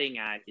I'm getting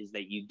at is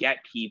that you get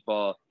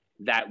people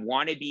that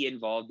want to be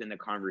involved in the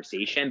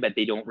conversation, but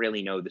they don't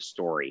really know the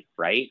story,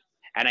 right?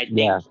 And I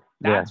think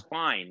that's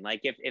fine.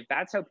 Like, if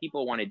that's how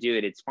people want to do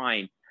it, it's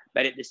fine.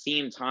 But at the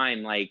same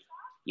time, like,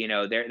 you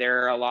know,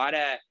 there are a lot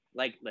of,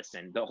 like,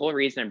 listen, the whole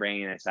reason I'm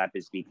bringing this up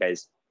is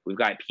because we've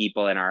got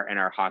people in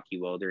our hockey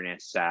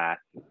wilderness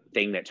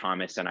thing that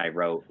Thomas and I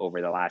wrote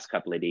over the last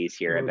couple of days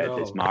here about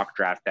this mock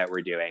draft that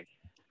we're doing.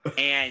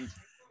 And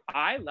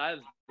I love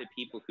the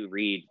people who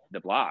read the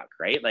blog,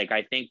 right? Like,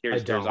 I think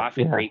there's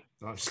often great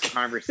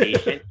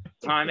conversation.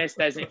 Thomas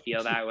doesn't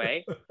feel that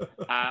way.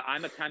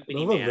 I'm a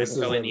company No, man. I'm this is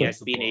towing it. the That's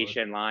the SB pod.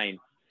 Nation line.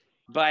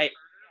 But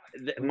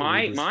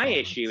my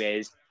issue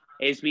is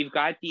we've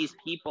got these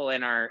people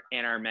in our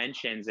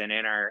mentions and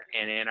in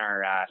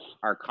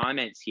our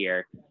comments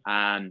here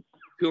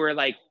who are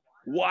like,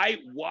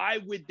 why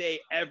would they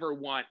ever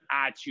want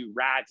Atu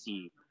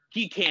Rati?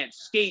 He can't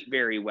skate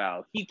very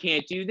well. He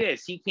can't do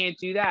this. He can't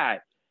do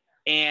that.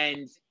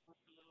 And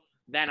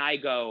then I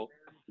go,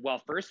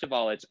 well, first of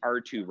all, it's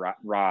R2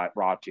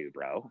 Ratu,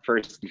 bro.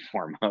 First and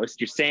foremost,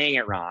 you're saying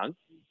it wrong,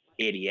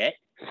 idiot.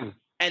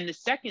 And the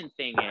second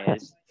thing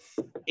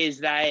is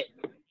that,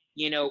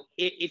 you know,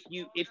 if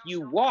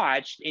you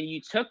watched and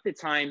you took the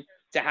time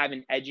to have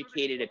an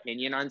educated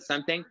opinion on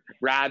something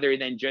rather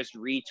than just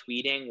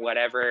retweeting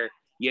whatever,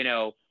 you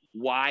know,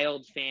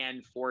 wild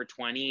fan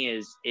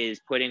 420 is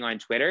putting on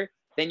Twitter,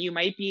 then you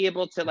might be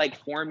able to like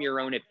form your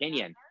own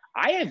opinion.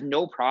 I have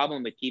no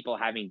problem with people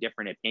having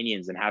different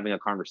opinions and having a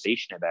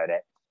conversation about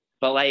it.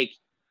 But like,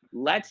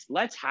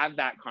 let's have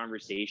that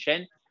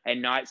conversation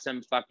and not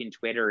some fucking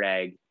Twitter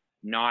egg,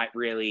 not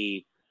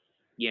really,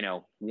 you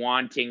know,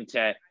 wanting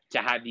to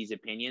have these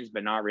opinions,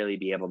 but not really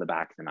be able to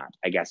back them up,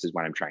 I guess is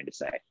what I'm trying to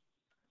say.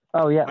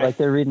 Oh yeah, like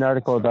they read an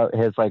article about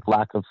his like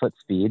lack of foot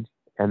speed,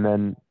 and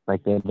then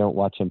like they don't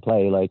watch him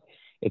play. Like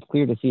it's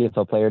clear to see if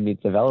a player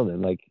needs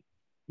development. Like,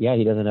 yeah,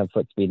 he doesn't have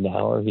foot speed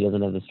now, or he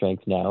doesn't have the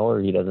strength now,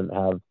 or he doesn't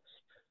have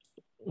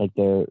like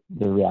the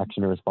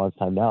reaction or response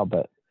time now.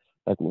 But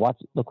like,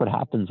 look what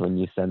happens when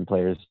you send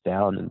players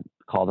down and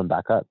call them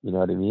back up. You know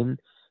what I mean?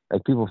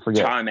 Like people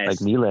forget, Thomas. like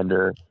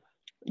Nylander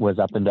was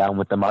up and down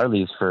with the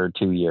Marlies for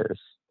 2 years,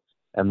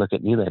 and look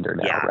at Nylander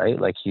now, right?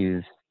 Like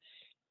he's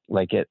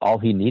like all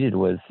he needed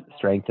was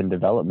strength and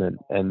development,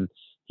 and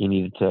he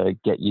needed to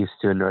get used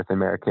to a North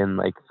American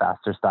like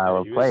faster style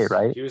of play,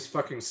 right? He was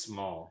fucking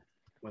small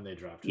when they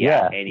drafted him.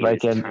 Yeah, and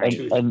like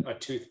and a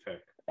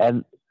toothpick.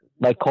 And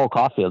like Cole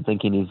Caulfield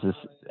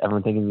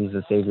everyone thinking he's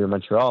the savior of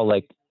Montreal.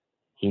 Like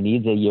he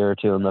needs a year or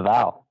two in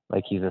Laval.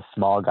 Like he's a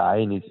small guy,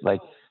 and he's like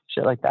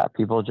shit like that.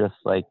 People just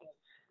like,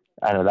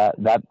 I don't know,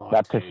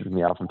 that pisses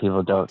me off when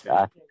people don't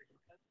act.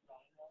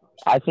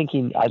 I think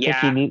you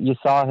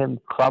saw him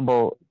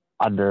crumble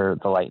under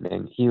the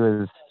Lightning. He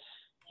was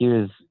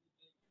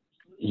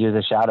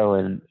a shadow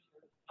in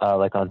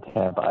like on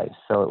Tampa Ice.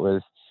 So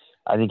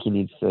I think he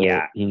needs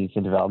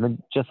some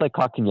development, just like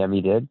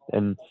Kotkaniemi did.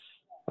 And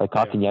like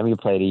Kotkaniemi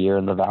played a year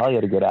in Laval. He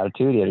had a good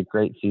attitude. He had a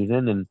great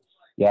season, and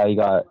he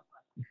got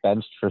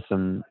benched for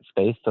some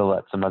space to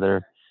let some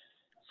other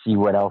see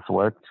what else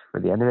worked for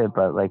the end of it.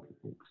 But like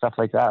stuff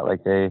like that,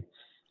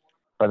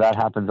 but that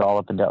happens all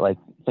up and down. Like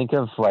think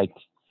of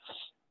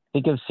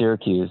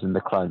Syracuse and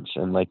the crunch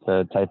and like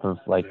the type of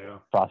like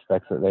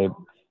prospects that they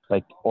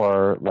like,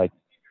 or like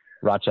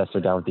Rochester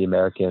down with the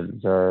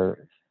Americans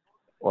or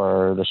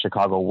the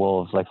Chicago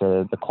Wolves, like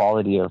the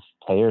quality of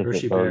players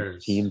Hershey that those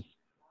Bears. teams,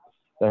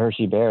 the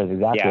Hershey Bears,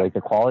 exactly. Like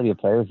the quality of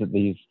players that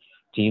these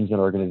teams and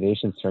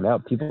organizations turn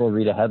out. People will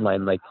read a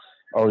headline like,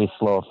 oh, he's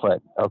slow of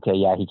foot. Okay,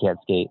 yeah, he can't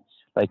skate.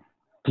 Like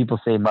people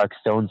say Mark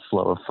Stone's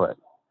slow of foot,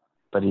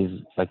 but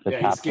he's like the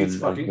captain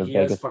of the he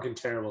Vegas. has fucking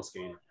terrible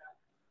skating.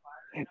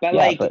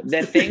 But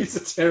the thing, he's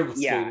a terrible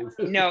skater.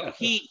 No,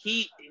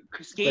 he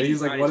but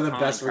he's like one of the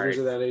best wingers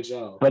of the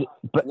NHL. But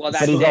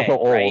he's also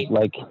old. Right?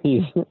 Like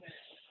he's.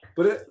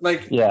 But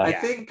I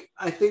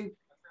think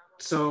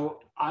so.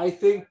 I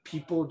think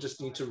people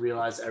just need to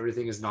realize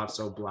everything is not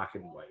so black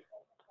and white.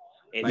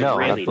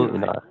 Absolutely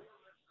not.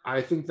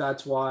 I think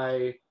that's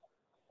why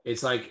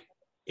it's like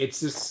it's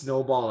this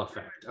snowball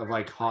effect of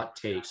like hot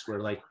takes where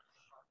like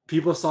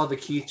people saw the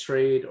Keith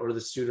trade or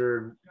the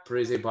Suter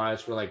Parise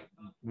bias were like,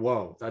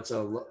 whoa, that's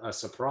a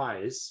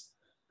surprise.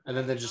 And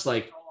then they're just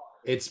like,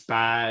 it's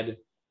bad.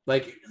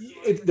 Like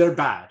they're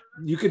bad.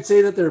 You could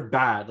say that they're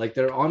bad. Like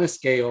they're on a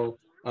scale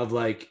of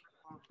like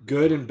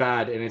good and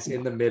bad, and it's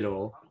in the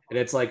middle, and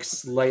it's like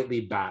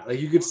slightly bad. Like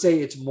you could say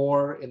it's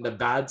more in the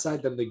bad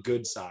side than the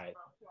good side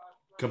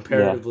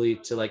comparatively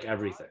to like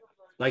everything.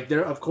 Like there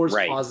are of course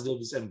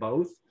positives in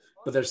both,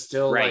 but they're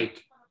still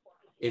like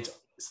it's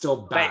still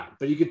bad.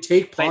 But you could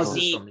take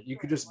positives from it. You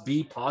could just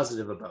be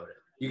positive about it.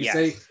 You could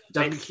say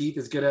Duncan Keith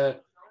is gonna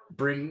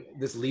bring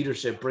this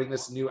leadership, bring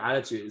this new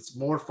attitude. It's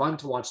more fun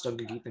to watch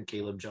Duncan Keith than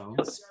Caleb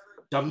Jones.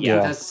 Duncan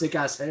Keith has sick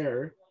ass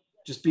hair.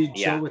 Just be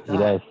chill with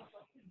that.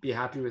 Be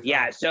happy with that.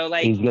 Yeah, so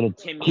like he's gonna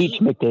teach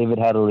McDavid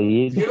how to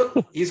lead.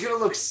 He's gonna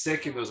look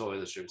sick in those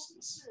Oilers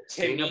jerseys.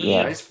 Skating up the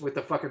ice with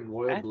the fucking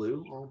royal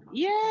blue. Oh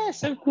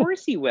yes, of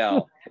course he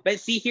will.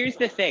 But see, here's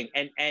the thing,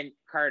 and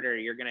Carter,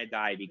 you're gonna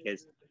die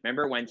because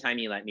remember one time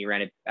you let me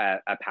run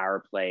a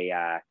power play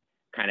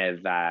kind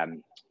of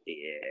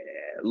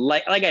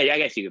like I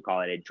guess you could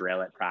call it a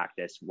drill at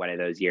practice one of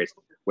those years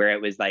where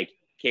it was like,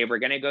 okay, we're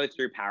gonna go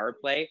through power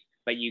play,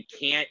 but you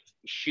can't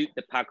shoot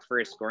the puck for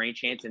a scoring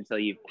chance until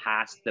you've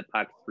passed the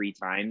puck 3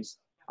 times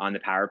on the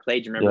power play.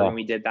 Do you remember when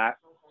we did that?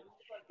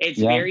 It's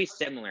very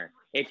similar.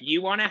 If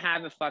you want to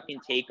have a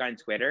fucking take on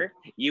Twitter,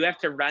 you have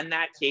to run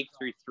that take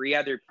through 3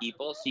 other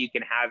people so you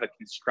can have a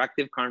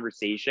constructive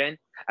conversation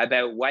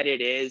about what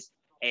it is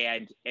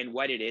and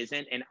what it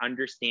isn't, and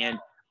understand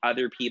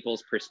other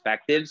people's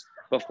perspectives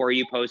before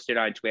you post it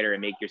on Twitter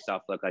and make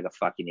yourself look like a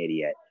fucking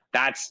idiot.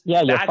 That's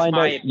my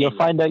opinion. You'll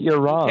find out you're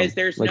wrong. Because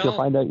there's like, you'll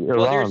find out you're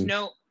wrong. there's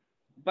no,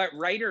 but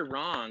right or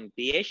wrong,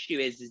 the issue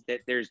is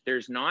that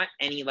there's not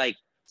any like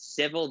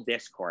civil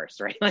discourse,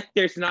 right? Like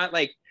there's not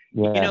like,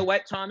 you know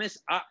what, Thomas?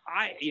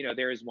 I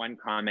there is one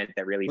comment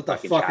that really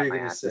fucking shot my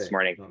ass this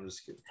morning. No, I'm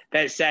just kidding.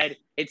 That said,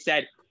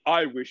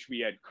 I wish we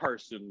had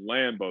Carson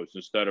Lambos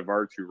instead of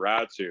Artur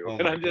Ratu. Oh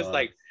and I'm just God.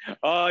 like,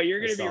 oh, you're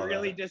going to be saw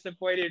really that.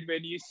 disappointed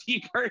when you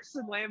see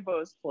Carson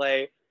Lambos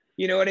play.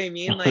 You know what I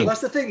mean? Well, Like,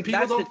 that's the thing. People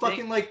that's the don't fucking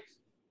thing. like.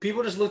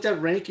 People just looked at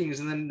rankings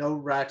and then know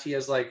Ratty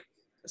as like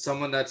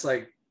someone that's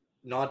like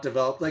not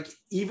developed. Like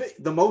even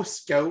the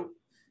most scout.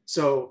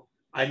 So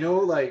I know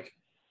like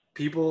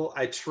people.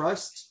 I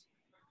trust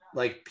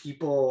like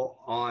people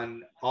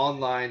on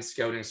online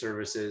scouting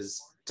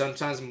services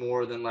sometimes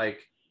more than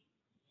like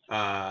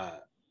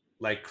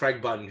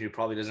Craig Button, who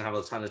probably doesn't have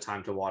a ton of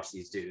time to watch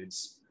these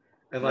dudes.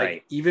 And like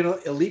Right. even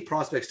Elite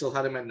Prospect still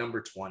had him at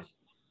number 20.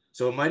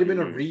 So it might have been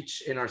a Mhm.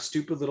 reach in our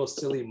stupid little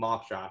silly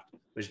mock draft,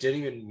 which didn't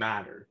even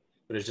matter,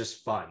 but it's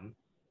just fun.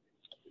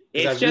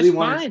 'Cause It's I really just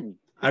wanted- fun.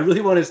 I really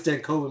wanted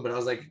Stan Coven, but I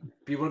was like,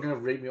 people are gonna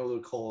rate me over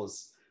the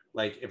coals.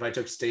 Like if I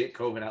took Stan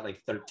Coven at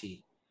like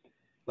 13.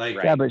 Like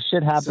Right. Yeah, but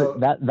shit happens. So-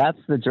 That's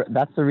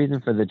the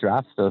reason for the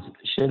draft. So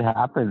shit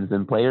happens,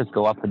 and players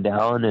go up and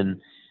down,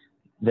 and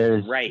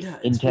there's Right. yeah,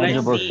 it's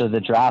intangibles crazy. to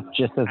the draft,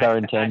 just as there are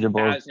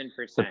intangibles to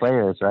 1,000%.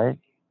 players, right?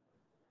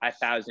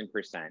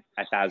 1,000%.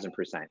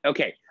 1,000%.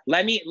 Okay,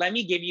 let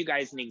me give you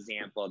guys an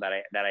example that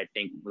I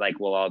think like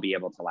we'll all be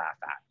able to laugh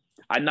at.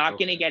 I'm not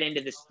going to get into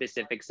the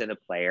specifics of the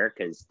player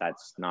because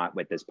that's not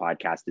what this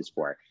podcast is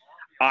for.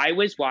 I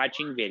was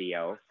watching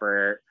video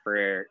for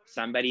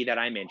somebody that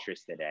I'm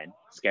interested in,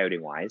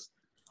 scouting wise,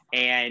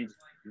 and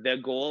the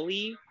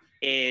goalie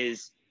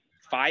is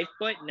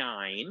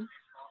 5'9",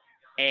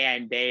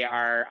 and they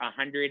are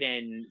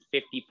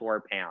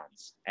 154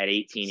 pounds at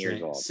 18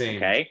 years old. Same.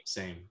 Okay.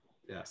 Same.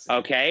 Yeah. Same.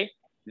 Okay.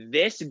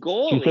 This Did you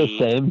goalie, say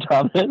same,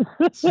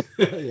 Thomas?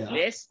 Yeah.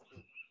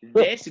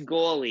 this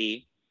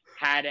goalie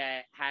had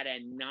a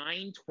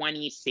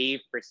 920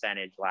 save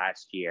percentage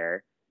last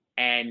year,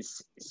 and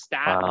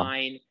stat Wow.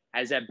 line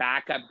as a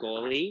backup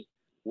goalie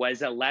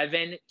was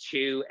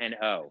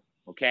 11-2-0.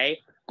 Okay,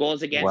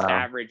 goals against Wow.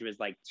 average was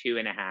like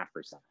 2.5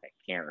 or something.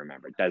 Can't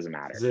remember. It doesn't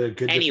matter. Is it a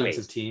good Anyways.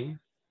 defensive team?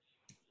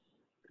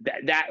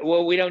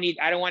 Well, we don't need.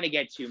 I don't want to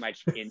get too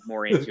much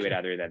more into it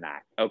other than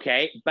that.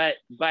 Okay, but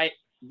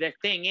the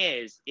thing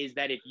is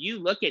that if you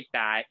look at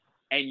that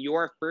and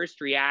your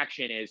first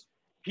reaction is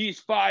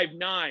he's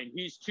 5'9",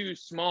 he's too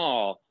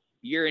small,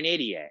 you're an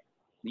idiot.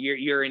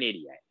 You're an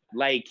idiot.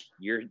 Like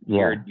you're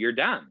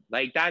dumb.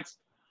 Like that's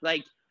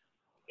like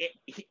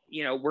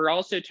we're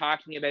also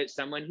talking about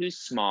someone who's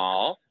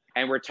small,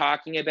 and we're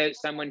talking about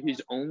someone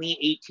who's only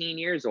 18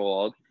 years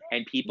old,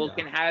 and people Yeah.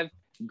 can have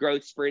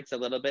growth spurts a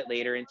little bit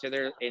later into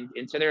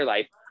their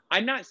life.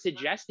 I'm not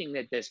suggesting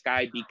that this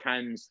guy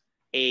becomes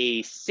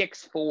a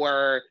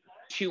 6'4",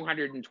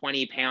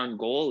 220-pound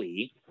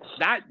goalie.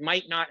 That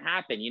might not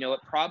happen. It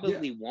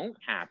probably won't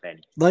happen.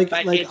 Like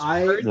But like it's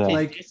I hard to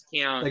like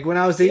discount. like when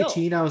I was skill.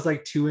 18, I was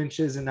like 2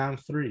 inches and now I'm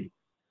 3.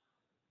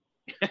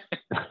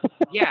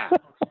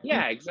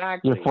 Yeah,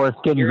 exactly. Your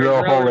foreskin You're grew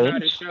a a whole grower,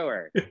 not a inch.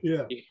 shower.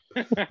 Yeah.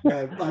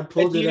 I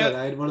pulled But it you out. know-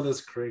 I had one of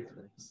those Craig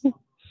things.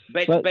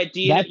 But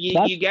do you that's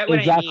you get what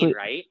I mean, exactly-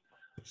 right?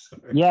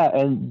 Sorry. Yeah,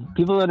 and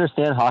people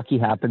understand hockey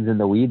happens in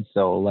the weeds.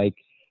 So like,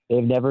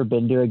 they've never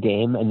been to a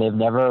game, and they've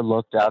never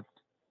looked up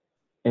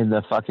in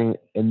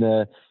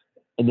the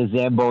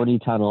Zamboni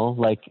tunnel,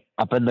 like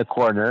up in the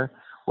corner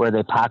where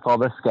they pack all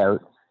the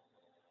scouts,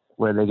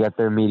 where they get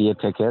their media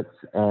tickets,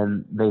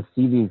 and they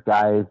see these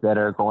guys that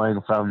are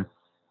going from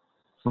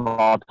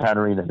small town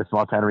arena to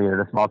small town arena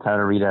to small town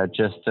arena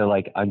just to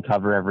like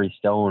uncover every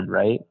stone,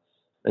 right?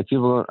 Like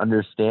people don't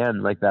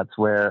understand like that's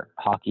where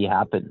hockey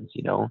happens,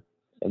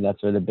 and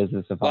that's where the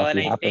business of Well, and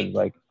hockey I happens. think-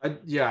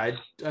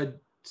 Like,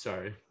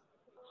 Sorry.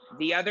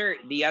 The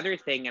other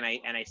thing, and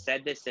I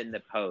said this in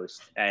the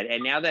post,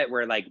 and now that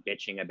we're like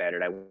bitching about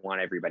it, I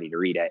want everybody to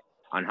read it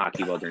on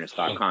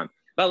hockeywilderness.com.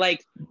 But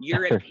like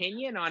your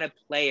opinion on a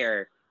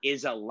player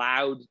is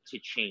allowed to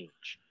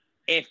change.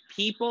 If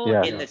people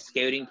Yeah. in the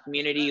scouting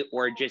community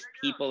or just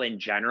people in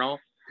general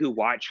who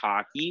watch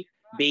hockey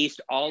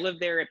based all of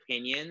their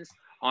opinions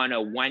on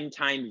a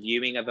one-time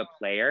viewing of a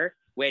player,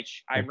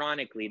 which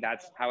ironically,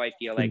 that's how I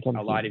feel like a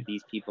lot of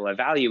these people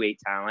evaluate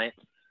talent,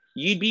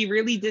 you'd be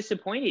really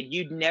disappointed.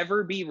 You'd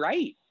never be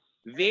right.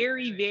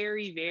 Very,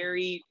 very,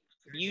 very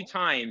few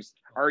times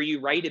are you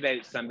right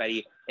about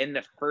somebody in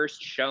the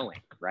first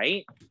showing,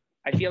 right?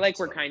 I feel like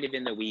we're kind of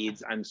in the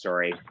weeds. I'm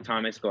sorry.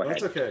 Thomas, go ahead.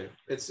 That's okay.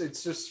 It's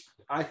just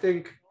I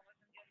think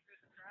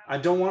I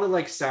don't want to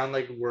like sound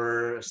like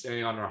we're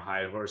standing on our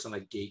high horse and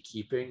like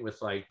gatekeeping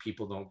with like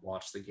people don't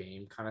watch the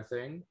game kind of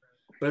thing.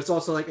 But it's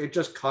also like it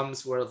just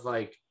comes with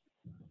like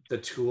the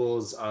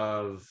tools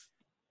of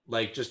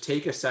like just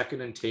take a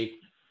second and take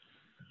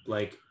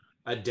like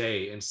a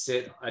day and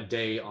sit a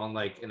day on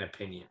like an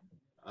opinion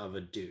of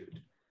a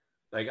dude.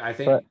 Like I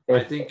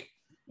But think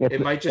It's,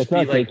 it might just it's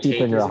not be like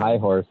gatekeeping your takeism. high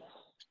horse.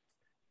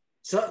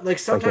 So like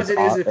sometimes it's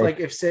it is off-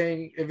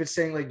 if it's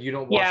saying like you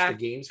don't watch Yeah. the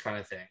games kind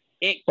of thing.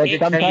 Like It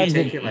can be sometimes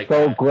taken it's like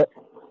so that.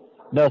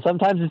 no,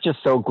 sometimes it's just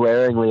so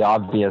glaringly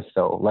obvious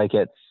though. Like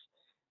it's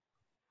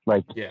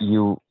like Yeah.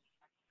 you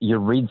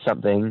read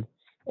something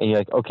and you're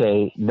like,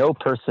 okay, no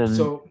person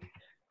So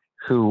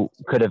who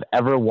could have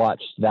ever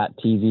watched that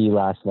TV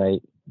last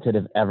night could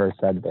have ever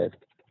said this.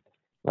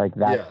 Like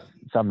that's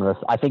yeah. some of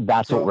us. I think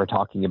that's So- what we're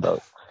talking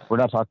about. We're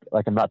not talking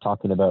like I'm not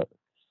talking about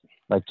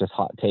like just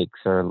hot takes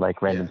or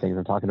like random Yeah. things.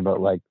 I'm talking about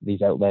like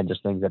these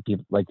outlandish things that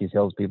people like these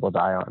hills people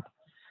die on.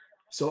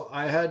 So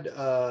I had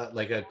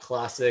like a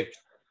classic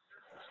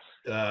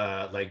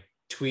like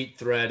tweet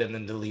thread and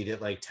then delete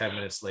it like 10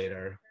 minutes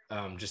later,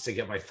 just to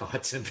get my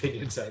thoughts and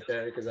opinions out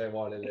there because I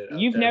wanted it.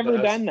 You've never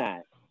done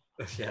that.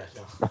 Yeah,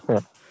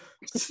 no.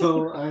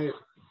 So I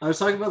was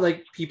talking about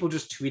like people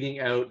just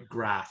tweeting out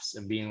graphs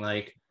and being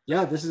like,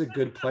 yeah, this is a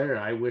good player.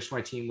 I wish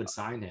my team would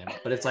sign him.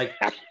 But it's like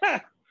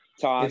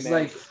Thomas. it's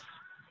like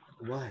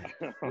what?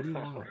 What do you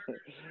want?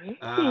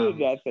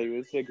 Nothing.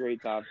 This is a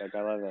great topic.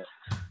 I love it.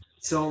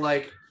 So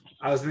like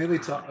I was mainly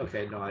talking.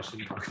 Okay, no, I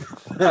shouldn't talk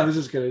about that. I was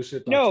just gonna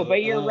shit. No,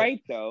 but you're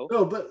right though.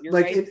 No, but You're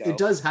like right, it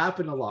does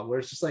happen a lot where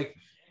it's just like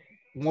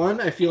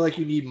one, I feel like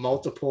you need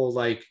multiple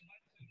like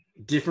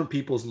different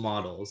people's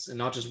models and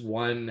not just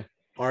one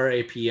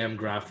RAPM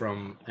graph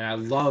from, and I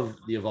love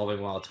the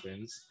Evolving Wild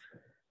Twins.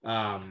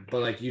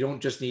 But like you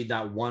don't just need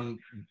that one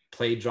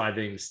play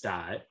driving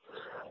stat.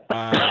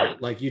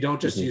 Like you don't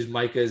just use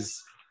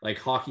Micah's like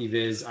hockey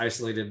viz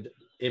isolated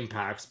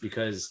impacts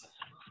because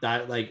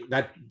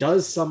that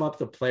does sum up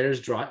the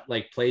players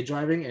like play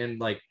driving and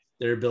like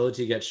their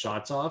ability to get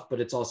shots off, but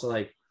it's also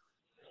like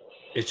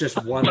it's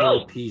just one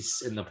little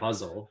piece in the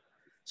puzzle.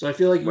 So I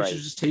feel like you should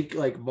just take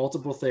like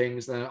multiple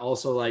things and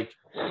also like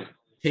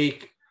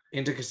take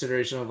into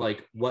consideration of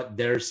like what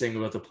they're saying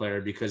about the player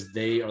because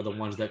they are the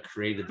ones that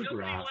created the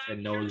graph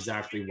and know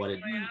exactly what it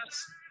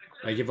means.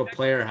 Like if a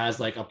player has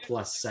like a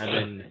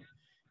 +7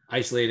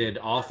 isolated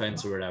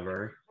offense or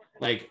whatever,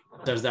 like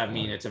does that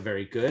mean it's a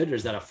very good, or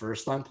is that a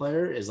first line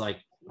player? Is like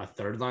a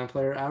third line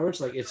player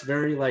average? Like it's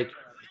very like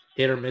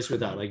hit or miss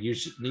with that. Like you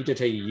need to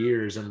take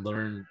years and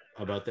learn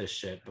about this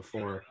shit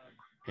beforehand.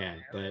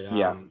 But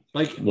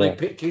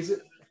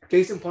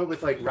case in point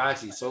with like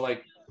Ratty.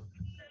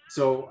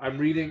 So I'm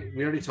reading,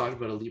 we already talked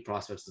about elite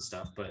prospects and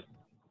stuff, but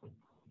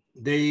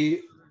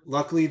they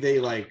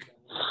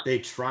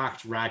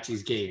tracked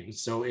Ratchy's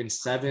games. So in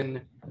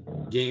 7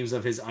 games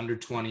of his under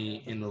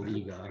 20 in the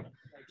Liga,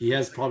 he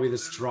has probably the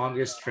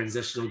strongest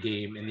transitional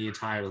game in the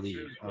entire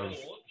league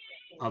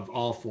of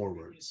all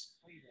forwards.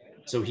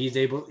 So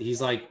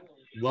he's like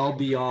well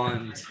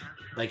beyond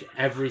like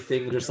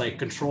everything, just like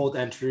controlled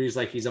entries.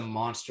 Like he's a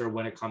monster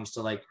when it comes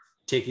to like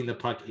taking the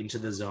puck into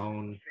the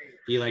zone.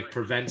 He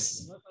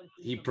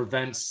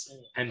prevents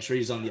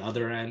entries on the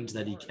other end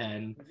that he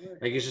can.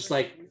 Like it's just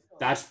like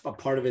that's a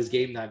part of his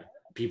game that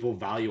people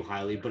value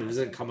highly, but it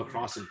doesn't come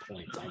across in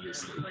points,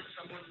 obviously.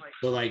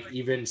 So like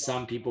even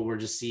some people were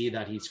just see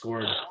that he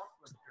scored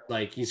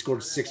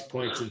 6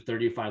 points in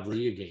 35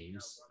 Liga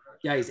games.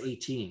 Yeah, he's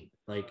 18.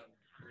 Like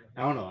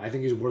I don't know. I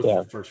think he's worth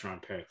a first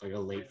round pick, like a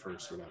late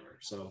first, whatever.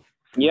 So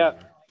yeah,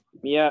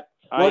 whatever.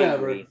 I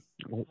agree.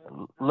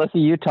 Look at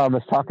you,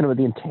 Thomas, talking about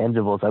the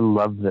intangibles. I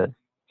love this.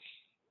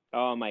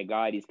 Oh my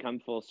God, he's come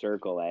full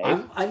circle,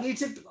 eh?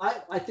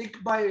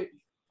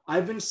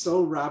 I've been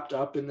so wrapped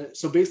up in it.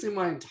 So basically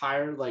my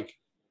entire like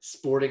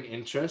sporting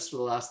interest for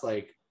the last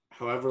like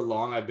however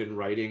long I've been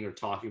writing or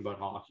talking about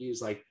hockey is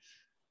like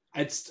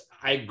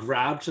I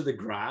grabbed to the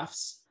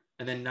graphs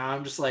and then now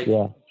I'm just like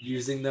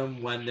using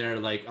them when they're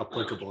like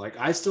applicable. Like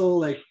I still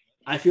like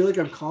I feel like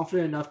I'm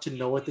confident enough to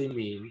know what they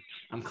mean.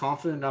 I'm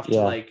confident enough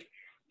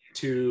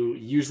to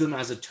use them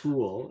as a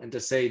tool and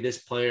to say this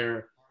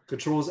player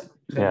controls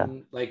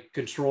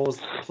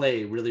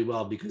play really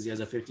well because he has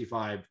a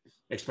 55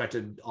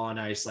 expected on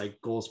ice like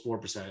goals for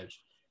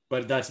percentage.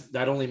 But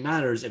that only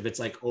matters if it's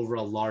like over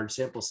a large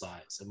sample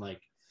size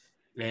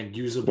and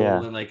usable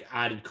and like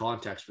added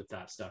context with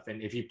that stuff.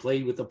 And if you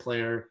play with a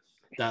player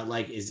that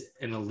like is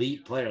an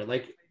elite player,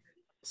 like,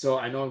 so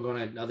I know I'm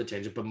going on another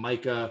tangent, but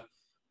Micah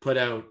put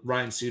out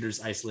Ryan Suter's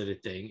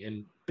isolated thing.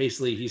 And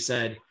basically he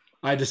said,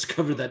 I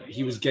discovered that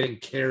he was getting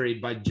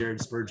carried by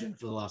Jared Spurgeon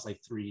for the last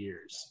like 3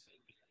 years.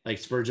 Like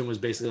Spurgeon was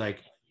basically like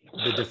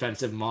the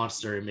defensive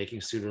monster and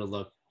making Suter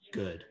look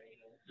good.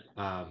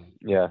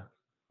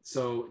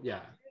 So yeah,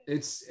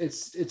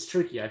 it's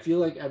tricky. I feel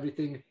like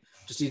everything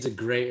just needs a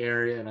gray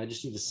area, and I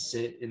just need to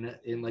sit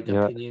in like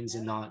opinions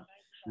and not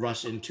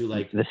rush into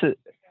like.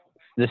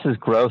 This is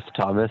growth,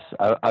 Thomas.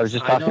 I was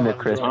just talking to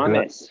Chris.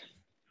 Thomas.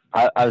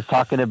 I was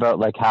talking about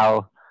like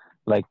how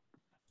like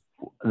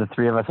the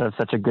three of us have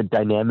such a good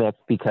dynamic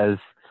because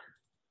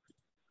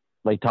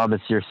like Thomas,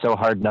 you're so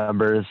hard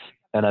numbers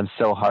and I'm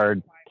so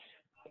hard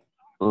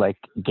like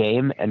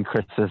game, and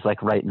Chris is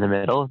like right in the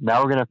middle.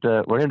 Now we're gonna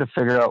have to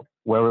figure out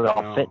where we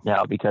all fit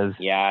now because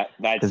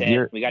that's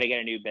it. We got to get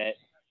a new bit.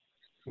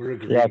 We're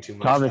agreeing Yeah, too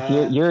much.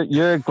 Thomas,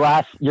 your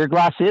glass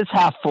is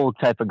half full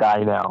type of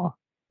guy now.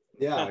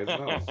 Yeah, I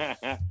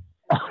know.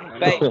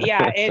 But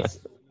yeah,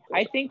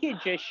 I think it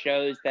just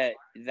shows that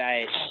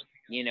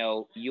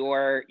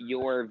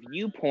your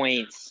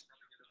viewpoints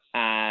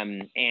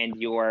and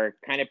your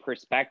kind of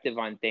perspective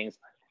on things,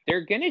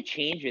 they're going to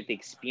change with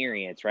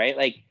experience, right?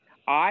 Like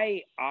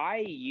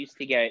I used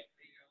to get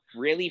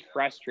really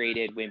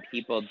frustrated when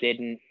people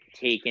didn't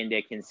take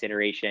into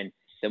consideration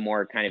the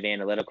more kind of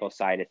analytical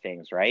side of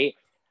things, right?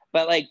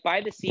 But like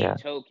by the same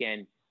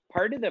token,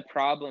 part of the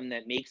problem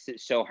that makes it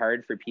so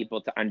hard for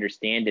people to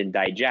understand and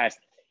digest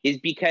is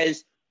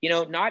because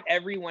not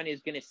everyone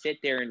is going to sit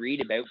there and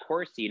read about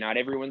Corsi. Not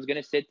everyone's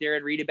going to sit there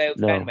and read about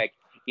Fenwick.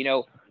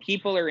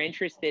 People are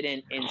interested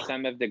in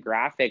some of the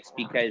graphics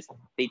because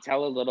they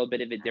tell a little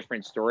bit of a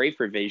different story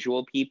for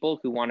visual people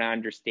who want to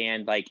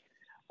understand like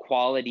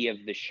quality of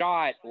the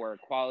shot or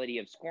quality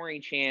of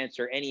scoring chance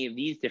or any of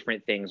these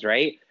different things,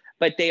 right?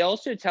 But they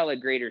also tell a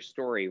greater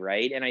story,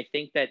 right? And I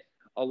think that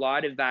a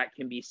lot of that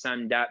can be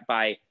summed up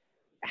by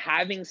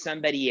having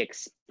somebody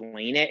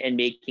explain it and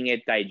making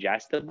it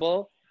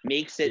digestible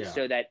makes it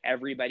so that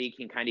everybody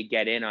can kind of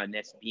get in on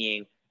this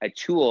being a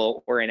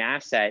tool or an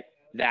asset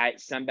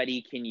that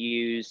somebody can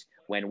use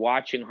when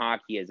watching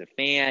hockey as a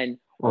fan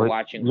or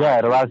watching hockey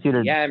it allows you to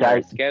or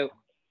a scout.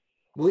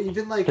 Well,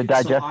 even like to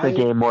digest the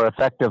game more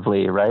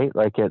effectively, right?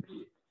 Like it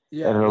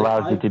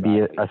allows you to be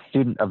a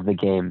student of the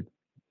game.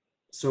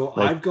 So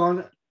I've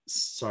gone.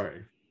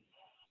 Sorry.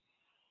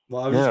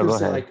 Well, I was just gonna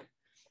say, like,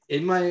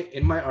 in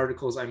my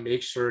articles, I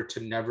make sure to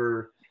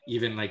never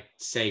even like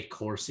say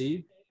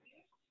Corsi.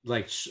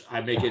 Like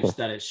I make it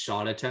that it's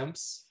shot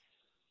attempts.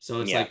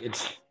 So it's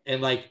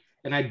like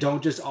and I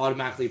don't just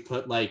automatically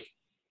put like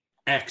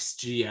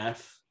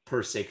XGF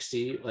per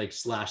 60, like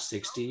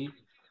 /60.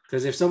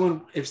 Because if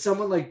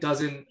someone like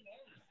doesn't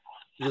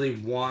really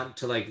want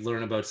to like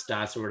learn about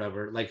stats or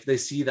whatever, like they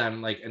see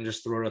them like and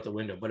just throw it out the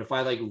window. But if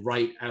I like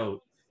write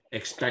out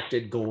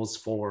expected goals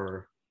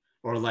for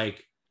or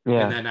like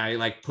and then I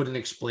like put an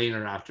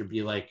explainer after,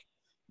 be like,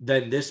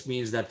 then this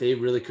means that they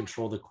really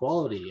control the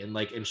quality and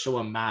like and show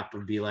a map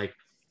and be like,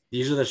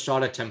 these are the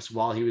shot attempts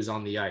while he was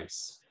on the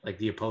ice, like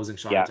the opposing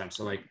shot attempts.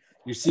 So like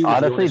you see,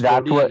 honestly,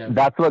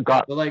 that's what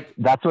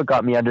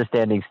got me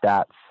understanding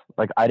stats.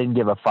 Like I didn't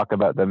give a fuck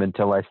about them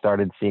until I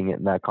started seeing it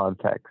in that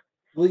context.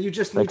 Well, you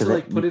just need to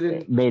like put it in.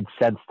 It made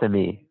sense to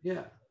me.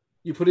 Yeah,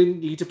 you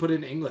need to put it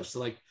in English. So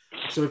like,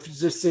 so if you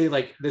just say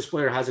like this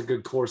player has a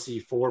good Corsi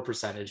 4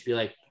 percentage, be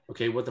like,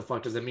 okay, what the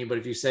fuck does that mean? But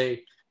if you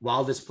say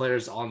while this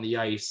player's on the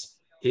ice,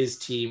 his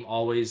team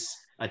always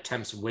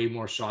attempts way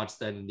more shots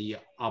than the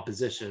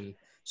opposition,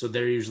 so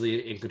they're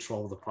usually in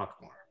control of the puck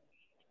more.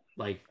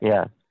 Like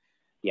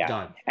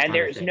done. And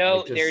there's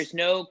no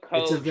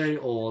coach. It's a very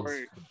old.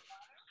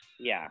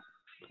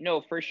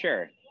 No, for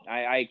sure.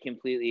 I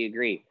completely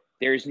agree.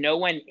 There's no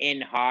one in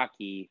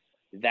hockey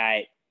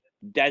that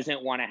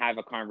doesn't want to have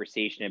a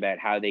conversation about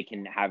how they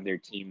can have their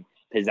team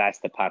possess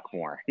the puck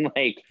more.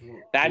 Like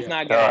that's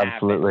not going to happen.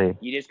 Absolutely.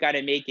 You just got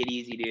to make it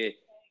easy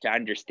to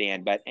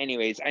understand. But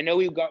anyways, I know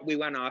we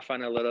went off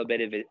on a little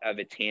bit of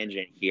a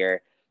tangent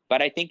here,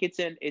 but I think it's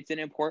an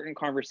important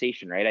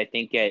conversation, right? I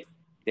think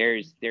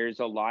there's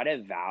a lot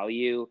of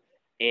value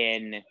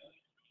in,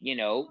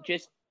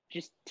 just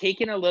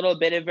taking a little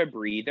bit of a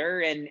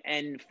breather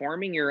and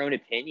forming your own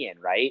opinion,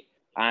 right?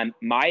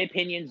 My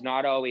opinion's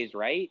not always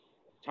right.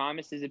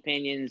 Thomas's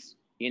opinion's,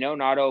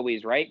 not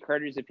always right.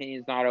 Carter's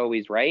opinion's not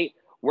always right.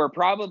 We're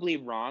probably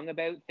wrong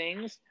about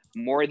things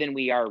more than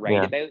we are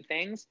right about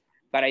things.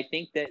 But I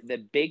think that the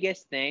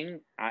biggest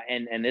thing,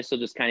 and this will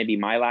just kind of be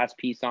my last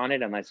piece on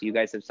it, unless you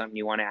guys have something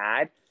you want to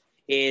add,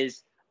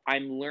 is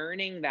I'm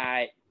learning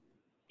that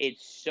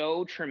it's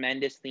so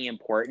tremendously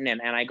important.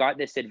 And I got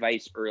this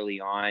advice early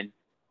on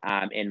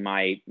in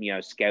my,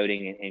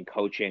 scouting and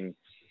coaching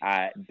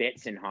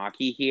bits in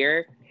hockey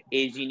here,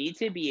 is you need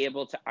to be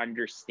able to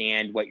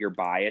understand what your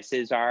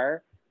biases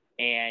are.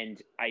 And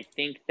I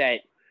think that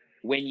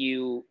when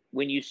you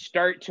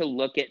start to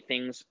look at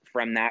things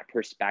from that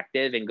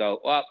perspective and go,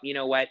 oh, you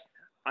know what,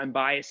 I'm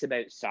biased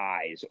about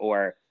size,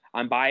 or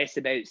I'm biased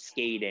about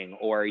skating,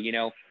 or,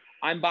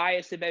 I'm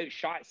biased about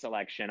shot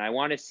selection. I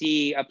want to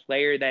see a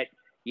player that,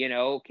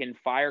 can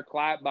fire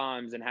clap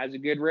bombs and has a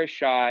good wrist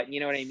shot. You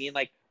know what I mean?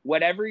 Like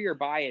whatever your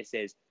bias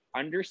is,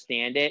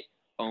 understand it,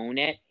 own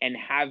it, and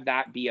have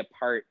that be a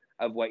part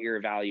of what your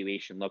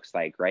evaluation looks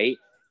like, right?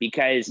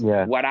 Because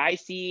what I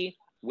see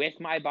with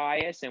my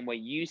bias and what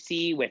you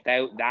see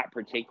without that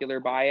particular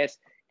bias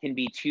can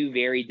be two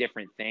very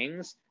different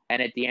things.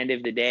 And at the end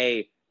of the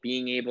day,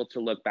 being able to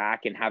look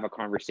back and have a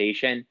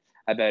conversation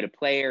about a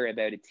player,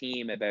 about a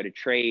team, about a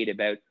trade,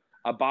 about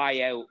a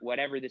buyout,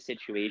 whatever the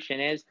situation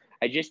is,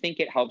 I just think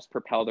it helps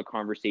propel the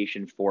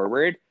conversation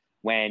forward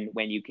when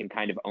you can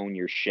kind of own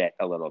your shit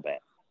a little bit.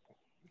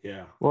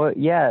 Yeah. Well,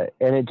 yeah,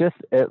 and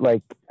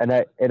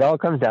it all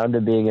comes down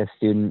to being a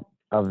student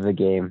of the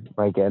game.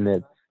 Like, it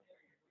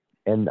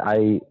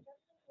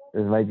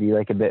might be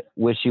like a bit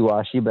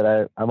wishy-washy,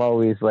 but I'm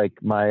always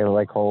like, my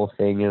like whole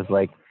thing is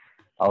like,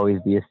 always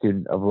be a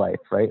student of life,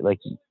 right? Like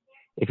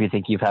if you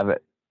think you have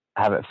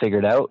it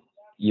figured out,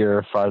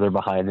 you're farther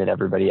behind than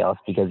everybody else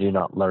because you're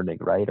not learning,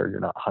 right? Or you're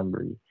not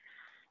hungry.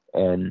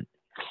 And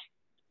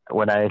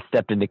when I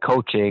stepped into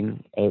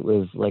coaching, it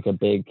was like a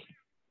big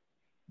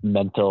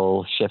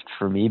mental shift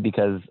for me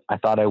because I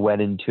thought I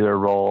went into a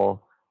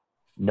role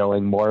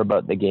knowing more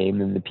about the game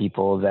than the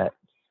people that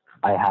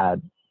I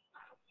had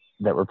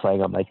that were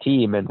playing on my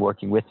team and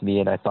working with me.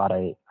 And I thought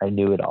I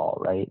knew it all,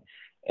 right?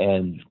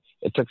 And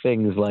it took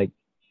things like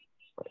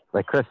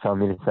Chris telling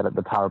me to set up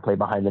the power play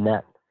behind the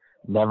net.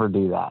 Never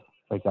do that.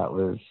 Like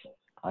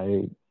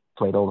I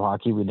played old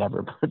hockey. We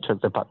never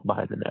took the puck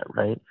behind the net,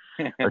 right?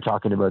 Or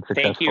talking about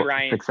Thank you,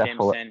 Ryan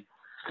successful. Stimson.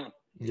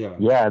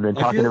 Yeah, and then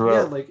talking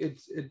about like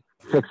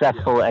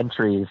successful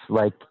entries.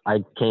 Like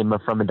I came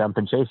from a dump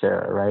and chase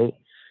era, right?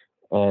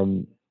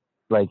 And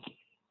like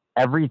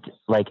every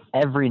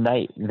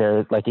night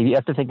there's like, if you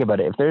have to think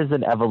about it, if there's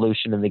an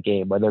evolution in the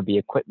game, whether it be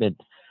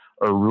equipment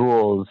or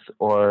rules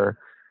or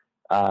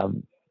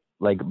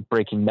like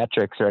breaking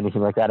metrics or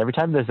anything like that, every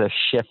time there's a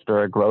shift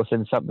or a growth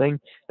in something,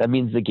 that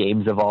means the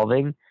game's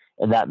evolving.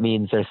 And that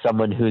means there's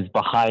someone who's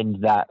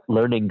behind that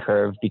learning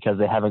curve because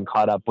they haven't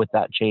caught up with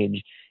that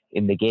change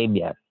in the game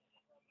yet.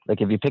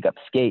 Like if you pick up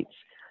skates,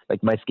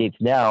 like my skates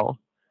now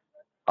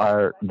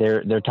are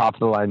they're top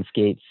of the line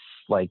skates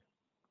like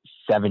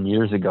 7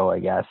 years ago, I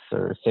guess,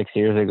 or 6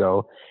 years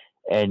ago.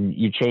 And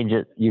you change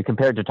it, you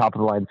compare it to top of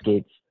the line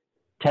skates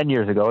 10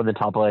 years ago and the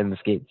top of the line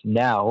skates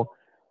now,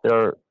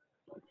 they're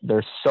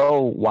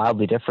so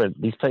wildly different.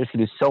 These players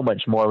can do so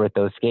much more with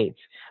those skates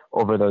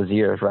over those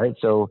years, right?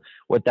 So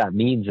what that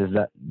means is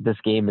that this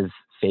game is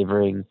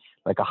favoring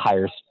like a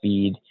higher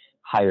speed,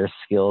 higher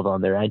skilled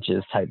on their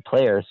edges type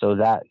player. So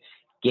that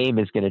game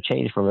is going to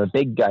change from a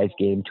big guy's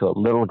game to a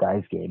little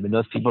guy's game. And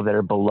those people that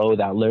are below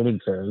that learning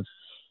curve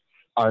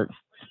aren't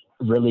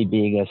really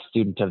being a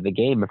student of the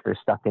game if they're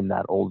stuck in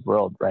that old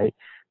world, right?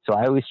 So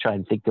I always try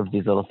and think of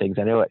these little things.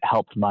 I know it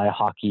helped my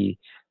hockey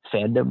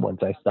fandom once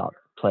I stopped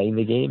playing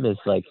the game is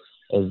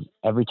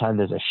every time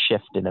there's a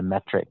shift in a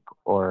metric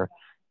or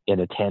in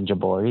a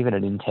tangible or even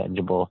an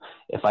intangible,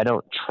 if I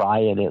don't try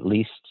and at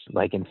least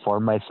like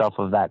inform myself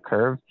of that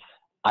curve,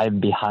 I'm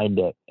behind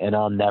it and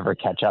I'll never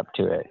catch up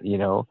to it, you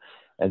know?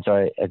 And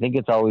so I think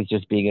it's always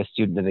just being a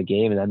student of the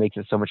game, and that makes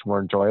it so much more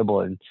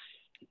enjoyable. And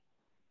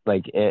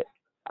like it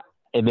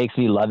makes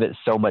me love it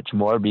so much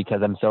more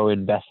because I'm so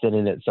invested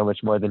in it so much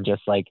more than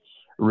just like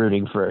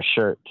rooting for a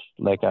shirt.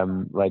 Like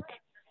I'm like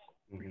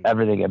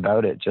everything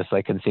about it just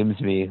like consumes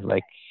me.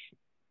 Like,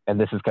 and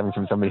this is coming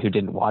from somebody who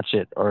didn't watch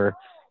it or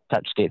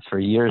touch skates for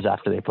years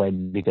after they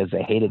played because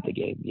they hated the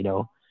game, you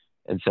know?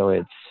 And so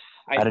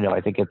I don't know.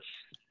 I think it's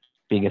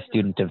being a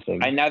student of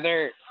things.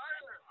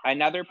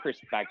 Another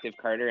perspective,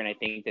 Carter, and I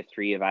think the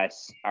three of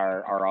us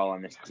are all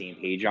on the same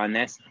page on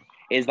this,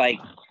 is like,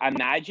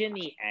 imagine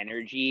the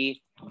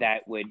energy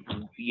that would,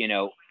 you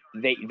know,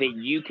 that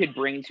you could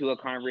bring to a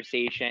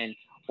conversation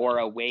or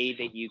a way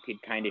that you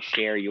could kind of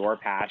share your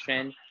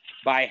passion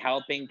by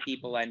helping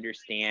people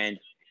understand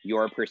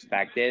your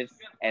perspective.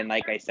 And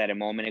like I said a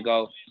moment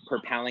ago,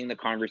 propelling the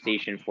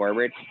conversation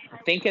forward.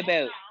 Think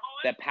about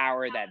the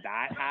power that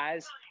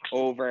has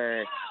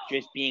over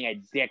just being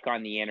a dick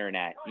on the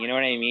internet. You know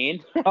what I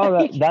mean?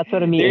 Oh, that's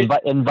what I mean.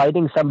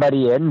 Inviting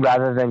somebody in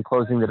rather than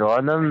closing the door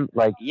on them.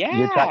 Like,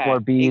 you attract more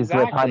bees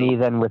with honey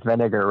than with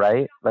vinegar,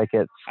 right? Like,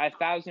 it's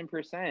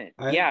 1,000%.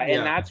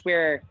 And that's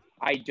where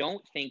I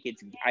don't think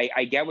it's.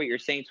 I get what you're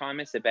saying,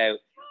 Thomas, about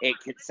it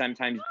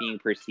sometimes being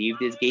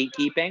perceived as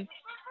gatekeeping,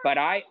 but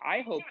I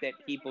hope that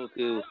people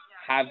who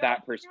have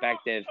that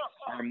perspective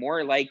are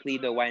more likely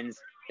the ones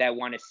that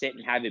want to sit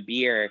and have a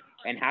beer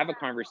and have a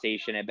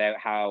conversation about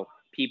how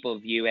people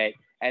view it,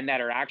 and that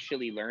are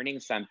actually learning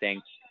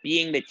something,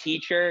 being the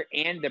teacher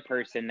and the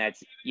person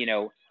that's, you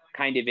know,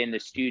 kind of in the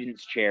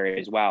student's chair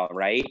as well,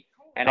 right?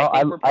 And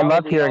I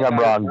love hearing I'm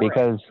wrong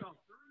because,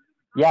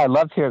 I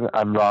love hearing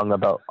I'm wrong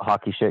about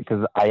hockey shit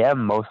because I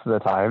am most of the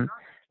time.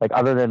 Like,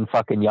 other than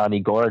fucking Yanni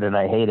Gourde, and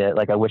I hate it.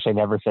 Like, I wish I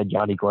never said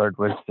Yanni Gourde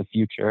was the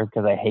future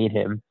because I hate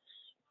him.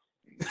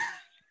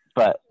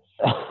 But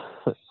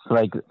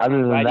like,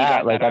 other than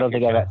that, like, I don't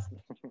think I've.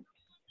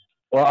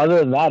 Well, other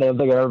than that, I don't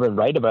think I've ever been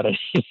right about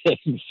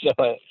anything.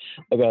 So,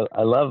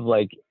 I love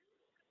like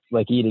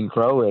eating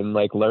crow and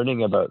like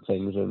learning about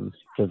things, and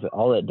because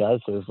all it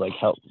does is like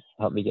help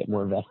me get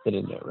more invested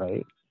in it,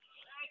 right?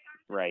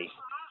 Right.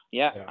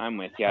 Yeah, I'm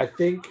with you. I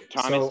think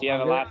Thomas, do you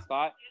have a last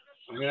thought?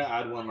 I'm gonna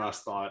add one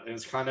last thought, and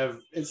it's kind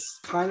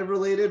of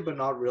related, but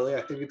not really.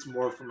 I think it's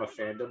more from a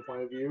fandom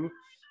point of view,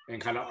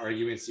 and kind of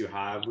arguments you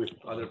have with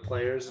other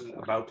players and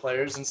about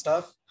players and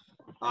stuff.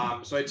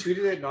 So I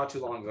tweeted it not too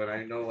long ago, and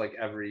I know like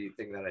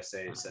everything that I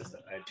say says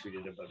that I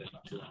tweeted about it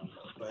not too long ago.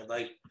 But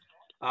like,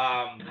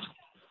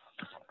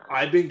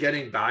 I've been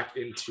getting back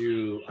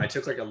into. I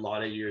took like a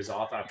lot of years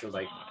off after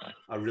like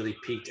a really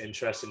peaked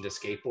interest into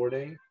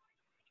skateboarding,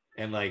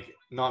 and like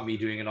not me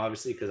doing it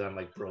obviously because I'm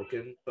like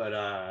broken,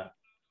 but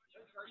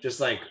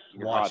just like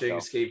watching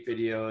skate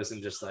videos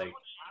and just like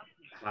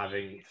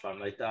having fun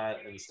like that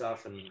and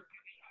stuff. And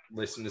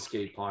listen to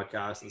skate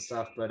podcasts and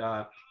stuff.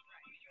 But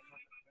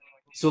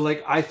so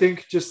like I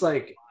think just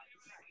like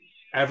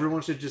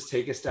everyone should just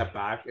take a step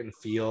back and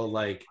feel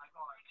like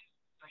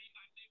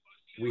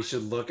we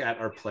should look at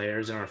our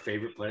players and our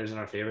favorite players and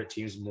our favorite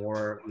teams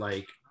more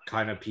like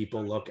kind of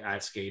people look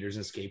at skaters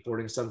and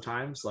skateboarding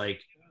sometimes.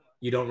 Like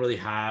you don't really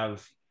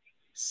have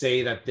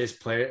say that this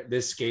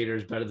skater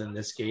is better than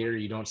this skater.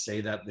 You don't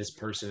say that this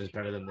person is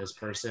better than this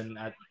person.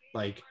 At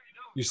like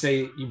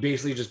you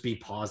basically just be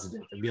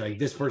positive and be like,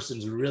 this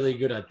person's really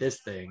good at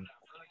this thing.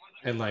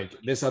 And like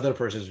this other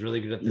person is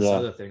really good at this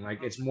other thing.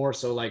 Like it's more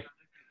so like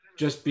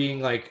just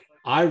being like,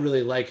 I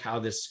really like how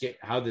this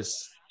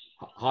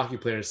hockey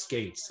player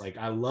skates. Like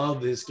I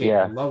love his skating.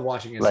 I love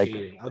watching his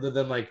skating. Other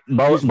than like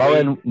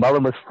Mullen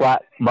was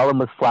flat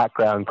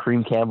ground,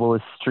 Kareem Campbell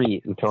was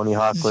street, and Tony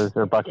Hawk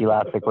or Bucky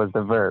Lasek was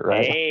the vert,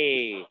 right?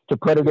 Hey, to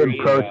put it in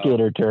pro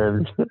skater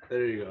terms.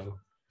 There you go.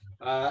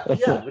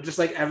 Yeah, but just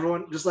like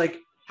everyone, just like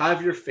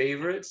have your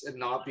favorites and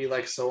not be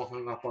like so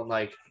hung up on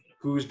like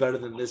who's better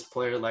than this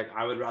player. Like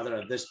I would rather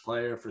have this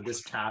player for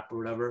this cap or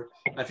whatever.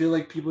 I feel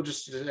like people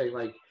just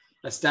like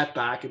a step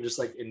back and just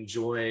like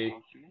enjoy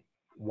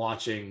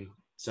watching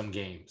some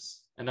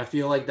games. And I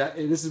feel like that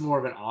this is more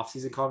of an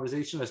off-season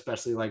conversation,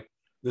 especially like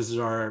this is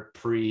our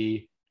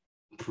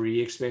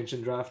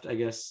pre-expansion draft, I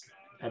guess,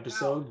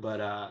 episode.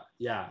 But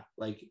yeah,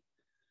 like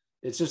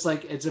it's just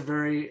like it's a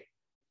very,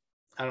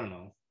 I don't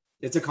know.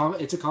 It's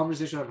a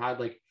conversation I've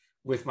had like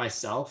with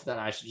myself that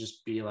I should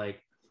just be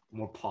like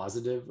more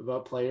positive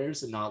about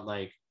players and not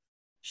like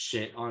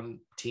shit on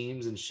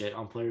teams and shit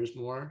on players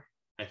more.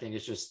 I think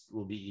it's just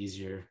will be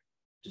easier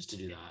just to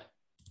do that.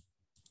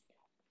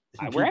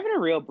 We're having a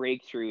real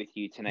breakthrough with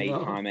you tonight,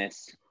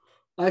 Thomas.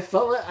 I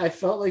felt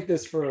like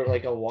this for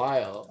like a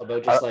while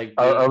about just like.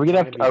 Are we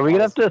gonna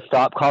have to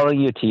stop calling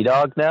you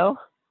T-Dog now?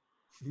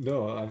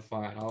 No, I'm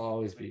fine. I'll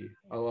always be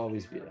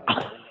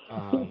that.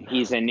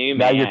 He's a new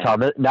man. Now you're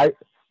Thomas. Now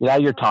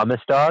you're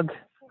Thomas Dog.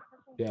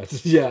 Yeah.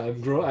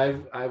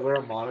 I wear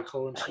a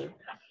monocle and shit.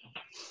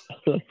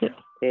 Oh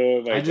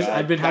my God.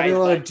 I've been having a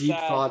lot of deep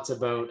thoughts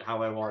about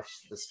how I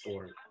watch the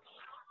sport,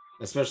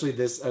 especially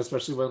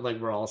when like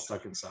we're all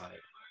stuck inside.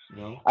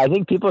 You know? I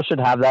think people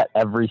should have that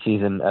every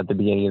season at the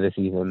beginning of the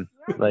season.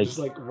 Like, just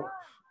like,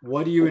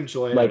 what do you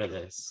enjoy out of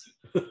this?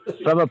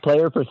 From a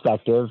player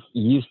perspective,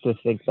 you used to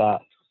think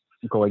that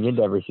going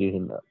into every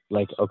season,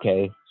 like,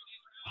 okay,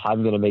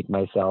 I'm going to make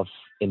myself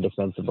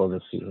indispensable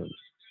this season.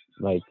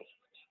 Like,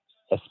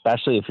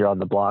 especially if you're on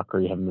the block or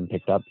you haven't been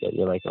picked up yet,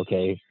 you're like,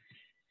 okay,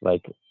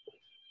 like,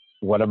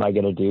 what am I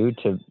going to do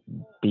to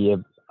be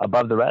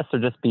above the rest or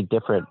just be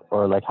different?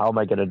 Or like, how am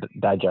I going to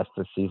digest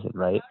this season,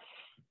 right?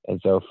 And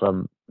so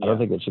I don't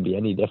think it should be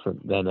any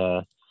different than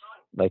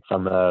like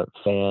from a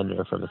fan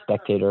or from a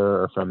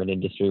spectator or from an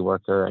industry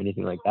worker or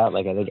anything like that.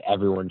 Like I think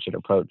everyone should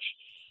approach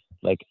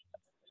like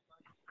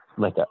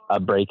a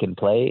break and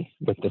play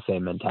with the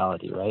same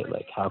mentality, right?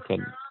 Like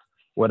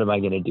what am I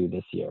going to do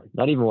this year?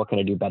 Not even what can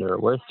I do better or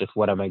worse, just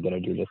what am I going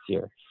to do this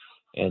year?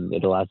 And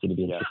it allows you to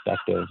be in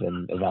perspective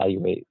and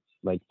evaluate,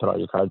 like put all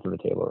your cards on the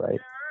table, right?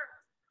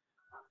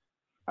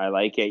 I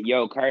like it.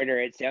 Yo, Carter,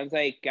 it sounds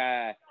like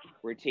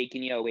we're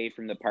taking you away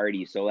from the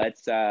party. So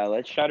let's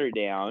shut her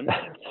down.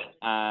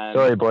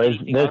 Sorry, boys.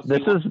 This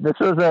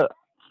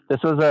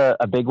was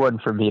a big one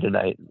for me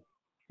tonight.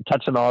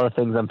 Touching all the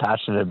things I'm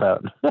passionate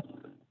about.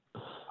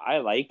 I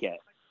like it.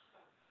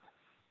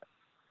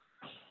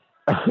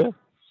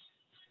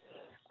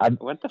 I'm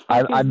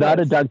not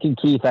a Duncan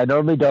Keith. I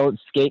normally don't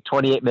skate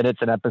 28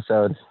 minutes an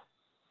episode.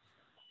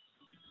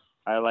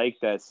 I like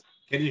this.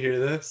 Can you hear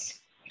this?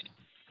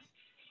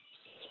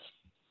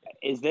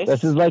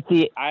 This is like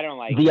I don't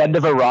like the end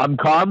of a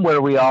rom-com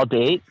where we all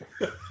date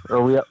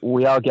or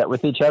we all get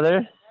with each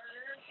other.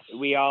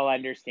 We all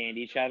understand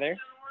each other.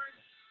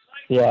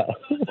 Yeah.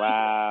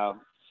 Wow.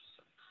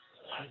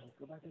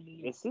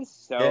 This is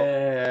so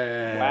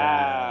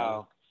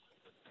wow.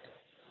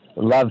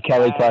 Love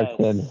Kelly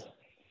Clarkson.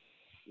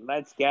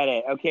 Let's get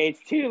it. Okay, it's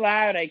too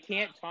loud. I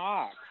can't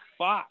talk.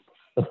 Fuck.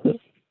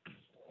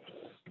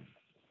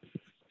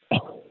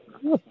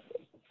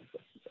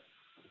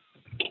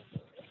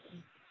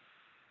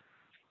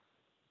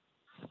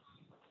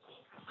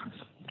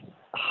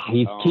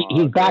 He's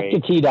back to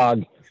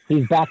T-Dog.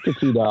 He's back to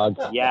T-Dog.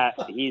 Yeah,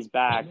 he's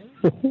back.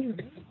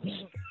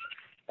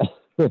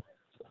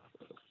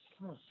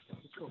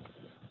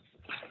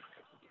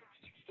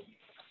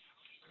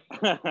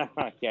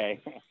 Okay.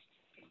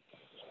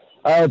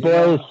 All right,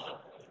 boys.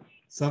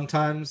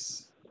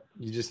 Sometimes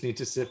you just need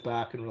to sit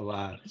back and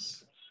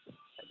relax.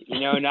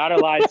 Not a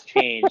lot's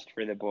changed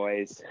for the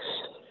boys.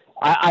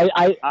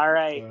 All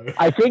right.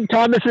 I think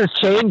Thomas's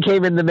chain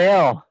came in the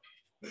mail.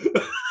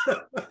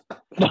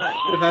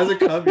 It hasn't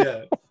come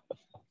yet.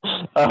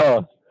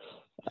 Oh,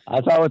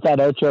 I thought with that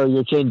outro,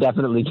 your chain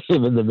definitely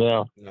came in the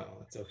mail. No,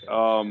 it's okay.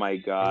 Oh my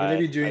God. I'm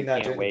going to be doing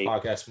that during the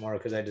podcast tomorrow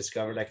because I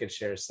discovered I could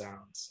share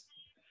sounds.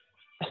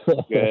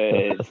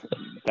 Good.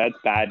 That's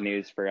bad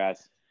news for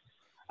us.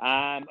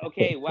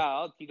 Okay,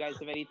 well, do you guys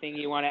have anything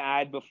you want to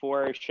add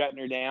before shutting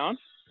her down?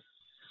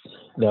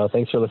 No,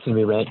 thanks for listening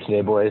to me rant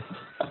today, boys.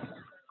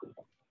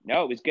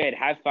 No, it was good.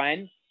 Have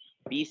fun.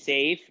 Be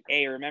safe.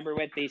 Hey, remember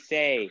what they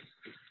say.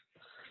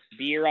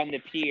 Beer on the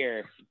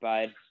pier,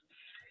 bud.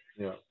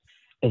 Yeah.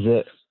 Is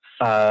it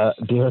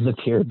beer on the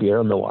pier, beer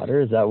on the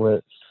water? Is that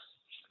what?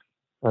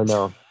 Or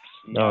no?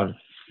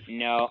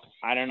 No,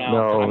 I don't know.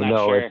 No, I'm not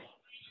no, sure.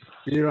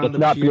 Beer on It's the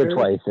not pier. beer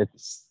twice.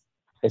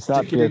 It's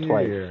not Stick it beer in your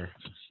twice. ear.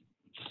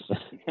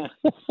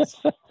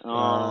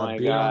 Oh my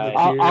beer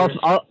on the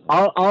god.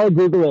 I'll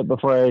Google it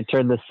before I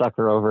turn this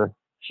sucker over.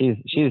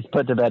 She's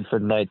put to bed for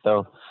the night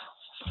though.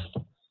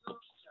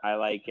 I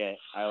like it.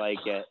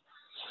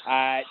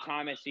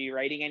 Thomas, are you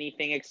writing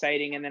anything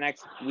exciting in the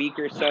next week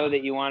or so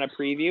that you want to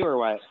preview or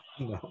what?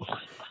 No,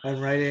 I'm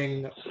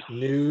writing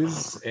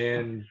news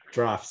and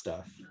draft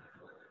stuff.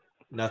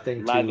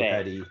 Nothing Love too it.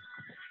 heady.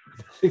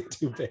 Nothing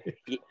too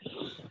big.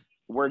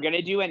 We're going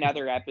to do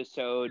another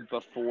episode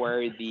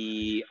before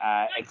the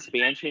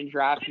expansion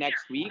draft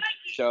next week.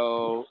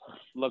 So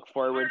look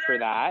forward for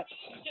that.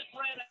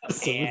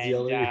 Someone's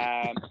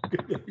yelling.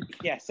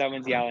 Yeah,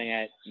 someone's yelling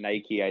at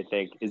Nike, I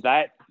think. Is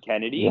that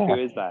Kennedy? Yeah. Who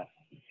is that?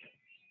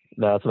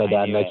 No, it's my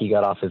dad. knew Nike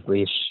got off his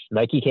leash.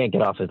 Nike can't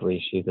get off his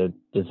leash. He's a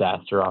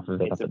disaster off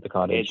of it up at the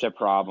cottage. It's a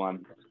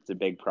problem. It's a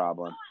big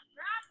problem.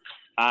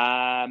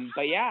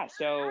 But yeah,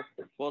 so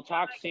we'll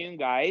talk soon,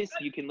 guys.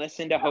 You can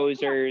listen to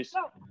Hosers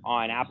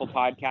on Apple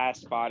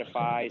Podcasts,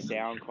 Spotify,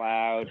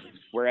 SoundCloud,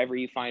 wherever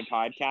you find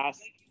podcasts.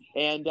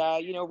 And,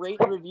 rate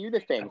and review the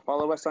thing.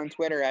 Follow us on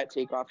Twitter at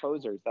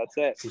TakeOffHosers. That's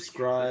it.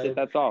 Subscribe.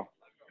 That's all.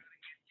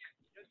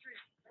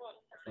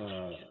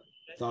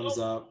 Thumbs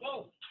up.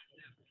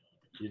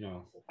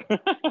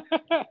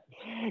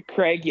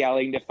 Craig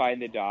yelling to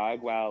find the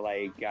dog while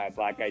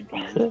Black Eyed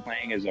Peas is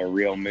playing is a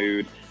real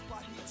mood.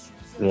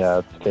 Yeah,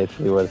 it's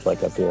basically what it's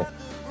like up here.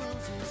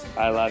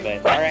 I love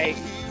it. All right.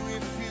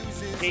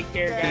 Take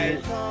care,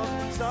 guys.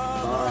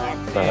 Bye.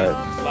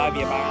 Love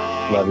you.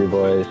 Bye. Love you,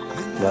 boys.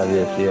 Love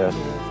you. See ya.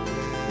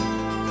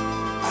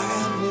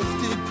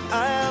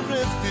 I am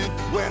lifted.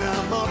 When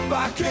I'm up,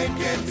 I can't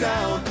get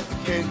down.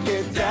 Can't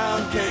get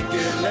down, can't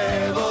get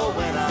level.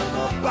 When I'm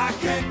up, I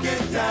can't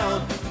get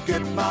down.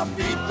 Get my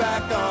feet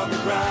back on the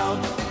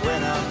ground.